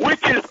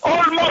which is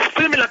almost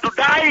similar to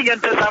dying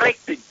and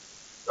resurrecting.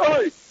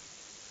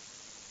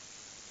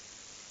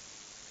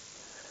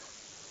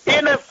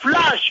 In a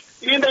flash,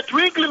 in the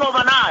twinkling of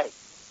an eye,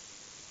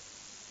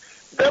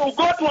 they will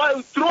go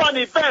through an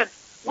event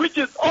which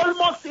is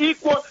almost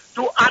equal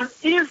to an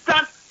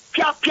instant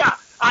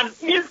an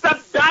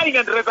instant dying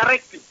and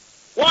resurrecting.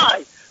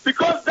 Why?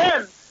 Because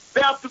then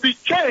they have to be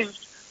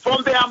changed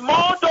from their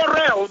mortal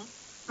realm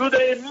to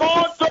the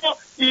immortal,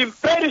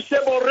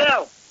 imperishable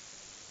realm.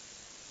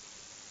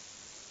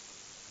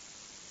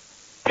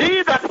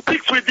 He that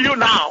speaks with you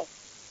now,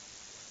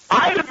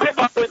 I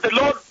remember when the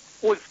Lord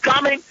was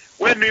coming,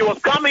 when he was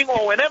coming,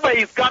 or whenever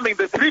he's coming,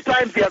 the 3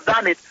 times he has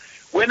done it,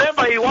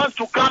 whenever he wants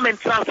to come and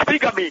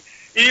transfigure me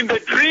in the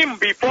dream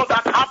before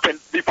that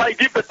happens, before I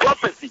give the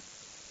prophecy,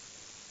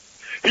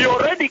 he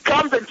already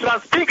comes and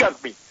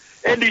transfigures me.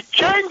 And he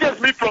changes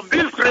me from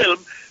this realm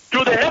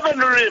to the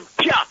heavenly realm.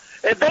 Yeah.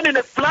 And then in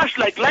a flash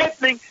like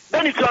lightning,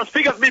 then he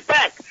transfigures me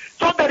back.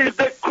 So there is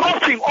the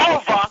crossing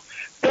over,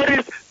 there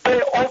is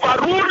the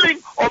overruling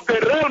of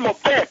the realm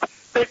of death.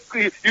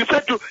 You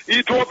said to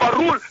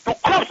overrule, to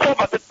cross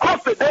over, to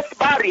cross the death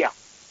barrier.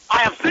 I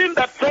have seen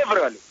that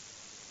severally.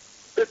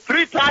 The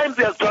 3 times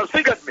he has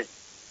transfigured me.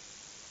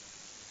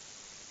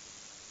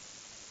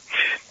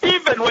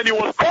 Even when he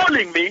was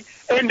calling me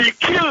and he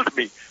killed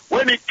me,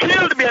 when he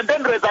killed me and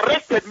then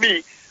resurrected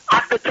me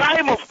at the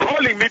time of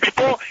calling me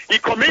before he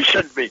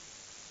commissioned me.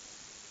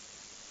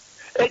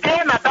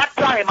 Again at that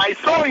time I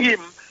saw him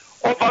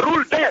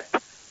overrule death.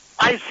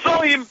 I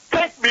saw him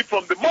take me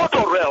from the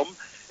mortal realm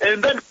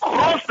and then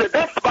cross the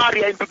death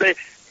barrier into the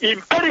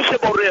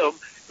imperishable realm,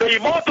 the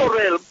immortal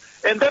realm,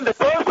 and then the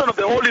person of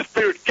the Holy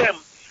Spirit came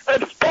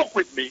and spoke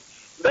with me.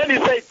 Then he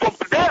said, from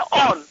today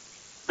on,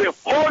 the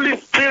Holy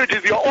Spirit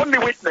is your only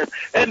witness.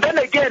 And then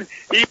again,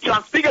 he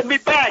transfigured me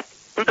back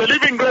to the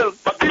living realm,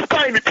 but this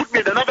time he put me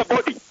in another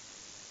body.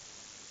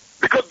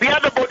 Because the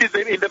other body,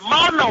 in the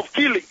manner of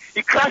killing,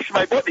 he crushed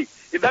my body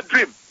in that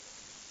dream.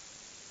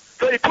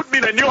 So he put me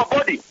in a newer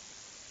body.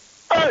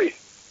 Hey.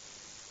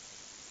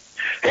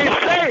 He's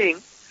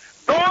saying,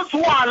 those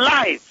who are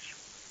alive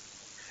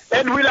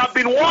and will have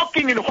been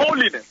walking in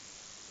holiness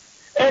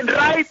and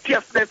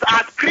righteousness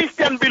as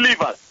Christian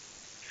believers,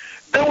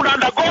 they will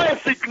undergo a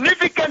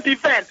significant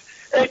event,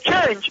 a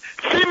change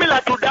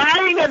similar to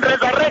dying and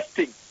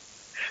resurrecting,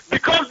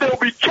 because they will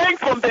be changed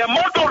from the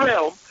mortal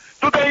realm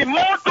to the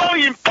immortal,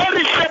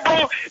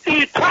 imperishable,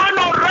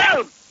 eternal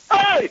realm.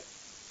 Hey!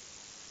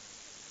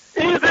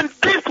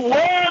 Isn't this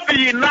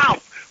worthy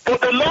enough for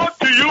the Lord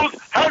to use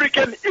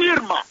Hurricane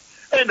Irma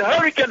and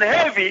Hurricane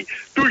Heavy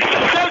to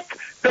shake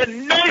the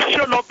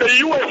nation of the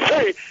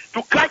USA,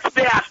 to catch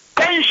their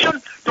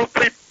attention, to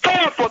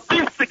prepare for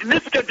this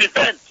significant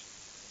event?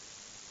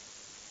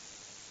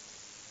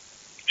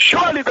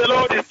 Surely the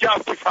Lord is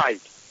justified.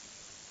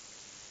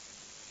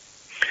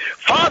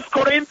 1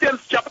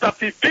 Corinthians chapter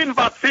 15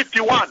 verse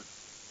 51.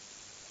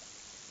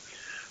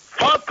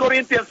 1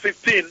 Corinthians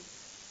 15,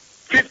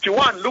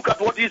 51. Look at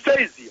what he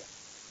says here.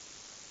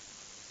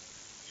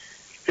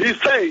 He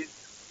says,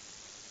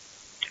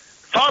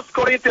 1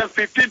 Corinthians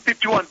 15,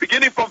 51,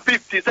 beginning from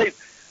 50, he says,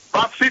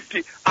 verse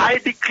 50, I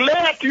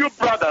declare to you,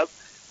 brothers,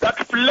 that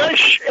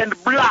flesh and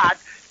blood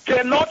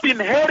cannot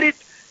inherit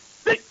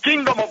the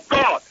kingdom of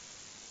God,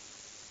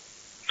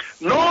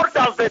 nor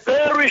does the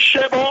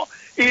perishable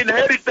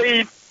inherit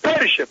the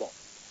imperishable.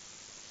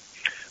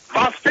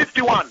 Verse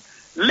 51,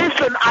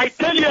 listen, I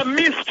tell you a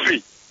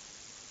mystery.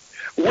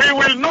 We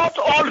will not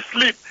all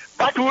sleep,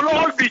 but we will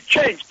all be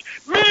changed.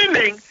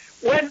 Meaning,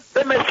 when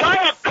the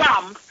Messiah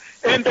comes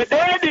and the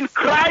dead in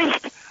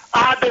Christ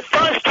are the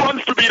first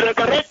ones to be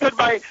resurrected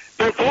by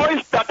the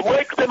voice that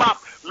wakes them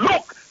up.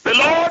 Look, the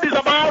Lord is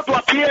about to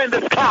appear in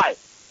the sky.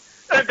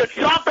 And the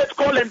trumpet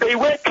call and they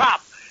wake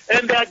up.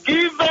 And they are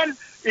given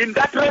in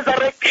that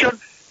resurrection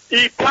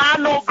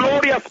eternal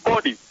glorious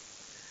bodies.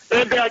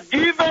 And they are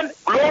given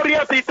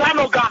glorious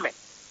eternal garments.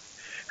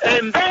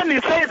 And then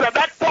he says at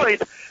that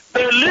point,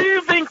 the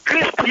living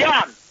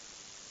Christian,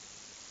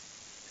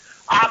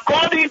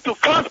 according to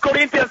 1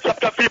 Corinthians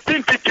chapter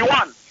 15,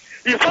 51,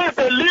 he says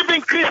the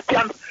living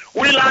Christians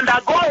will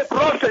undergo a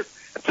process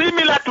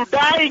similar to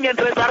dying and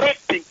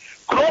resurrecting,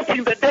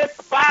 crossing the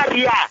death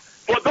barrier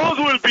for those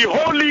who will be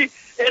holy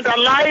and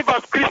alive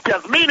as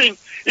Christians. Meaning,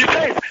 he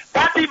says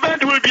that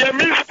event will be a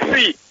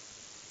mystery.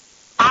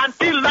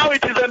 Until now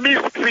it is a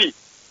mystery.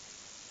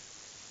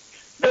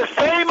 The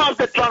same as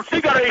the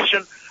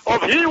transfiguration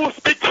of He Who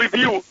Speaks With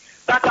You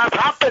that has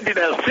happened in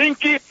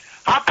Helsinki,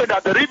 happened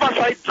at the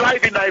Riverside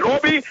Drive in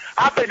Nairobi,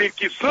 happened in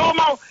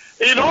Kisumu.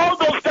 In all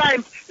those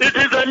times, it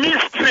is a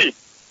mystery.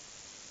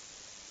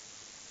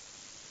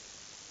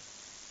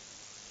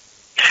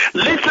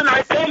 Listen,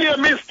 I tell you a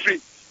mystery.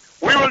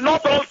 We will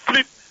not all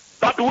sleep,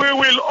 but we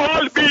will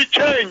all be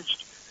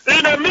changed.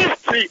 In a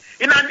mystery,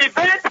 in an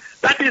event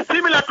that is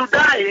similar to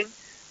dying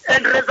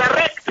and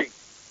resurrecting.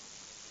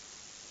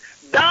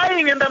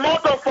 Dying in the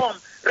mortal form,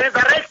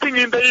 resurrecting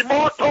in the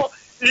immortal,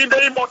 in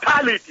the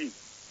immortality.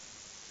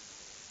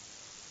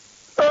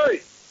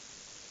 Hey,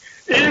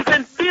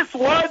 isn't this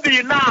worthy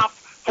enough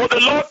for the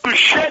Lord to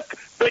shake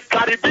the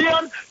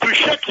Caribbean, to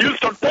shake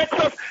Houston,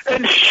 Texas,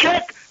 and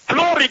shake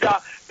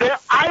Florida, the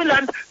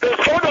island,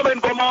 the Sodom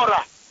and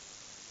Gomorrah,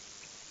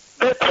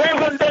 the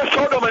present-day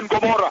Sodom and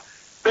Gomorrah,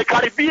 the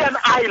Caribbean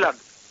island,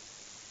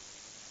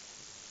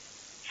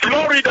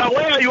 Florida,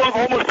 where you have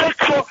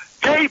homosexual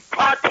gay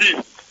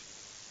parties.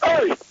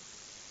 Hey,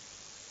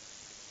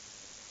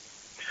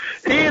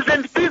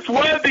 isn't this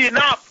worthy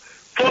enough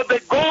for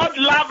the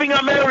God-loving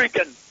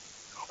Americans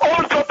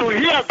also to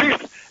hear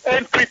this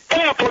and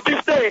prepare for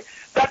this day,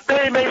 that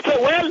they may say,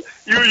 well,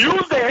 you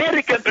used the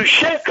hurricane to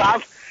shake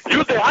us,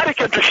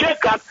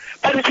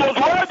 but it was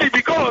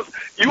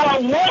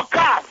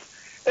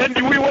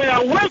we were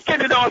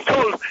awakened in our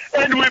souls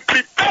and we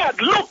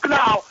prepared. Look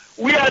now,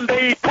 we are in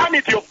the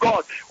eternity of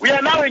God. We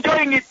are now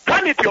enjoying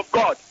eternity of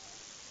God.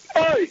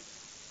 Hey.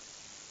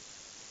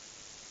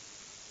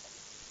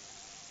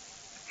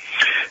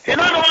 In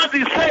other words,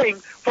 he's saying,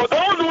 for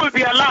those who will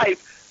be alive,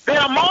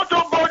 their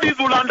mortal bodies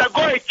will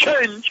undergo a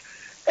change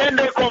and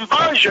a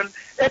conversion,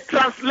 a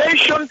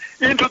translation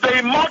into the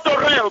immortal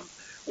realm,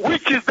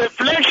 which is the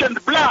flesh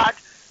and blood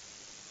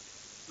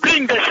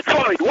being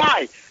destroyed.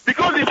 Why?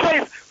 Because he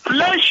says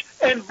flesh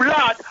and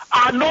blood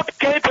are not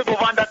capable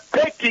of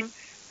undertaking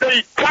the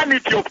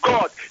eternity of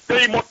God,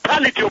 the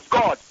immortality of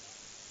God.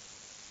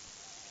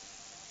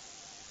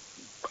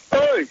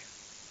 Hey.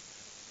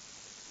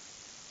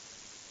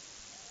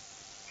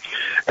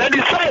 And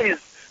he says,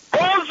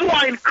 those who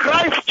are in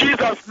Christ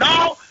Jesus,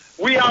 now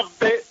we have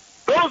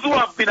those who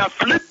have been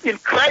asleep in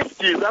Christ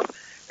Jesus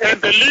and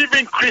the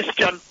living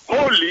Christian,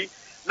 holy,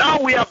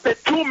 now we have the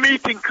two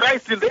meeting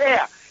Christ in the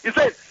air. He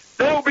said,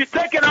 they will be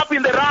taken up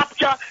in the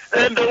rapture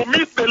and they will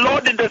meet the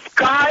Lord in the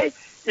sky,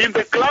 in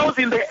the clouds,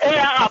 in the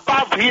air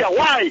above here.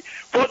 Why?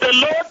 For the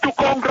Lord to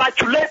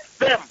congratulate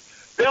them.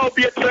 There will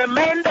be a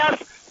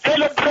tremendous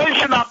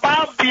celebration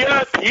above the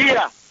earth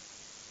here.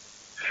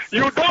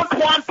 You don't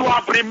want to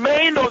have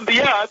remained on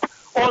the earth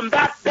on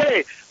that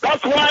day.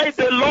 That's why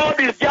the Lord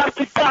is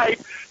justified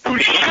to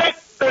shake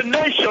the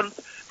nations,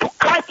 to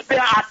catch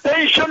their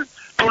attention,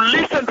 to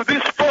listen to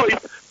this voice,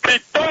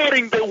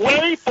 preparing the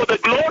way for the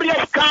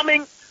glorious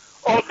coming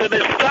of the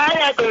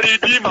Messiah, the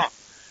Redeemer.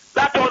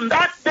 That on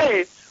that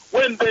day,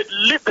 when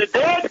the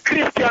dead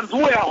Christians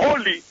who are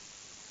holy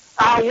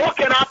are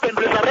woken up and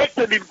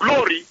resurrected in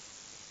glory,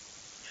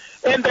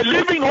 and the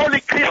living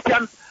holy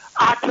Christians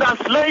are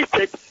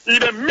translated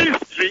in a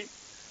mystery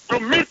to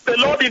meet the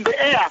Lord in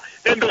the air,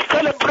 and the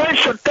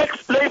celebration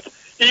takes place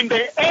in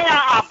the air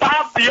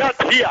above the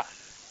earth here.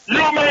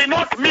 You may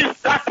not miss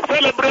that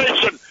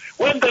celebration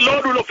when the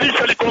Lord will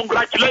officially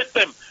congratulate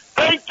them.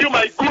 Thank you,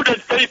 my good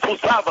and faithful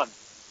servant.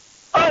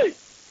 Hey!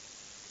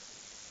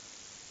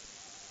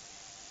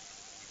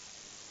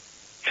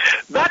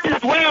 That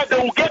is where they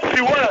will get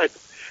reward.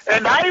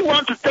 And I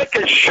want to take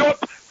a short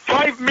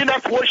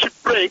 5-minute worship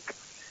break,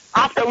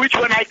 after which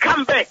when I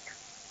come back,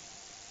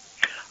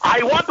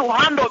 I want to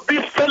handle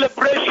this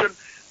celebration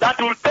that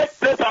will take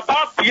place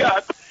above the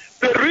earth.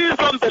 The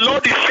reason the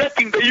Lord is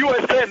shaking the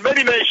USA and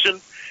many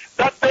nations,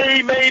 that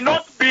they may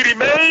not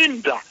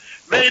remain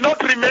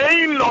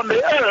on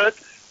the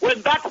earth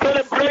when that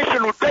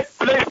celebration will take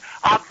place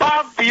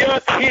above the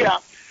earth here.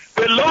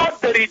 The Lord,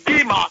 the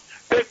Redeemer,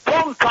 the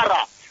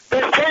Conqueror,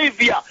 the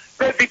Savior,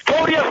 the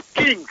victorious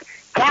King,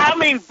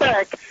 coming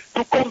back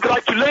to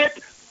congratulate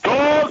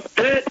those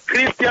dead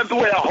Christians who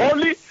are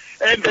holy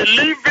and the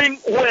living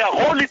who are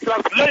wholly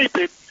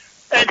translated,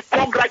 and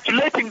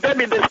congratulating them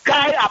in the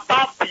sky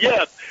above the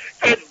earth.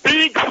 A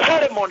big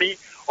ceremony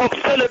of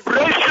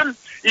celebration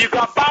is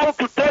about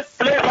to take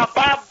place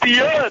above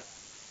the earth.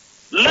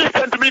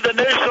 Listen to me, the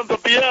nations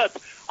of the earth.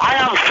 I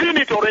have seen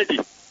it already.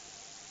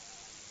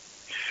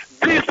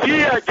 This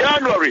year,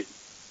 January,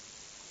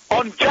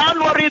 on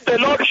January, the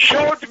Lord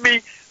showed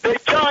me the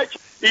church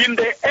in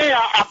the air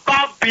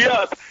above the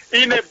earth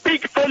in a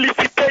big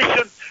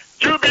felicitation,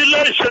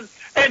 jubilation,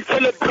 and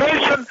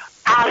celebration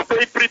as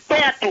they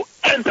prepare to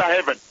enter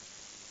heaven.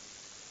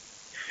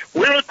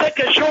 We will take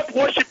a short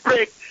worship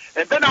break,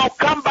 and then I'll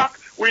come back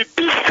with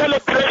this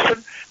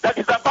celebration that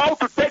is about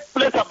to take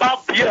place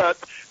above the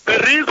earth, the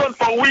reason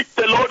for which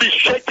the Lord is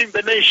shaking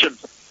the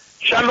nations.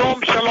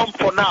 Shalom, shalom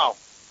for now.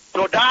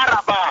 Toda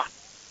rabah.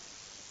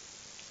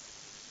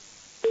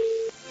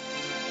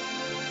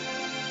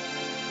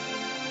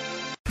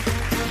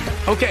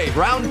 Okay,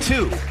 round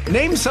 2.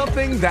 Name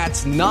something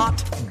that's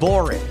not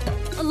boring.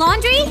 A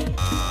laundry?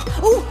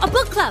 Ooh, a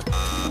book club.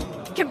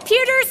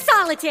 Computer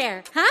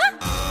solitaire, huh?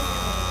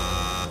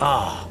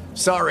 Ah,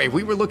 sorry,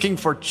 we were looking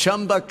for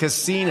Chumba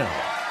Casino.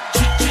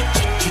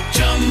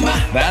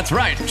 That's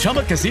right,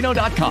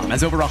 ChumbaCasino.com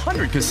has over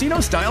 100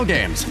 casino-style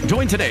games.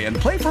 Join today and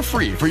play for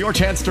free for your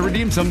chance to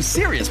redeem some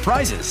serious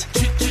prizes.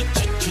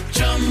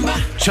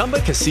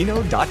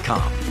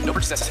 ChumbaCasino.com. No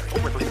purchase necessary.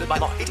 Void where prohibited by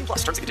law. 18+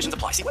 terms and conditions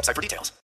apply. See website for details.